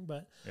Droid going,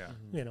 but Yeah.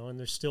 and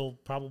there's still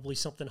probably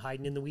something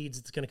hiding in the weeds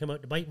that's going to come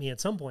out to bite me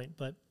at some point.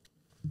 But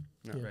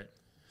Right.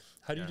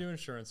 How do you do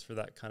insurance for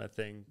that kind of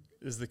thing?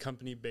 Is the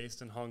company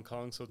based in Hong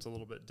Kong, so it's a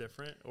little bit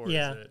different, or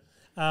Yeah. is it?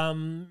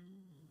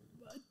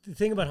 The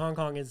thing about Hong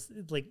Kong is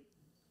like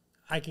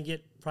I can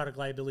get product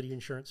liability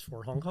insurance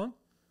for Hong Kong,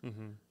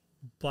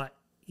 but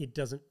it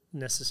doesn't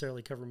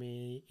necessarily cover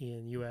me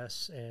in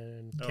U.S.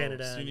 and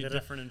Canada. So you need and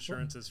different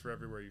insurances for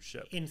everywhere you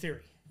ship. In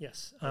theory,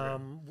 yes.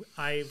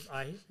 I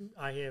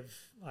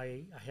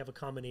have a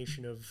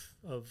combination of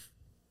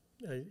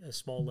a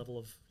small level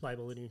of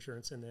liability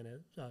insurance and then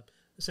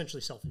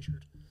essentially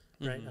self-insured.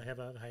 Right. I have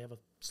a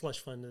slush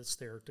fund that's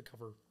there to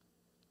cover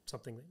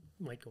something that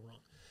might go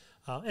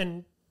wrong,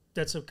 and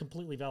that's a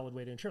completely valid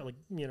way to insure. Like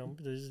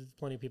there's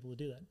plenty of people who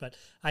do that, but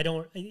I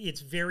don't.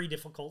 It's very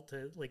difficult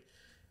to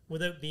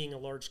without being a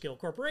large-scale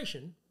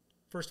corporation.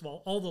 First of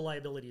all the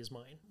liability is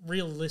mine.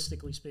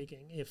 Realistically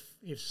speaking, if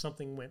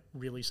something went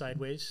really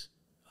sideways,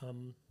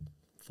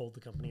 fold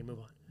the company and move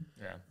on.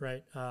 Yeah.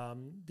 Right.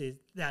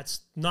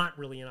 That's not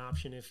really an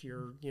option if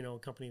you're, a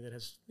company that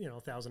has,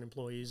 1,000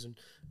 employees and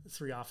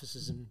 3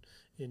 offices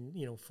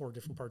in 4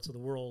 different parts of the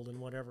world and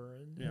whatever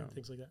and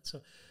things like that.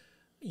 So,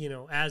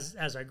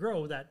 as I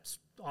grow, that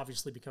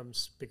obviously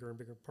becomes bigger and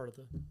bigger part of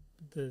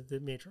the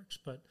matrix.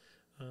 But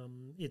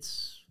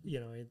it's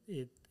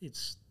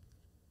it's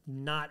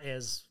not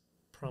as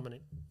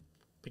prominent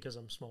because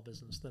I'm a small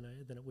business than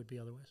it would be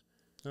otherwise.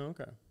 Oh,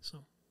 okay.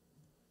 So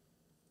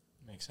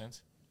Makes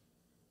sense.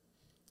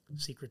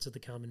 secrets of the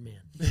common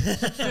man.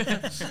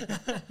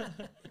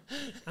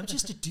 I'm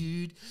just a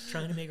dude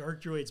trying to make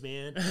Arc Droids,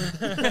 man.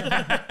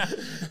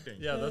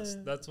 Yeah,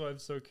 that's why I'm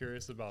so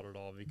curious about it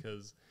all,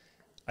 because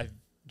I've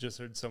just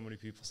heard so many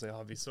people say, "Oh,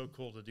 it'd be so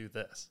cool to do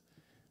this,"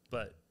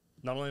 but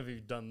not only have you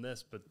done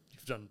this, but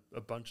you've done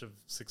a bunch of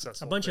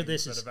successful bunch of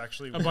things this that is- have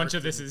actually A bunch worked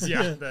of this and is,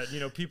 yeah.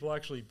 that people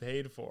actually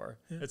paid for.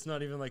 It's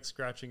not even like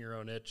scratching your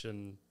own itch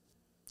and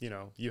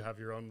you have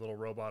your own little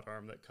robot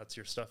arm that cuts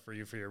your stuff for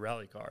you for your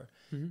rally car.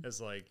 It's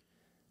like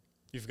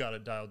you've got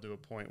it dialed to a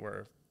point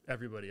where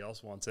everybody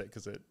else wants it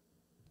because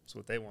it's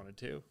what they wanted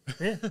to.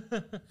 Yeah.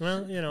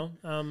 Well,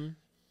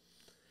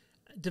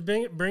 to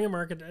bring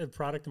a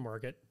product to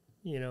market,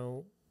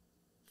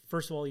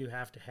 first of all, you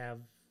have to have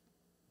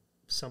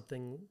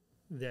something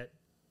that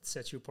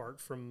sets you apart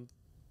from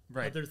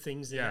Right. other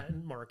things in Yeah.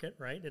 that market,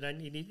 right? And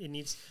it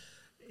needs,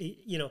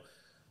 you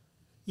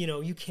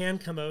can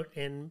come out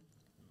and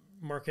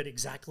market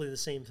exactly the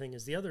same thing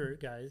as the other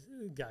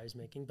guys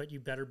making, but you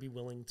better be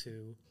willing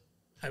to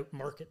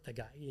outmarket the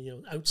guy,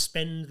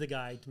 outspend the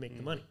guy to make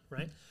the money,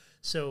 right?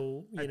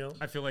 So,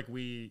 I feel like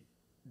we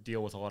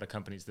deal with a lot of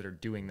companies that are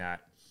doing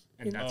that,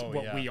 and that's Oh,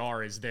 what yeah. we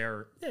are, is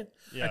their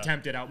Yeah.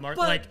 attempt at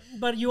outmarket.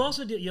 but you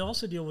also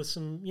deal with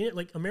some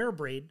like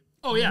Ameribraid.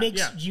 Oh, yeah, makes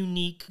yeah.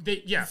 unique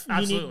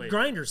absolutely. unique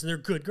grinders. They're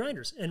good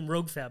grinders, and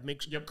Rogue Fab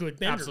makes good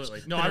benders.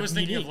 Absolutely. No, that I are was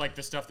thinking unique. of like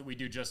the stuff that we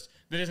do that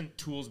isn't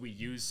tools we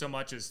use so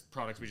much as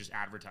products we just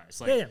advertise.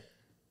 Like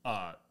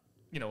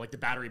the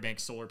battery bank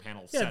solar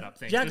panel setup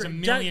thing. There's a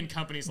million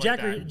companies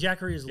like that.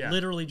 Jackery is Yeah.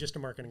 literally just a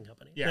marketing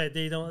company. Yeah.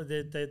 They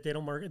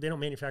don't market. They don't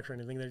manufacture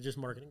anything. They're just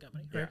a marketing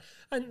company. Right?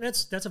 Yeah. And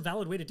that's a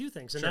valid way to do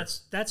things. And Sure.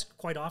 that's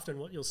quite often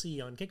what you'll see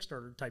on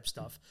Kickstarter type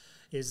stuff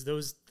is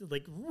those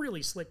like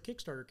really slick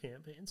Kickstarter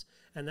campaigns.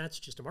 And that's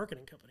just a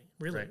marketing company.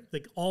 Really. Right.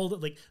 Like all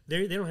the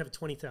they don't have a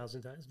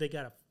 20,000 times. They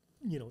got a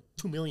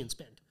 2 million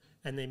spent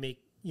and they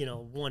make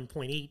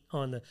 1.8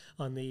 on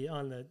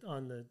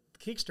the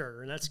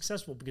Kickstarter, and that's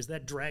successful because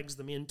that drags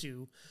them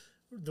into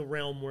the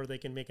realm where they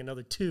can make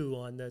another 2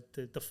 on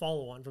the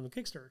follow-on from the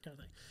Kickstarter kind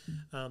of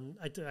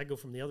thing. I go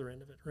from the other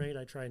end of it, right?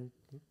 I try and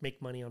make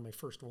money on my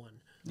first one,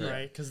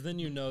 right? Because then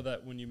you know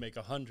that when you make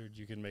 100,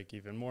 you can make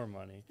even more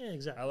money. Yeah,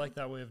 exactly. I like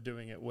that way of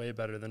doing it way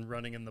better than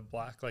running in the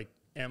black. Like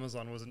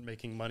Amazon wasn't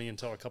making money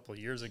until a couple of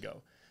years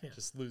ago,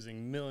 just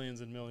losing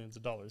millions and millions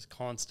of dollars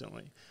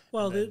constantly.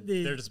 Well,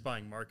 they're just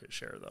buying market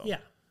share, though. Yeah,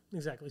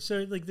 exactly.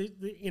 So like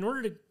in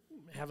order to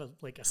have a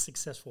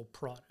successful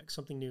product,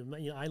 something new.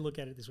 I look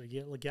at it this way: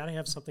 you gotta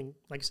have something,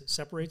 like I said,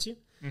 separates you,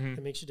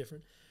 that makes you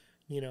different,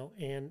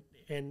 and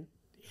it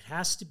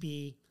has to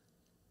be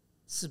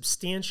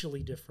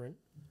substantially different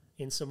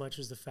in so much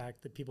as the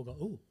fact that people go,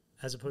 "Ooh,"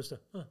 as opposed to,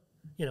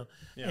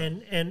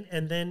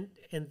 and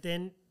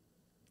then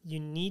you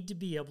need to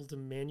be able to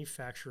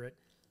manufacture it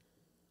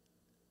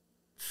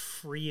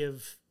free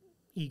of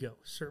ego,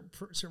 certain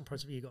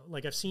parts of ego.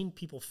 Like I've seen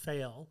people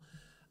fail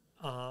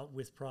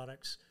with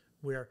products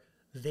where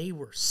they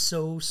were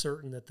so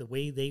certain that the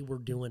way they were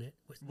doing it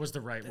was the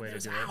right way to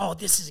do it. Oh,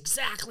 this is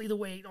exactly the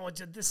way. Oh,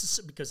 this is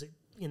because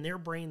in their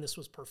brain this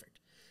was perfect,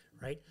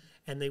 right?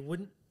 And they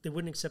wouldn't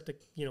accept a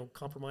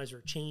compromise or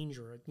a change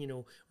or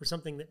or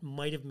something that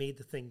might have made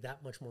the thing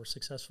that much more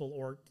successful,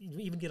 or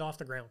even get off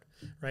the ground,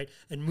 right?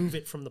 And move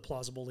it from the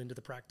plausible into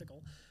the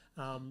practical.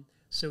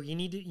 So you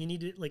need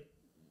to like.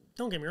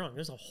 Don't get me wrong.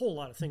 There's a whole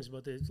lot of things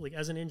about this. Like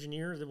as an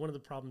engineer, one of the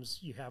problems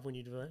you have when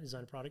you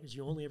design a product is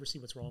you only ever see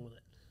what's wrong with it.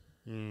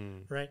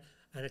 Right.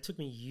 And it took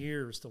me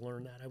years to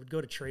learn that. I would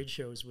go to trade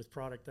shows with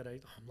product that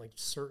I'm like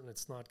certain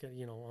it's not good,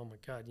 oh my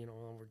God,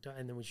 we're done.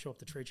 And then we show up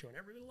to the trade show and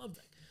everybody loved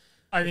it.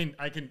 I mean,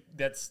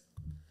 that's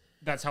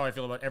how I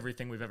feel about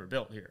everything we've ever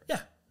built here.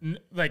 Yeah.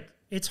 Like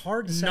it's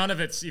hard to none of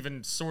it's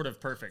even sort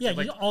of perfect. Yeah.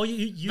 Like,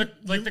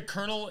 the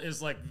kernel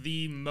is like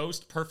the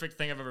most perfect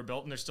thing I've ever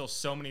built. And there's still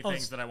so many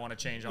things that I want to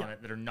change on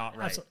it that are not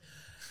right. Absolutely.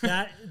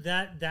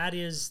 That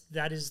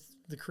is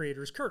the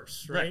creator's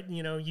curse, right?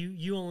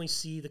 You only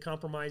see the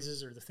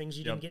compromises or the things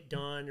you didn't get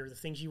done or the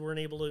things you weren't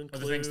able to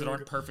include. Or the things that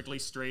aren't perfectly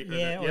straight.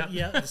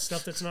 The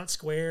stuff that's not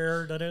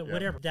square,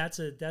 whatever. That's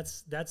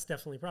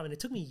definitely a problem. And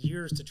it took me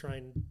years to try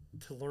and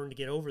to learn to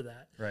get over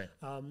that. Right.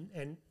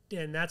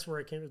 And that's where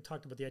I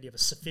talked about the idea of a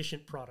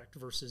sufficient product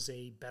versus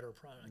a better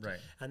product. Right.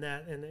 And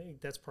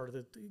that's part of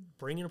the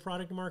bringing a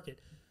product to market.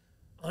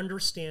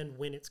 Understand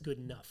when it's good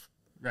enough.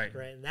 Right.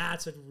 Right. And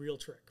that's a real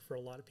trick for a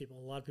lot of people.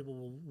 A lot of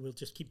people will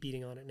just keep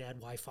beating on it and add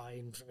Wi-Fi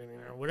and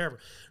whatever.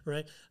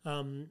 Right.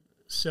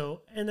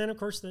 So, and then of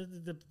course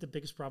the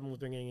biggest problem with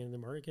bringing it in the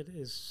market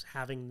is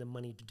having the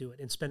money to do it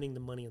and spending the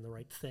money on the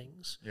right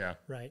things. Yeah.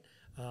 Right.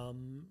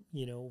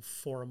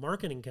 For a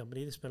marketing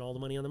company, they spend all the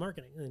money on the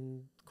marketing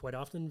and quite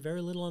often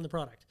very little on the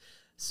product.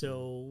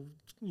 So,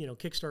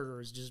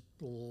 Kickstarter is just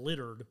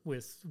littered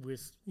with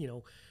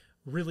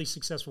really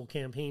successful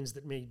campaigns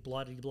that made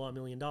blah $1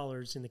 million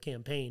in the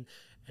campaign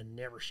and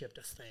never shipped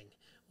a thing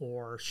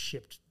or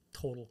shipped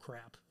total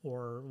crap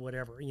or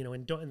whatever,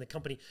 and the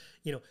company,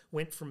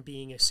 went from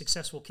being a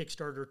successful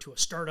Kickstarter to a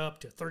startup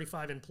to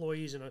 35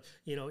 employees in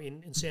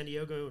in San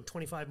Diego and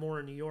 25 more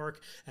in New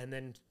York, and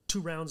then 2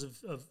 rounds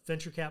of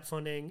venture cap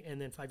funding, and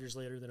then 5 years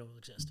later they don't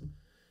exist.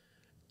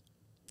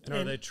 And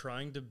are they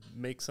trying to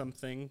make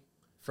something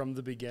from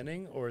the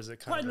beginning, or is it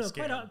kind of a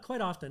scam?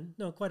 Quite often.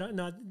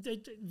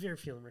 Very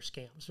few of them are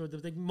scams. So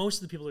most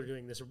of the people that are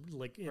doing this are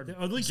like, or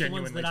at least the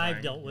ones that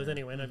I've dealt with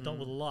anyway, and I've dealt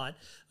with a lot,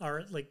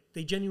 are like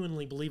they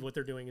genuinely believe what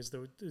they're doing is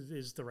the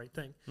right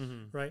thing,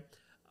 right?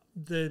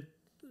 The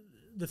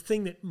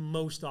thing that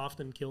most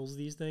often kills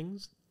these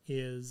things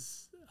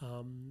is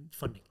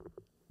funding,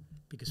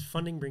 because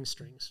funding brings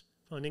strings.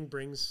 Funding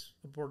brings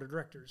a board of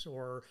directors,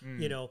 or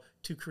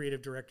 2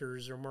 creative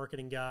directors, or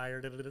marketing guy,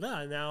 or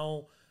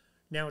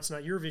Now it's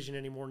not your vision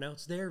anymore. Now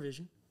it's their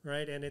vision,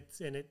 right? And it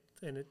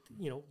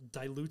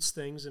dilutes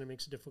things and it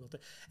makes it difficult.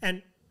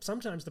 And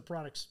sometimes the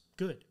product's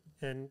good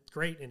and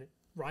great and it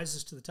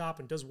rises to the top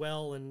and does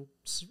well and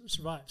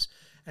survives.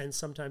 And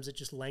sometimes it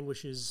just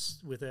languishes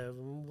with a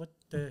what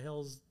the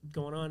hell's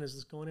going on? Is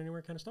this going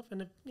anywhere kind of stuff?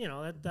 And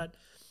that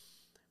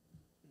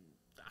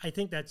I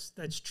think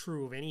that's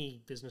true of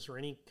any business or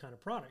any kind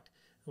of product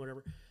or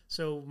whatever.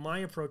 So my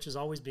approach has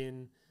always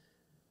been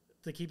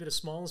to keep it as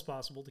small as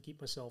possible, to keep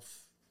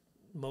myself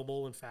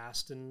mobile and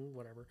fast and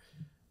whatever.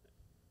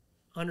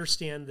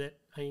 Understand that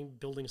I'm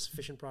building a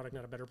sufficient product,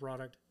 not a better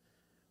product,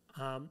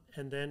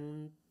 and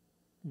then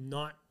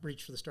not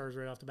reach for the stars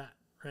right off the bat,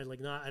 right? Like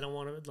I don't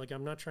want to, like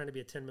I'm not trying to be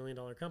a $10 million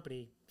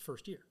company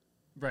first year,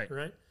 right?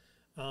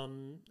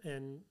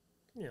 And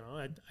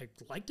I'd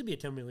like to be a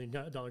 $10 million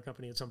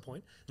company at some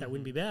point. That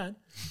wouldn't be bad,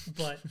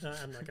 but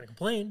I'm not going to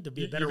complain. To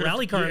be a better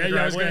rally car in the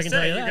driveway, I can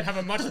tell you that. You could have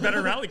a much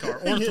better rally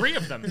car, or 3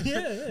 of them.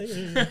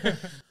 Yeah.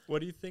 What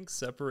do you think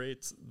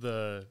separates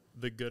the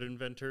good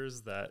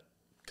inventors that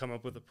come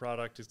up with a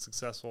product, it's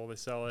successful, they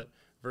sell it,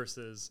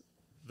 versus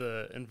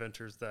the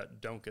inventors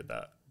that don't get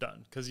that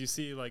done? Because you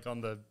see, like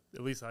at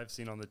least I've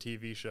seen on the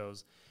TV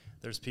shows,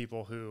 there's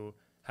people who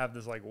have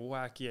this like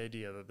wacky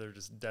idea that they're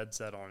just dead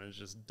set on, and it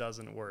just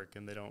doesn't work,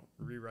 and they don't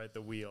rewrite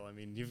the wheel. I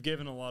mean, you've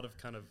given a lot of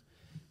kind of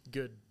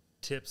good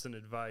tips and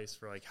advice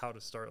for like how to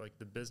start like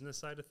the business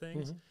side of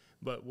things.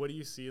 But what do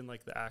you see in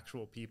like the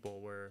actual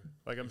people where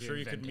like I'm sure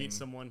you could meet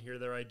someone, hear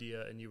their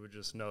idea, and you would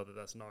just know that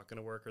that's not going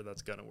to work or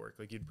that's going to work.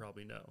 Like you'd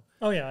probably know.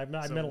 Oh yeah, I've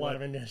met a lot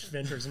of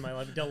inventors in my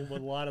life. I've dealt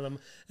with a lot of them,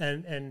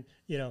 and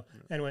you know,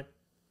 and went,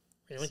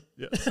 really?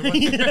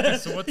 Yeah.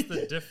 So what's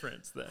the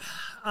difference then?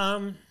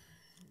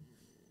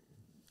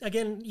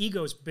 Again,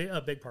 ego's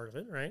a big part of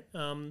it, right?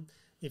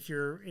 If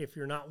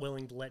you're not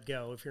willing to let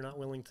go, if you're not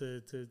willing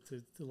to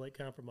let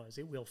compromise,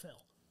 it will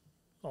fail,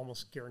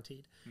 almost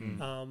guaranteed.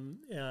 And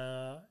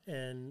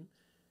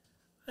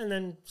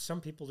then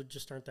some people that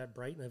just aren't that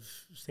bright and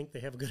think they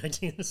have a good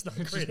idea and it's not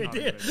a great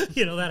idea.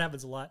 You know, that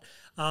happens a lot.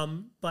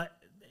 But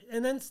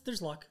then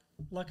there's luck.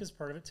 Luck is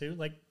part of it too.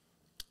 Like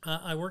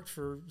I worked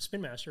for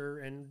Spin Master,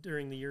 and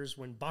during the years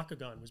when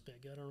Bakugan was big,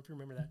 I don't know if you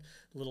remember that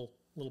little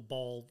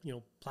ball, you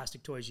know,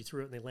 plastic toys, you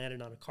threw it and they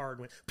landed on a card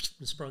and went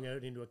and sprung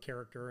out into a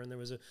character. And there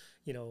was a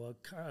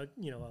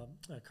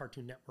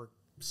Cartoon Network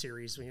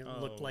series, you know,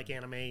 looked like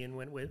anime and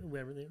went with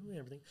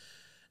everything.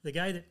 The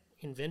guy that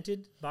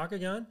invented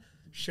Bakugan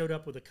showed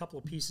up with a couple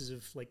of pieces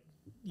of like,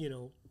 you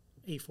know,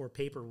 A4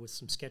 paper with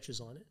some sketches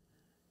on it,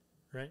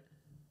 right?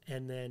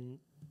 And then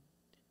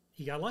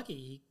he got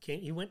lucky.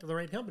 He went to the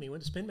right company. He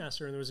went to Spin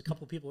Master, and there was a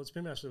couple of people at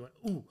Spin Master that went,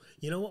 "Ooh,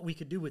 you know what we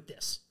could do with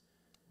this,"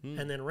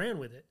 and then ran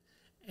with it.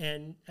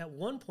 And at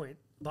one point,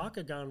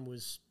 Bakugan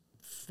was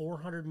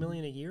 $400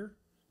 million a year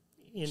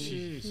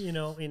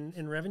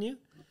in revenue,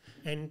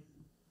 and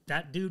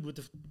that dude with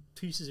the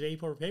pieces of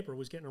A4 paper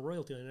was getting a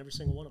royalty on every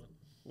single one of them.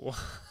 Wow.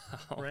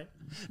 Right?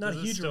 Not Does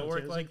a huge it still royalty. work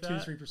It was like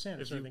like that?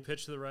 2-3%. If you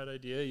pitch the right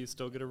idea, you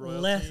still get a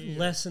royalty.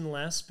 Less and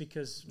less,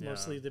 because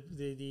mostly the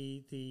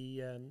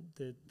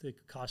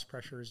cost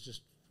pressure is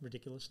just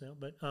ridiculous now.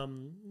 But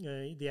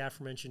the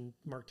aforementioned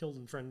Mark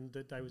Tilden friend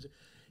that I was,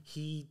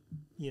 he,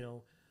 you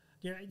know,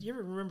 do you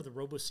ever remember the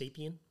Robo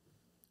Sapien,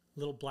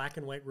 little black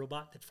and white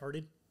robot that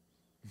farted,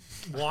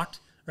 walked?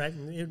 Right,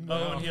 and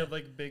he had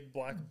like big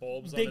black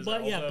bulbs. Big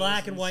on his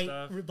black and white,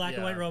 stuff. black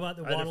and white robot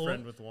that I had waddled. a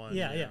friend with one.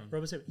 Yeah,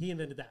 Robo Sapien. He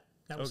invented that.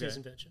 That was his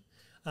invention,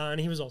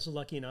 and he was also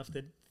lucky enough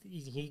that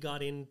he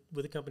got in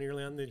with a company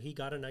early on that he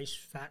got a nice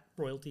fat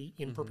royalty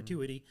in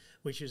perpetuity,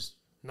 which is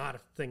not a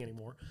thing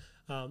anymore.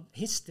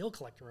 He's still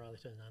collecting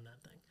royalties on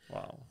that thing.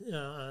 Wow.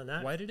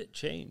 Why did it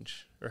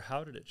change, or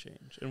how did it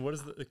change? And what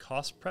is the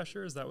cost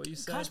pressure? Is that what you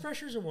said? Cost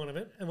pressures are one of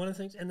it, and one of the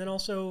things, and then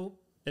also.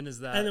 And is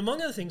that, and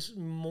among other things,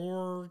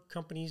 more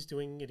companies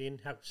doing it in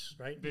house,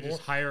 right? They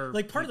just hire.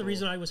 Like part of the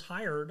reason I was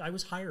hired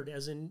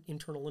as an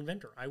internal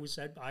inventor. I was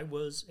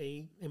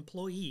a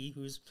employee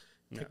whose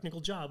technical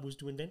job was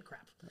to invent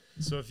crap.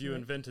 So if you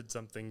invented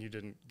something, you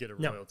didn't get a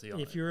royalty on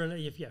it. If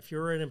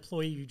you're an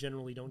employee, you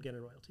generally don't get a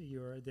royalty.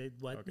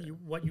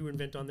 What you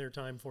invent on their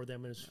time for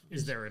them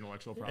is their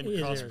intellectual property.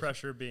 And cost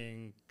pressure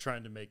being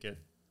trying to make it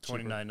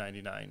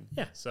 $29.99.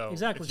 Yeah, so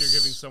exactly. If you're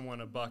giving someone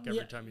 $1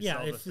 every time you sell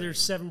the thing. If there's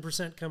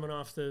 7% coming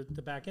off the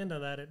back end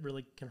of that, it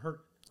really can hurt,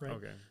 right?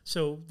 Okay.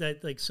 So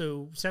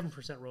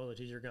 7%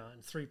 royalties are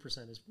gone.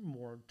 3% is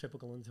more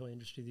typical in the toy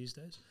industry these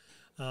days.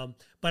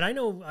 But I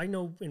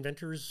know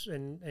inventors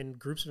and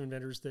groups of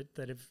inventors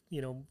that have,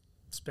 you know,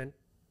 spent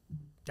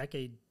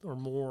decade or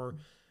more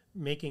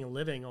making a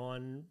living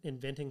on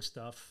inventing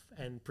stuff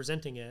and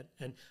presenting it.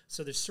 And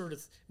so there's sort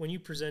of, when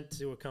you present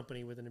to a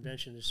company with an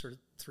invention, there's sort of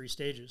 3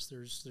 stages.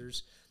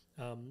 There's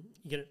you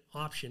get an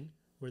option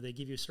where they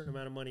give you a certain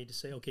amount of money to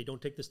say, okay, don't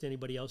take this to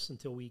anybody else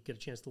until we get a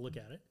chance to look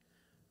at it.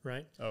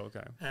 Right. Oh,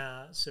 okay.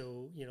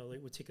 So, you know, they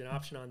would take an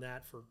option on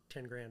that for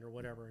 $10,000 or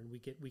whatever. And we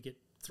get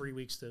 3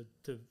 weeks to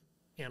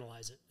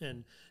analyze it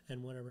and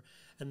whatever.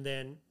 And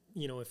then,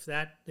 you know, if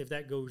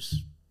that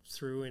goes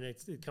through and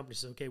the company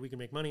says, okay, we can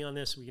make money on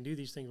this, we can do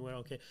these things, well,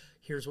 okay,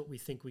 here's what we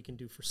think we can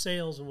do for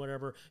sales and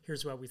whatever,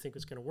 here's what we think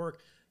is going to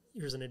work,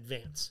 here's an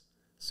advance.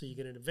 So you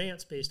get an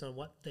advance based on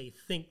what they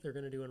think they're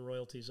going to do in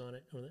royalties on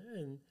it,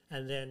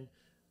 and then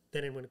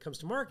when it comes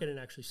to market and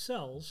actually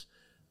sells,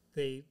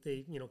 they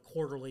you know,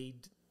 quarterly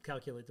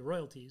calculate the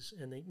royalties,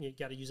 and you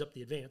got to use up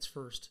the advance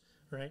first,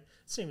 right?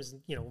 Same as,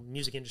 you know,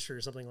 music industry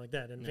or something like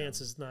that.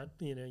 Advance is not,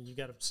 you know, you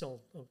got to sell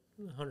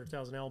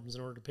 100,000 albums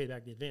in order to pay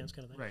back the advance,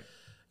 kind of thing, right?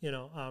 You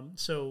know,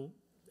 so,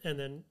 and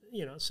then,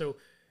 you know, so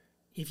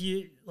if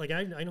you, like,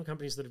 I know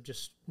companies that have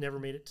just never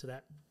made it to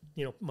that,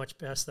 you know, much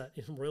past that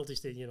in royalty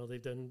state. You know, they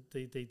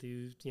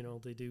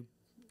do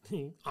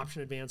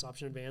option advance.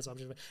 And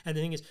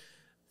the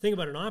thing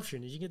about an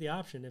option is you get the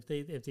option. If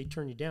they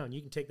turn you down,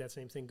 you can take that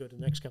same thing, go to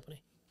the next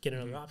company, get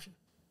another option,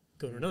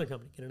 go to another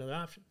company, get another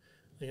option.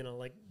 You know,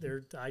 like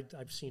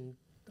I've seen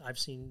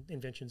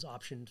inventions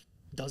optioned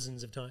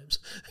dozens of times,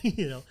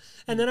 you know.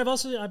 And then I've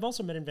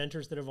also met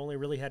inventors that have only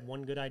really had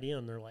one good idea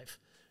in their life,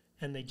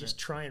 and they just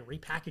try and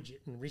repackage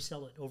it and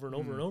resell it over and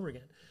over and over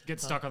again. Get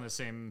stuck on the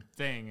same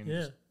thing.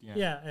 And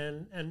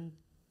and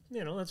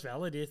you know, that's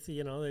valid if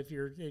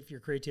your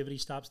creativity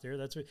stops there.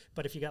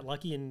 But if you got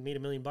lucky and made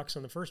 $1 million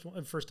on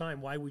the first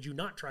time, why would you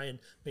not try and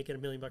make it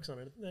 $1 million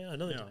on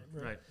another time?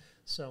 Right.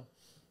 So,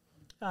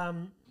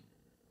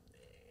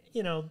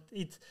 you know,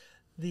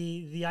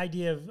 the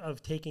idea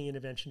of taking an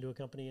invention to a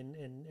company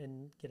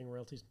and getting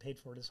royalties paid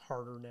for it is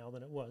harder now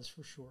than it was,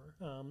 for sure.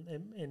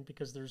 And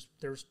because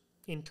there's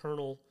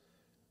internal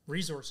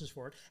resources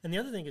for it. And the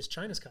other thing is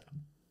China's cut up,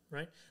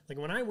 right? Like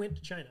when I went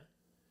to China,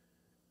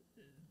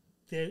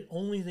 the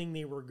only thing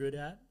they were good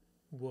at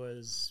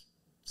was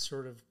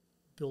sort of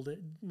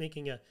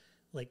making a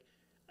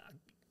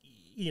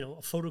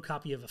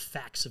photocopy of a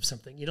fax of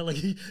something,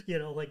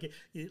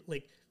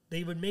 like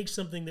they would make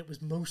something that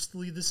was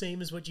mostly the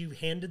same as what you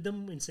handed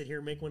them and said,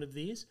 here, make one of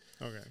these.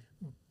 Okay.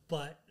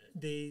 But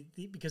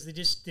because they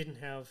just didn't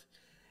have,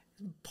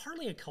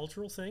 partly a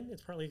cultural thing.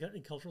 It's partly a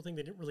cultural thing.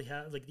 They didn't really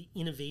have, like, the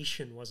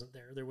innovation wasn't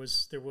there. There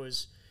was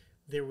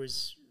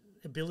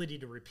ability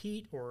to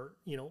repeat or,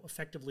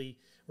 effectively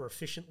or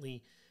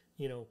efficiently,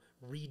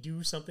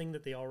 redo something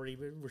that they already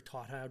were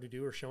taught how to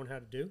do or shown how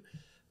to do.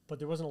 But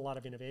there wasn't a lot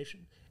of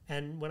innovation.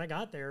 And when I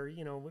got there,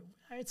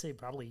 I'd say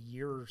probably a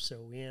year or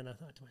so in, I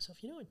thought to myself,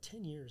 in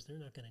 10 years, they're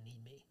not going to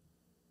need me.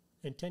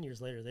 And 10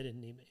 years later, they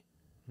didn't need me.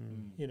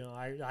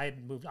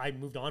 I'd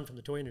moved on from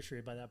the toy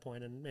industry by that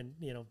point and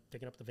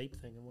picking up the vape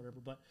thing and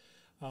whatever. But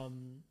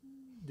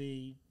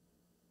the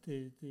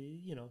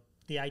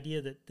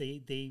idea that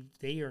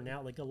they are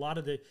now, like, a lot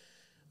of the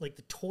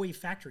toy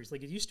factories,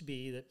 like, it used to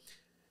be that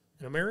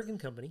an American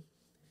company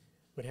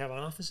would have an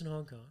office in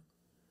Hong Kong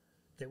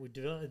that would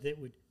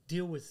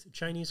deal with a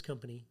Chinese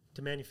company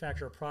to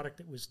manufacture a product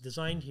that was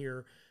designed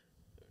here,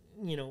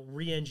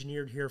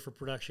 re-engineered here for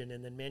production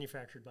and then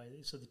manufactured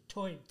so the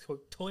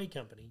toy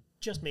company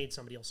just made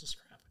somebody else's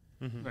scrap.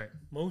 Mm-hmm. Right.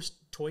 Most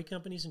toy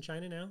companies in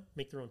China now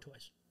make their own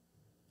toys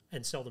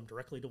and sell them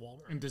directly to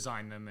Walmart and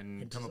design them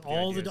and come up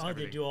all with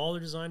they do all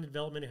their design and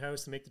development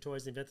in-house. They make the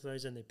toys, they invent the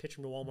toys, and they pitch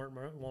them to Walmart.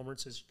 And Walmart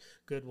says,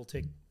 good, we'll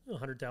take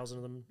 100,000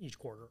 of them each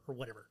quarter or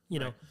whatever,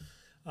 know.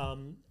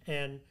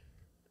 And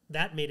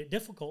that made it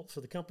difficult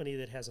for the company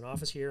that has an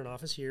office here,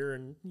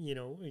 and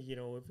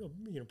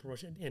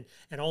promotion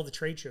and all the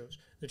trade shows.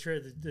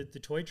 The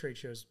toy trade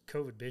shows,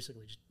 COVID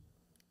basically just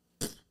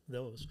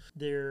those.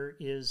 There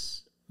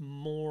is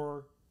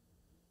more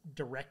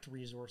direct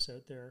resource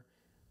out there,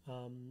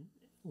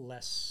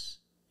 less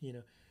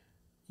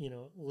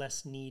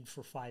less need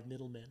for 5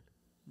 middlemen.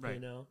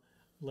 Right.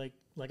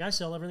 Like I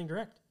sell everything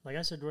direct. Like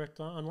I said, direct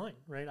online,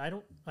 right?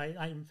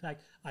 In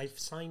fact, I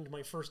signed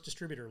my first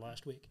distributor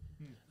last week.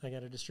 I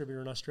got a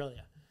distributor in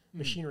Australia,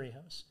 Machinery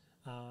House,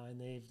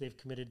 and they've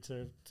committed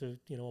to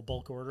a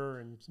bulk order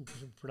and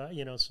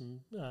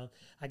some.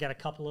 I got a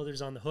couple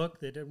others on the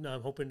hook that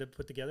I'm hoping to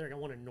put together. I got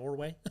one in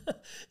Norway,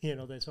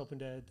 that's hoping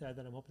that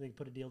I'm hoping they can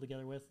put a deal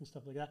together with and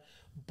stuff like that.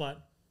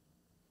 But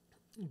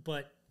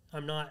I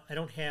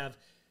don't have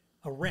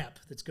a rep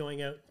that's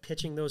going out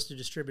pitching those to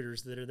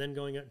distributors that are then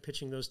going out and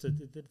pitching those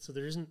so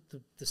there isn't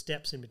the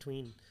steps in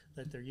between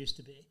that there used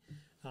to be,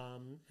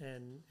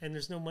 and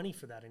there's no money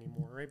for that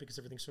anymore, right? Because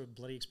everything's so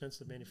bloody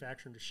expensive to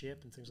manufacture and to ship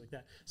and things like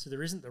that. So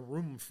there isn't the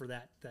room for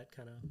that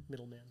kind of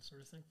middleman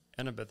sort of thing.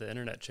 And I bet the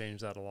internet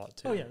changed that a lot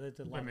too. Oh yeah,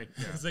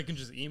 because they can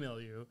just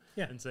email you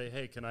and say,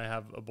 hey, can I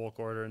have a bulk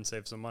order and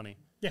save some money?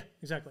 Yeah,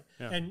 exactly.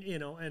 Yeah.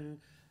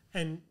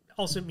 And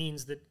also it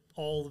means that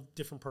all the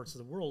different parts of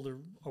the world are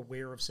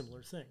aware of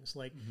similar things.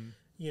 Like,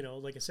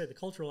 like I said, the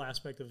cultural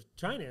aspect of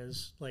China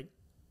is like,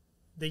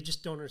 they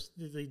just don't,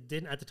 they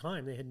didn't at the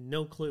time, they had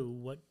no clue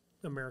what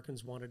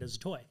Americans wanted as a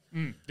toy.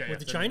 What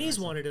the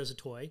Chinese wanted as a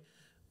toy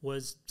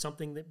was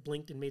something that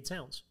blinked and made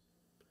sounds.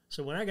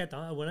 So when I got to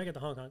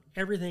Hong Kong,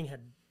 everything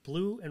had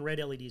blue and red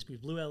LEDs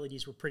because blue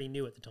LEDs were pretty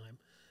new at the time.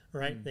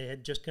 Right, they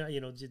had just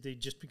they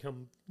just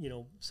become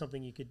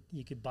something you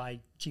could buy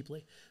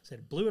cheaply. So it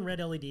had blue and red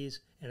LEDs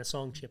and a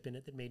song chip in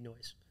it that made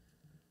noise.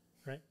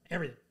 Right,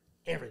 everything,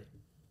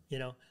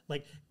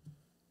 like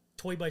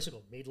toy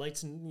bicycle made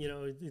lights and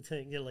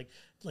thing,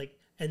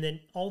 and then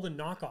all the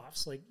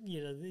knockoffs,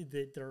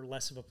 that are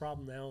less of a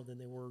problem now than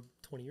they were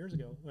 20 years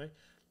ago. Right,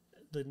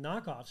 the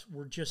knockoffs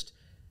were just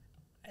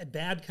a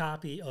bad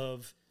copy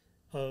of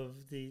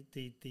the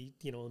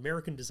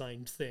American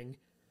designed thing,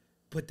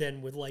 but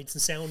then with lights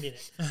and sound in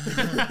it,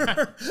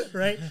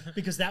 right?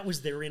 Because that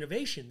was their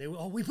innovation.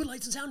 We put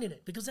lights and sound in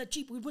it because that's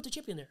cheap. We put the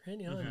chip in there,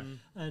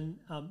 and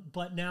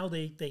but now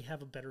they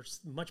have a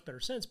much better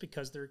sense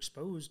because they're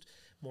exposed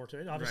more to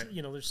it. Obviously,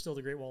 there's still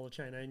the Great Wall of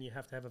China, and you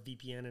have to have a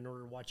VPN in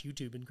order to watch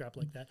YouTube and crap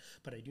like that.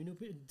 But I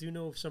do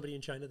know somebody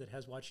in China that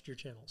has watched your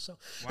channel. So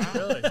wow,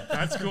 really,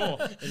 that's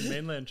cool. In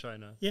mainland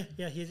China,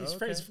 yeah, he's a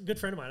good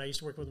friend of mine. I used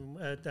to work with him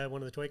at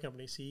one of the toy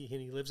companies.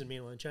 He lives in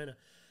mainland China.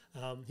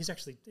 He's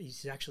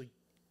actually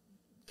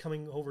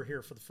coming over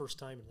here for the first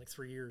time in like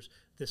 3 years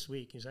this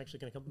week. He's actually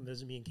going to come and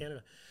visit me in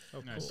Canada.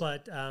 Oh, nice.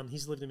 But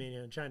he's lived in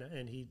mainland China,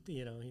 and he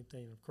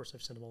of course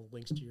I've sent him all the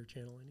links to your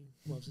channel, and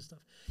he loves his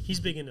stuff.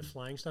 He's big into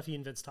flying stuff. He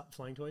invents top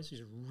flying toys.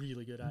 He's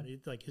really good at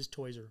it. Like his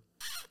toys are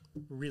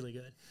really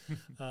good.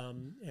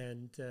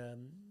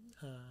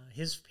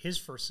 His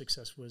first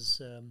success was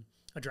a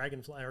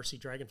RC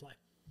Dragonfly.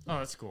 Oh,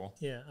 that's cool.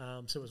 Yeah.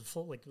 So it was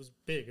full, like it was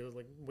big. It was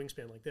like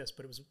wingspan like this,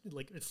 but it was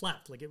like it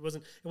flapped. Like it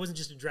wasn't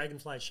just a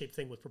dragonfly shaped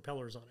thing with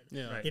propellers on it.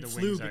 Yeah. Right. It The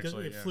flew wings because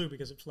actually, it yeah. flew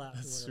because it flapped.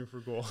 That's and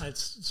whatever. super cool. I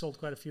sold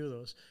quite a few of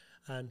those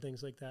and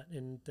things like that,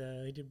 and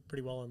he did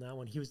pretty well on that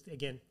one. He was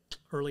again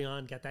early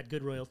on, got that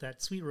good royalty,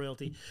 that sweet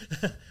royalty.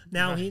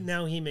 now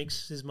he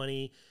makes his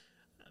money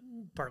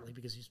partly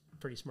because he's a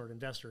pretty smart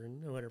investor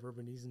and whatever,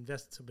 but he's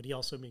invested. But he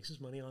also makes his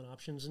money on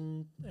options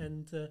and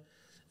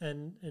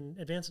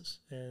advances,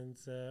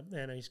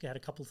 and he's got a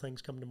couple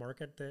things come to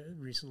market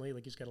recently.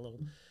 Like he's got a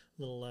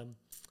little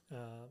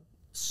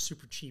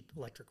super cheap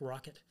electric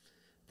rocket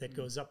that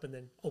goes up and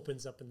then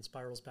opens up and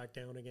spirals back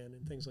down again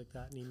and things like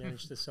that. And he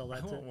managed to sell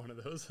that. I want one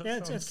of those. That Yeah,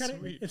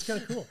 it's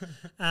kind of cool.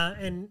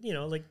 And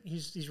like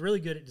he's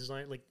really good at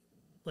design.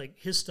 Like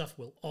his stuff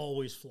will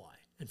always fly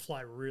and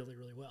fly really,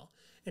 really well.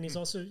 And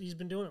he's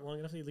been doing it long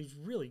enough that he's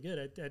really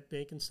good at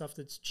making stuff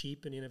that's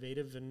cheap and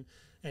innovative, and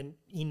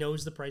he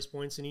knows the price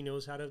points, and he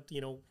knows how to,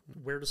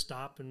 where to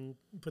stop and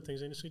put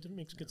things in, so he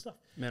makes good stuff.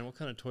 Man, what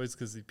kind of toys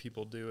could the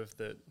people do if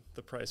the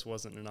price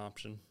wasn't an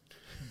option?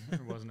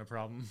 It wasn't a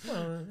problem.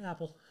 Well,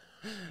 Apple.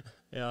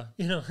 Yeah.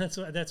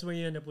 That's where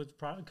you end up with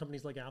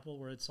companies like Apple,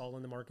 where it's all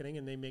in the marketing,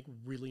 and they make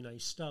really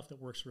nice stuff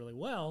that works really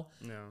well,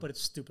 but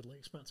it's stupidly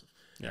expensive.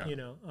 Yeah.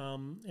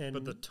 And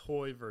But the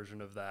toy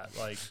version of that,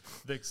 like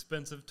the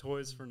expensive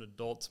toys for an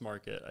adults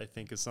market, I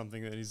think is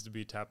something that needs to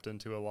be tapped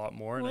into a lot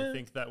more. And I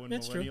think that when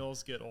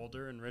millennials get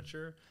older and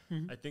richer,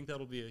 I think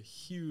that'll be a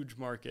huge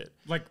market.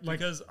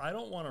 Because I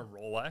don't want a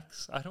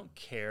Rolex. I don't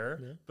care.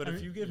 Yeah. But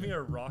if you give me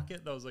a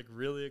rocket that was like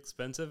really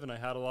expensive and I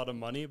had a lot of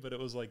money, but it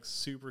was like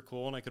super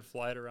cool and I could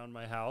fly it around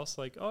my house,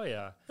 like, oh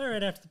yeah. All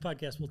right, after the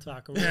podcast we'll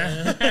talk.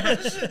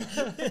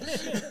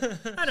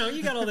 I know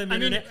you got all them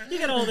internet. You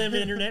got all them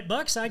internet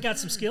bucks. I got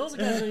some skills.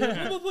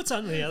 What's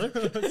on the other?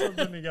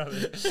 Something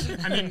together.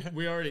 I mean,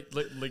 we already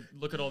like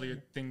look at all the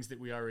things that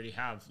we already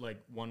have, like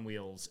one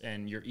wheels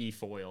and your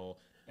e-foil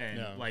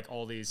and like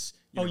all these.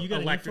 You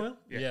got electric an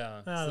e-foil?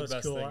 Yeah. Oh,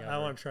 that's cool. I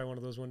want to try one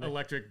of those one day.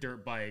 Electric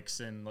dirt bikes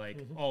and like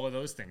all of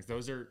those things.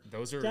 Those are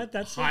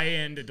that's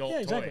high-end adult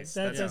exactly. toys.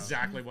 That's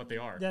exactly what they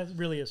are. That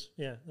really is.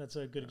 Yeah, that's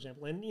a good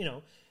example. And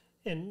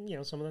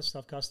some of that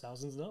stuff costs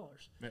thousands of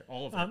dollars.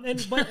 All of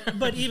it.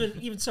 But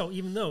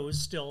even those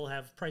still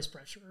have price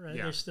pressure, right?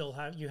 Yeah. They still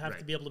have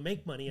to be able to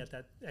make money at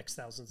that X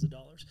thousands of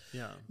dollars.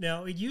 Yeah.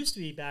 Now it used to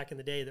be back in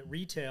the day that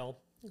retail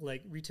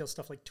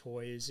stuff like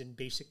toys and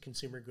basic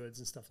consumer goods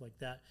and stuff like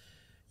that,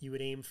 you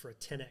would aim for a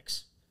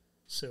 10x.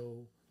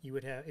 So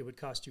it would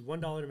cost you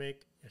 $1 to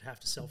make, you'd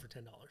have to sell for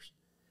 $10. All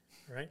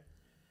right.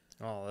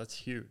 Oh, that's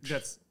huge.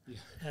 That's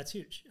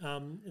huge.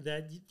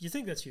 That you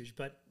think that's huge,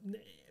 but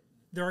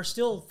there are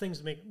still things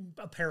that make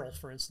apparel,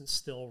 for instance,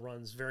 still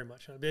runs very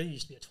much. It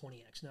used to be a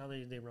 20x. Now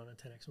they run a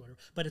 10x or whatever.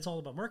 But it's all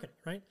about marketing,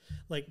 right?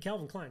 Like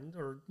Calvin Klein,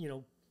 or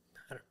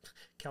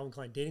Calvin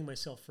Klein. Dating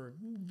myself for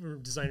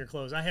designer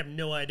clothes. I have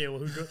no idea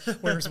who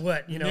wears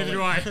what. Neither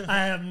do I.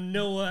 I have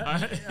no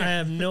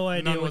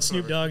idea what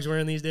Snoop Dogg's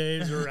wearing these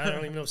days, or I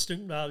don't even know if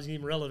Snoop Dogg's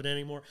even relevant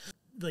anymore.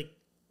 Like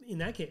in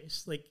that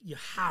case, like you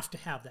have to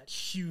have that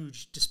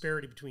huge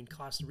disparity between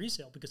cost and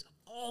resale because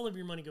all of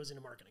your money goes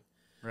into marketing.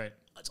 Right.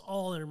 It's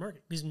all in our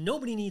market because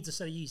nobody needs a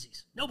set of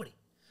Yeezys. Nobody.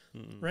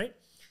 Right?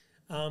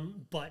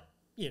 But,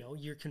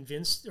 you're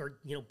convinced, or,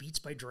 Beats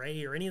by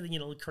Dre or any of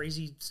the,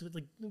 crazy,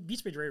 like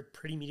Beats by Dre are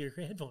pretty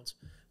mediocre headphones,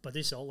 but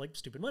they sell like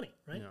stupid money.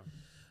 Right?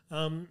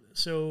 Yeah.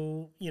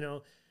 So,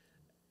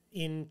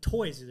 in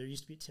toys, there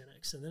used to be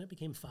 10X and then it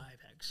became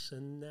 5X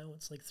and now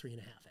it's like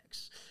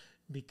 3.5X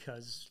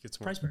because it's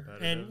price pressure.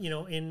 And,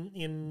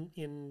 in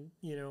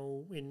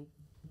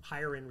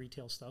higher end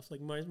retail stuff,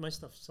 like my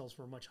stuff sells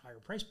for a much higher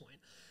price point,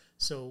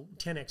 so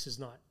 10x is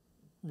not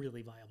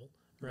really viable,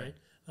 right?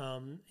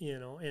 So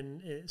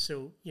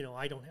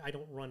I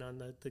don't run on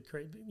the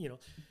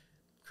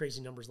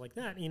crazy numbers like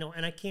that,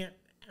 and I can't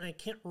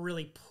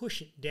really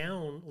push it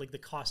down, like the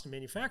cost of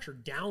manufacture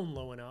down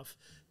low enough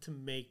to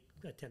make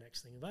a 10x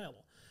thing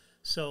viable.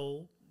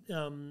 So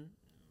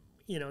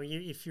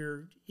if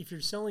you're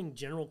selling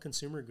general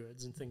consumer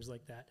goods and things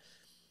like that,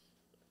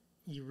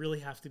 you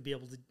really have to be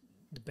able to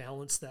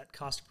balance that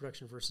cost of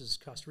production versus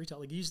cost of retail.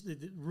 Like use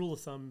the rule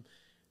of thumb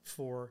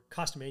for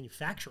cost of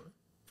manufacture,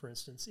 for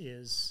instance,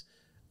 is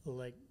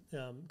like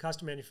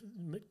cost of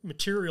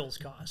materials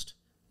cost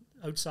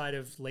outside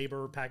of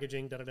labor,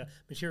 packaging,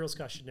 materials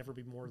cost should never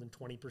be more than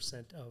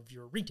 20% of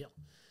your retail.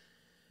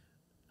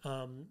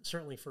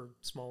 Certainly for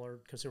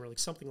smaller consumer, like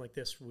something like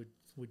this would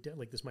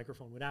like this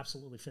microphone would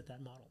absolutely fit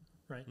that model.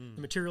 Right,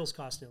 the materials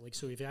cost like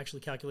so. If you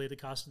actually calculate the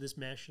cost of this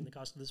mesh and the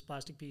cost of this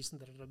plastic piece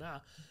and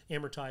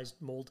amortized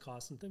mold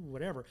costs and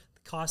whatever,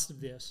 the cost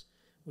of this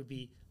would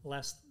be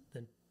less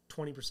than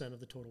 20% of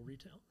the total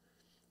retail.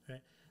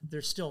 Right,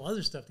 there's still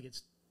other stuff that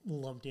gets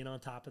lumped in on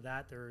top of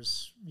that.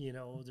 There's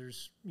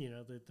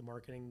the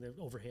marketing, the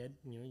overhead,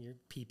 your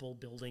people,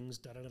 buildings,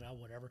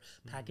 whatever,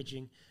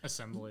 packaging,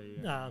 assembly,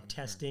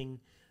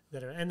 testing.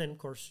 And then of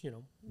course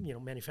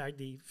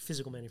the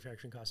physical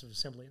manufacturing cost of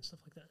assembly and stuff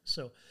like that.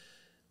 So.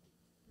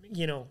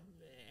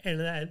 And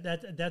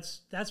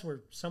that's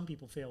where some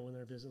people fail in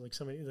their business. Like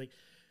somebody, like,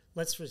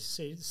 let's just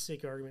say,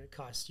 sake of argument, it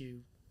costs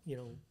you,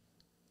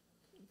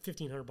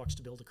 $1,500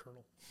 to build a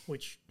kernel,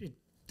 which it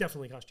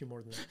definitely cost you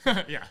more than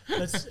that. Yeah.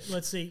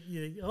 Let's say,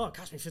 it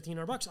cost me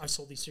 $1,500. I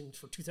sold these things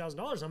for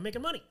 $2,000. I'm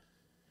making money.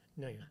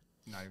 No, you're not.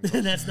 Not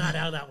even That's not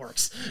how that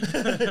works.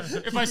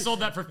 if I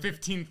sold that for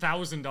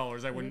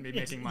 $15,000, I wouldn't be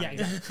making money.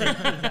 Yeah,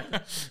 exactly.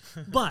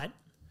 But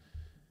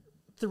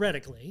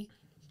theoretically,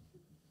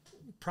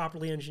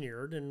 properly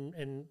engineered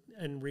and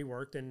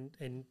reworked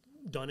and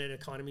done at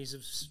economies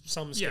of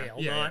some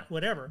scale, not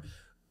whatever,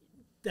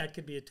 that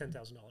could be a $10,000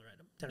 item.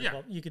 10 or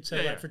 12. You could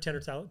sell that for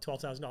 $10,000 or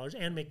 $12,000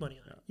 and make money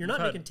on it. You're not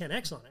making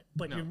 10x on it,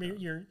 but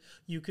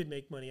you could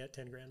make money at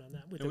 $10,000 on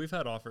that. And we've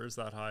had offers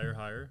that high or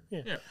higher.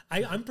 Yeah.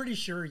 I'm pretty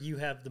sure you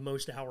have the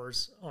most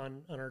hours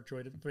on our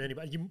Droid for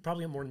anybody. You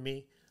probably have more than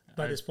me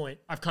by this point.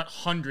 I've cut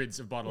hundreds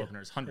of bottle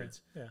openers,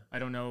 hundreds. Yeah. I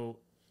don't know.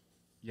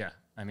 Yeah,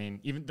 I mean,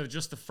 even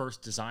just the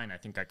first design, I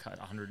think I cut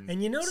 160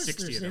 and you notice of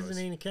there those.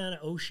 isn't any kind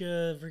of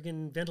OSHA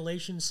freaking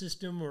ventilation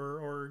system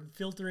or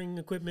filtering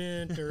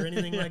equipment or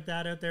anything like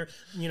that out there.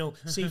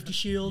 Safety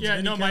shields. Yeah, of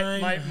any no,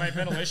 kind. my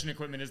ventilation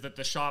equipment is that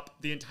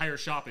the entire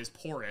shop is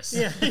porous.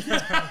 Yeah,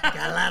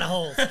 got a lot of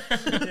holes.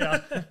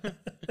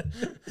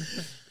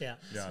 Yeah.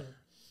 Yeah.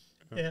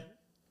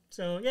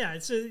 So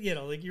it's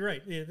like you're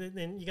right.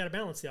 Then you got to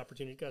balance the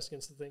opportunity cost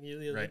against the thing.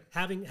 Like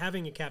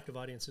having a captive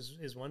audience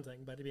is one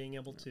thing, but being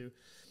able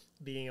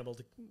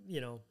to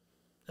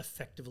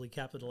effectively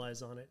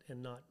capitalize on it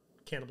and not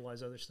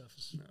cannibalize other stuff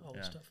is all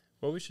this stuff.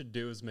 What we should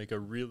do is make a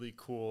really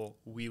cool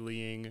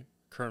wheeling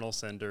Colonel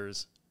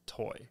Sanders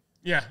toy.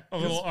 Yeah, a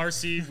little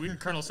RC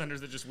Colonel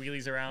Sanders that just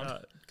wheelies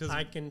around.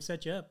 I can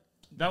set you up.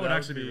 That would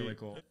actually be really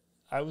cool.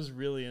 I was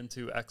really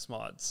into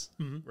Xmods,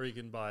 where you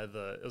can buy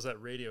it was at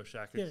Radio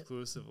Shack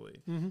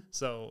exclusively.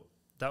 So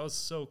that was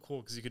so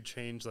cool because you could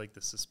change like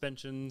the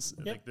suspensions,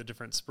 like the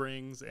different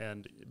springs,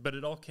 but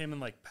it all came in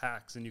like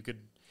packs, and you could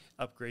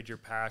upgrade your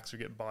packs or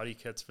get body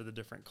kits for the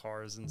different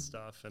cars and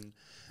stuff. And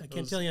I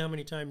can't tell you how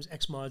many times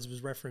Xmods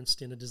was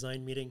referenced in a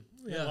design meeting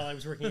while I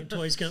was working at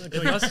Toys. You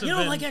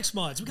don't like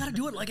Xmods. We got to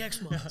do it like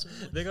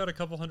Xmods. They got a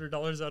couple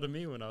 $100 out of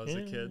me when I was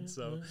a kid.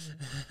 So,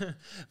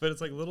 but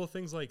it's like little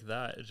things like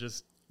that. It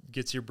just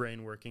gets your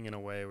brain working in a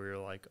way where you're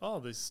like, oh,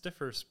 these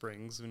stiffer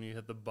springs, when you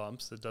hit the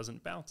bumps, it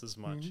doesn't bounce as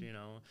much,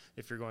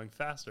 if you're going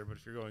faster. But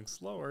if you're going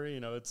slower,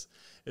 it's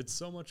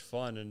so much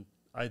fun. And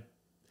I've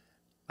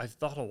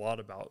thought a lot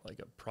about like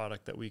a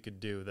product that we could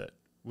do that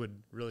would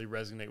really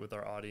resonate with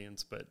our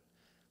audience, but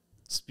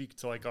speak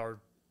to like our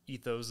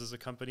ethos as a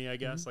company, I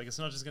guess. Like, it's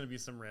not just going to be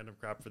some random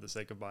crap for the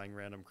sake of buying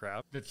random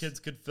crap that kids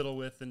could fiddle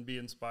with and be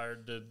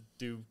inspired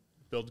to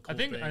build cool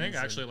things. I think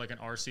actually like an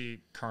RC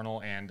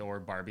Colonel and or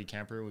Barbie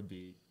camper would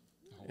be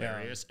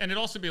hilarious. And it'd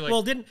also be like,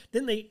 well, didn't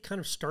they kind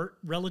of start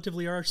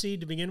relatively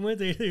RC to begin with?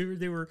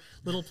 They were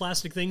little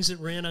plastic things that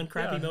ran on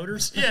crappy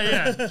motors.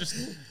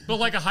 But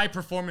like a high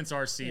performance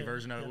RC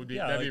version of it would be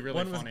that'd be really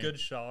one funny. With good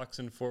shocks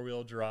and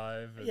 4-wheel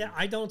drive.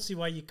 I don't see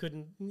why you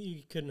couldn't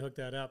hook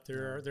that up.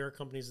 There are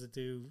companies that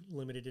do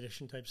limited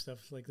edition type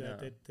stuff like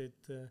that.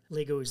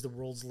 Lego is the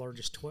world's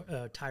largest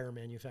tire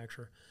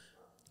manufacturer.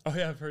 Oh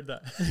yeah, I've heard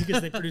that.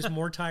 Because they produce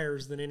more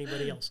tires than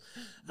anybody else.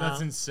 That's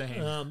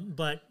insane.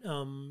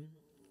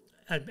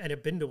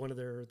 I've been to one of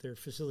their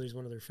facilities,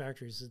 one of their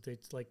factories.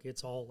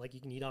 It's all like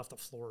you can eat off the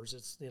floors.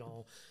 It's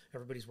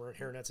everybody's wearing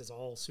hairnets. It's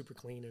all super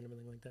clean and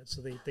everything like that.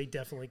 So they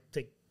definitely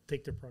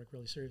take their product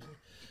really seriously.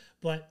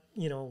 But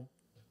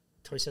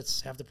toy sets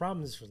have the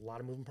problem. There's a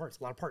lot of moving parts,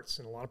 a lot of parts,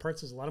 and a lot of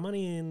parts is a lot of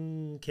money.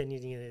 And can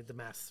you the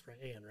math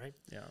right?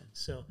 Yeah.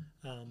 So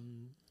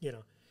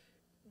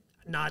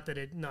not that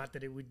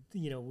it would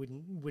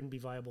wouldn't be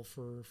viable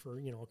for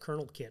a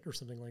kernel kit or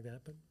something like that,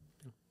 but.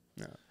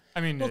 Yeah. I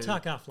mean, we'll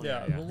talk offline.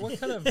 Yeah. Well, what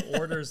kind of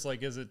orders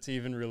is it to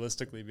even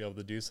realistically be able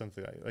to do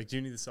something like do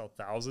you need to sell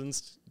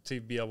thousands to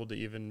be able to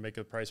even make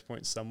a price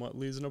point somewhat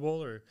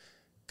reasonable, or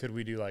could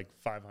we do like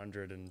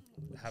 500 and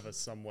have a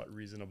somewhat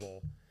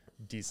reasonable,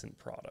 decent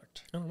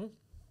product? I don't know.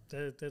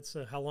 That's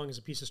a how long is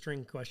a piece of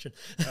string question.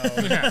 Oh,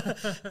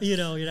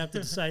 you'd have to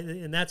decide,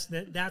 and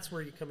that's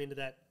where you come into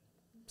that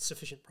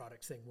sufficient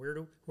product thing.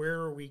 Where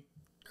are we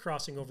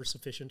crossing over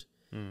sufficient,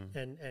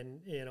 and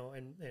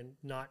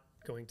not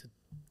going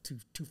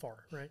too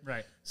far, right?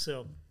 Right.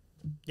 So,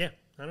 I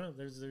don't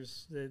know.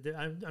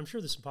 I'm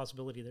sure there's some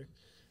possibility there,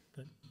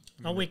 but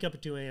I'll wake up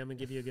at 2 a.m. and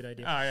give you a good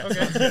idea. Oh, yeah.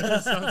 Okay,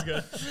 sounds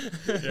good.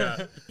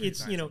 Yeah,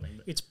 it's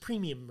it's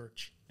premium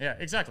merch. Yeah,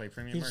 exactly.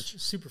 Premium He's merch.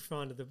 super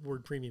fond of the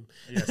word premium.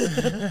 Yes.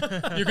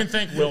 You can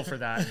thank Will for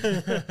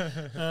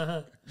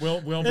that.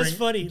 Will. That's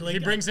funny. He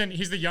brings in.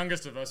 He's the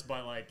youngest of us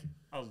by like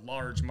a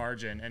large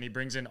margin, and he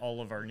brings in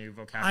all of our new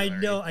vocabulary. I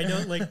know.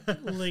 Like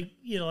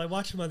I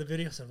watched him on the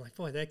videos. I'm like,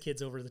 boy, that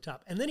kid's over the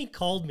top. And then he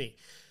called me.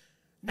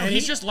 No,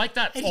 he's just like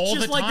that all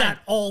the time. Like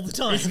that all the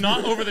time. He's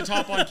not over the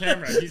top on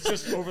camera. He's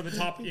just over the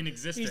top in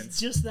existence. He's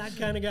just that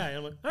kind of guy.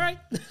 I'm like, all right.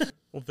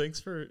 Well, thanks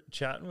for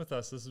chatting with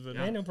us. This has been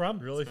Hey, no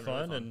problem. really been really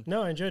fun, fun. and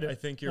No, I enjoyed it. I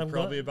think you're I'm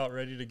probably glad- about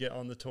ready to get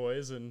on the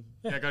toys and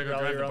Yeah, I gotta go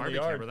rally drive the around the barbie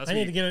yard. camper. That's I what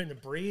need you- to get out in the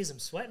breeze. I'm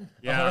sweating.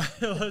 Yeah,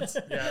 let's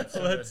yeah.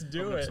 so let's open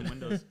do up it. some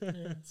windows.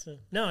 So,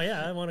 no,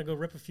 yeah, I want to go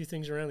rip a few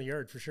things around the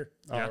yard for sure.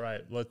 Yeah. All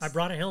right, let's I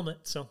brought a helmet,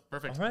 so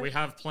Perfect. All right. We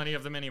have plenty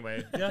of them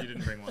anyway. Yeah. If you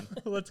didn't bring one.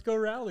 let's go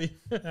rally.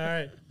 all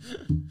right.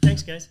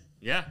 Thanks, guys.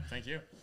 Yeah. Thank you.